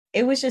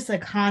 It was just a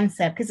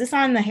concept because it's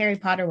on the Harry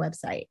Potter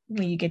website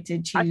when you get to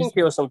choose. I can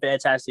kill some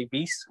fantastic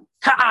beasts.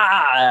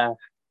 Ha!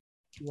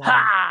 Wow.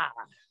 Ha!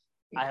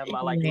 I have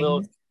my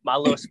little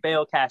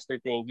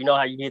spellcaster thing. You know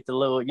how you get the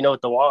little,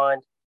 with the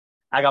wand.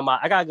 I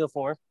got a good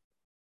form.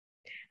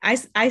 I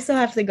still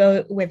have to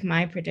go with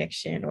my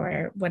prediction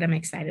or what I'm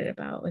excited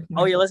about.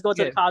 Let's go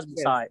to the cosmic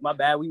side. My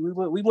bad. We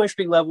went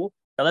street level.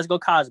 Now let's go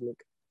cosmic.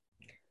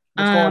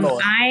 What's going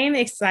on? I'm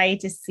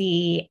excited to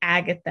see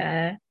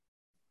Agatha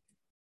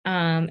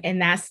in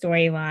that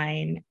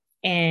storyline,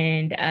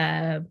 and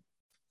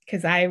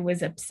because I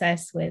was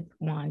obsessed with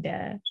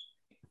Wanda.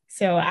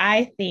 So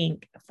I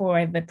think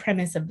for the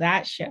premise of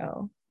that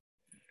show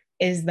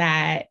is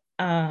that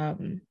I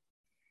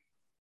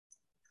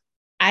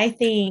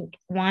think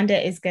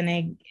Wanda is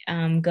going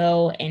to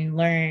go and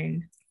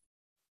learn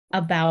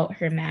about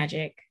her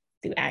magic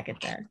through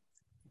Agatha.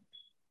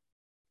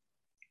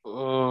 That's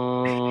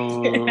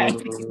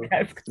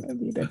going to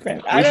be the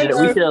premise.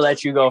 We should have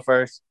let you go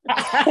first.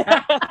 I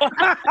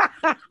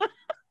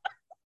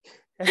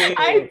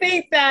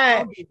think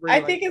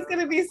it's going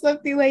to be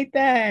something like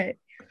that.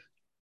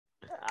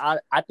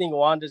 I think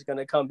Wanda's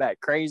gonna come back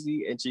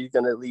crazy and she's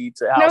gonna lead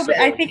to House. No, but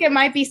I think it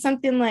might be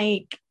something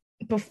like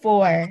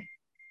before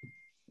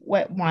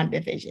what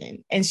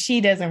WandaVision, and she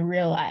doesn't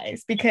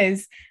realize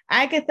because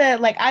Agatha,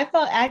 I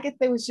felt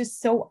Agatha was just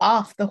so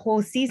off the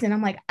whole season.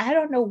 I'm like, I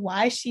don't know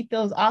why she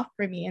feels off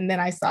for me, and then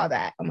I saw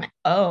that. I'm like,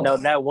 oh no,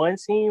 that one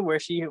scene where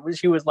she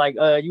was like,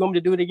 you want me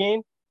to do it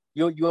again?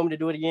 You want me to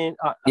do it again?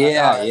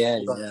 Yeah.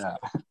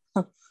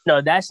 No,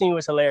 that scene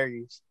was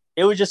hilarious.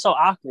 It was just so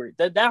awkward.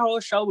 That whole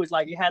show was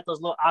like, it had those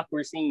little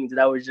awkward scenes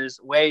that was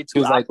just way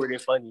too awkward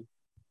and funny.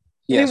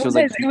 Yeah, it was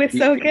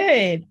so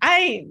good.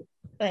 I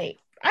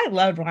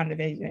loved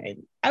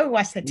WandaVision. I would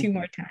watch that 2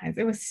 more times.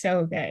 It was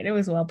so good. It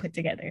was well put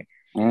together.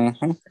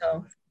 Mm-hmm.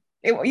 So,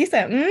 you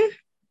said,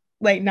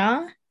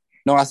 nah?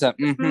 No, I said,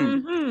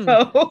 mm-hmm.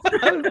 Oh,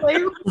 I was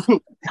like...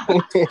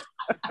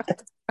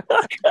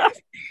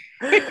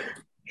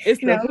 It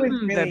was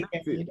really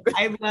good.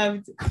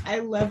 I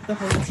loved the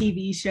whole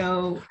TV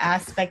show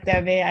aspect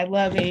of it. I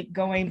love it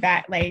going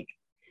back. It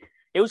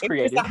was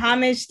creative. It was a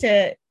homage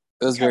to. It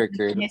was very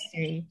creative.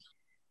 History.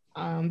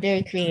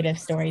 Very creative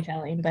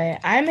storytelling. But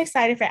I'm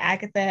excited for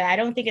Agatha. I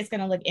don't think it's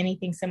gonna look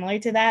anything similar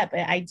to that, but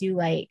I do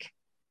like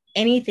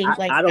anything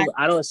I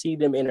don't see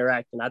them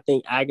interacting. I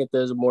think Agatha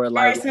is more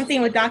like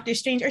something with Doctor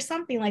Strange or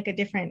something like a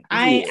different.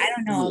 I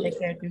don't know all the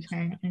characters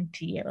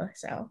into you,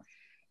 so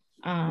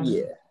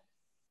yeah.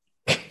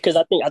 Because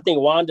I think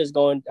Wanda's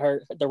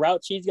the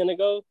route she's gonna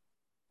go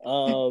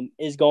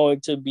is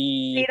going to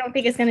be. You don't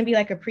think it's gonna be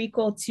like a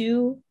prequel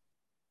to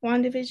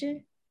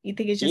WandaVision? You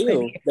think it's just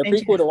the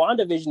prequel to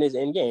WandaVision is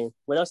Endgame.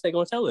 What else they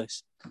gonna tell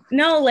us?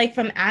 No,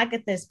 from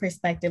Agatha's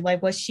perspective,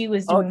 what she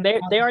was doing. Oh,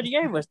 they already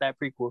gave us that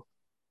prequel.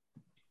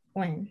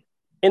 When?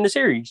 In the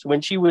series,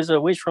 when she was a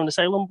witch from the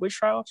Salem witch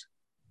trials.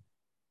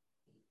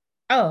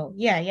 Oh,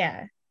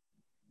 yeah.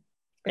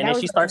 And then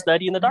she starts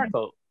studying the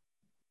Darkhold.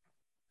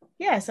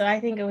 Yeah, so I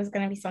think it was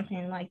gonna be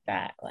something like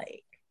that.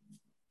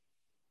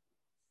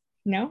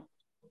 No?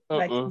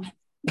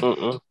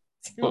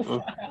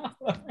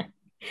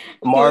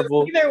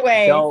 Marvel. So either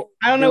way,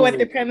 I don't know what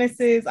the it. premise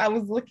is. I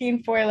was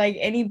looking for like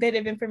any bit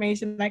of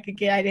information I could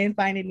get. I didn't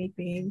find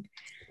anything.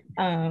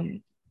 No,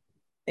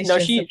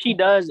 she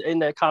does in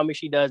the comic.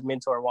 She does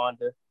mentor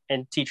Wanda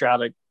and teach her how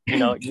to,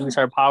 use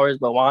her powers.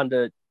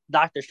 But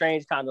Doctor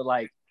Strange kind of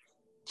like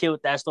killed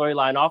that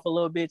storyline off a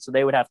little bit, so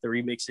they would have to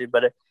remix it.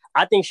 But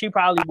I think she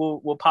probably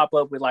will pop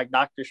up with like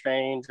Doctor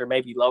Strange or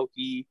maybe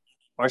Loki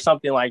or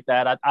something like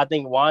that. I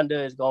think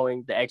Wanda is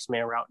going the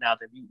X-Men route now.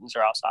 The mutants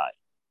are outside.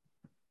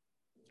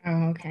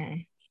 Oh,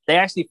 okay. They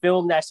actually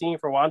filmed that scene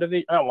for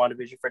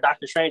for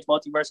Doctor Strange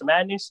Multiverse of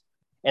Madness,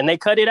 and they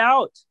cut it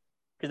out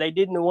because they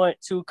didn't want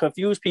to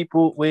confuse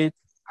people with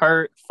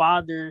her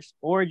father's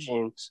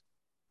origins.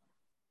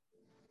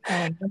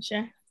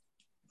 Russia?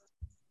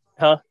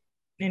 Huh?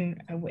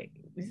 And wait,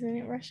 isn't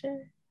it Russia?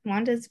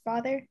 Wanda's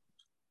father?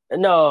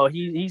 No,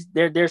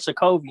 they're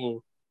Sokovian.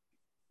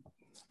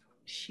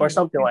 Or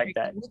something like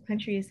that. What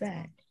country is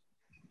that?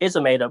 It's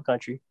a made-up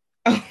country.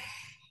 Oh,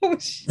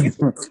 shoot.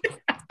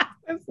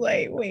 I was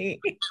like, wait.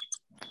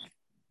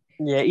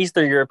 Yeah,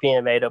 Eastern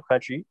European made-up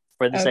country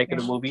for the sake of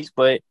the movies.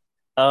 But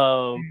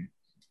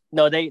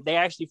no, they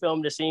actually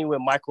filmed a scene with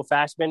Michael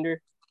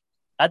Fassbender.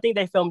 I think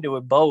they filmed it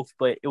with both,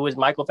 but it was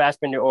Michael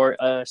Fassbender or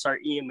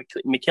Ian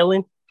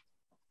McKellen,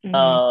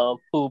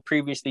 who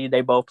previously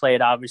they both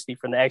played, obviously,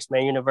 from the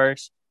X-Men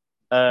universe.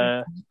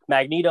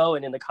 Magneto,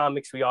 and in the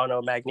comics, we all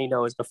know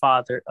Magneto is the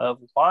father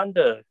of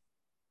Wanda.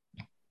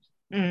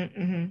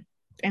 Mm-hmm.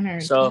 And her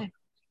dad,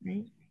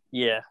 right?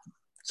 Yeah.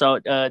 So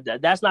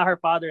that's not her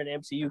father in the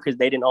MCU because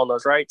they didn't own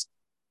those rights,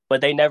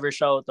 but they never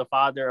showed the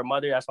father or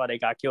mother. That's why they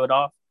got killed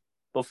off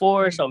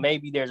before. So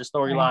maybe there's a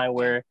storyline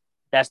where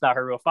that's not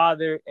her real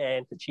father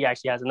and she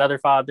actually has another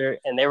father,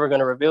 and they were going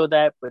to reveal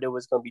that, but it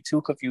was going to be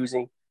too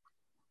confusing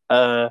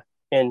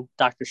in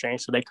Doctor Strange,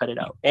 so they cut it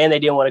out. And they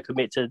didn't want to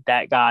commit to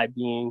that guy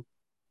being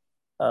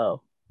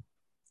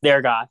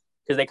their guy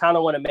because they kind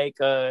of want to make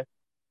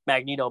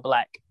Magneto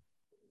black.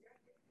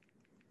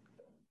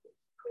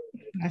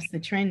 That's the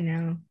trend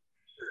now.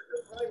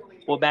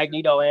 Well,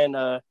 Magneto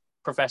and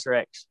Professor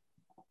X.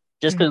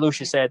 Just because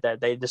Lucius said that,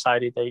 they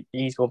decided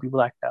he's going to be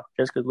black now.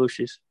 Just because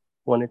Lucius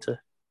wanted to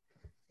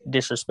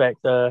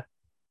disrespect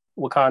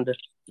Wakanda.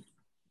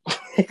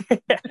 I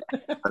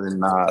did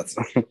not.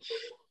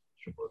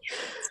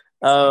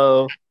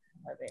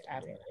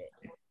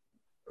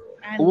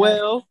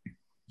 Well,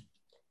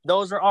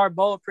 those are our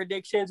bold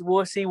predictions.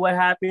 We'll see what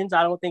happens.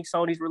 I don't think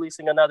Sony's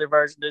releasing another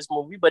version of this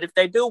movie, but if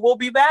they do, we'll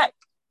be back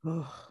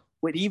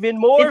with even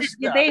more stuff.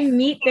 Did they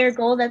meet their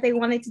goal that they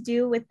wanted to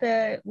do with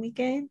the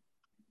weekend?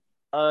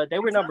 They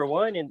were number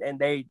one and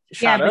they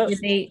shot up. Did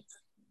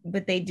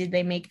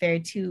they make their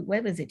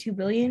 $2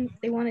 billion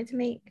they wanted to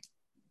make?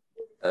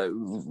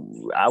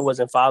 I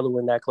wasn't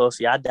following that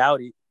closely. I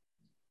doubt it.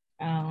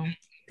 Oh.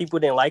 People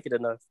didn't like it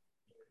enough.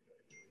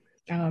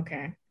 Oh,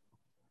 okay.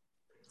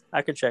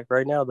 I could check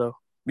right now though,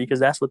 because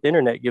that's what the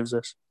internet gives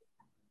us.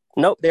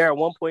 Nope, they're at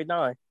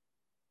 1.9.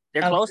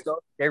 They're close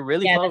though. They're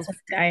really close.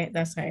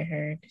 That's what I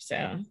heard.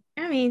 So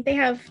I mean, they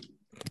have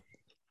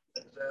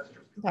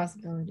a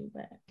possibility,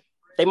 but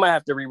they might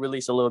have to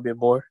re-release a little bit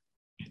more.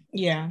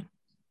 Yeah.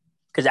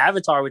 Because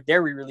Avatar, with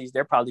their re-release,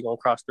 they're probably gonna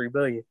cross 3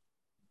 billion.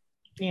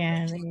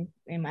 Yeah,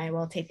 they might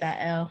well take that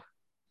L.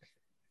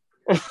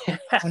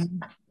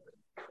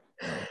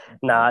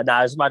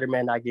 Nah,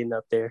 Spider-Man not getting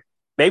up there.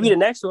 Maybe the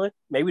next one.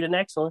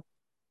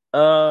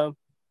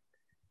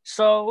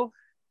 So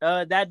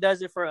that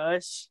does it for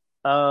us.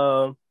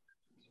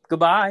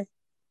 Goodbye.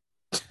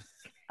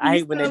 I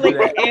hate when they do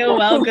that.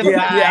 AOL goodbye.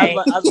 Yeah, I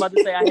was about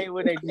to say I hate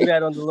when they do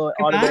that on the little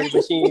automated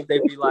machines. They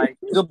be like,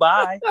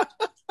 goodbye.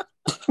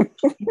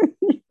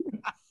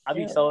 I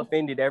be so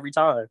offended every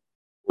time.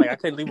 Like I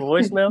couldn't leave a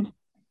voicemail.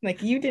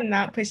 Like you did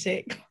not push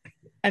it.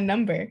 A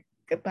number.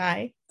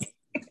 Goodbye.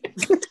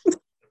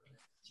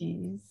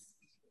 Jeez.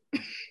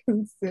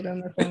 Sit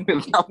on the phone.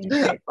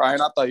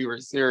 Ryan, I thought you were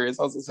serious.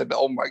 I was gonna say,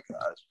 oh my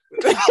gosh.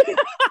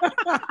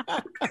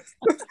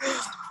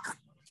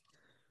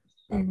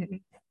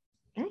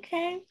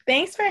 Okay.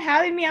 Thanks for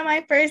having me on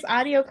my first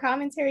audio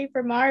commentary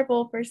for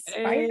Marvel for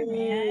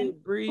Spider-Man.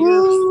 Bree,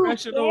 you're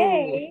professional.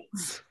 Yay.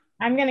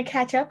 I'm gonna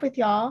catch up with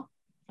y'all.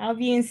 I'll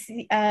be in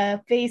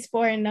phase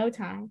 4 in no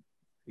time.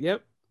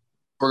 Yep.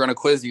 We're gonna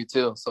quiz you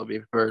too, so be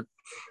prepared.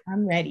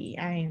 I'm ready.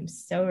 I am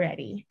so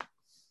ready.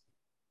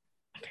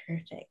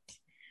 Perfect.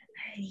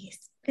 Alrighty,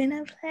 it's been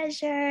a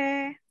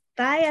pleasure.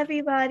 Bye,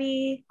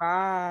 everybody.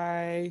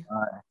 Bye.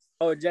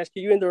 Oh, Jess,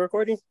 can you end the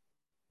recording?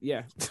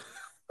 Yeah.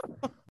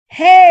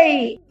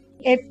 Hey,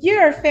 if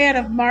you're a fan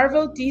of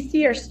Marvel,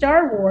 DC, or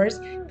Star Wars,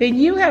 then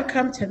you have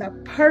come to the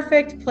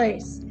perfect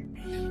place.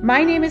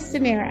 My name is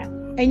Samira,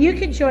 and you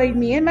can join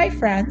me and my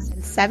friends,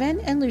 Seven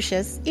and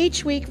Lucius,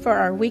 each week for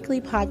our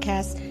weekly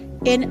podcast,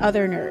 In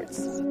Other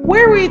Nerds,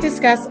 where we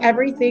discuss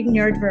everything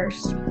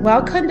nerdverse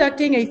while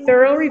conducting a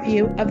thorough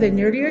review of the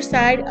nerdier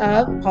side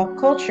of pop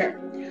culture.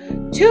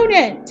 Tune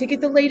in to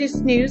get the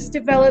latest news,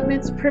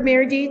 developments,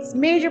 premiere dates,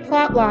 major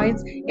plot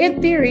lines,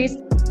 and theories,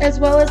 as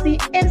well as the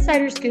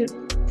insider scoop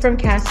from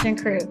cast and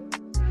crew.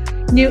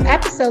 New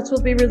episodes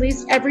will be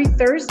released every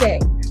Thursday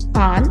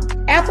on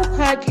Apple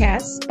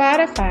Podcasts,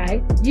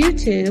 Spotify,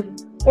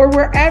 YouTube, or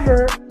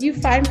wherever you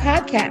find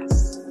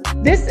podcasts.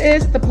 This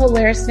is the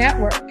Polaris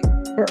Network,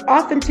 where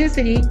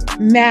authenticity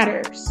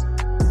matters.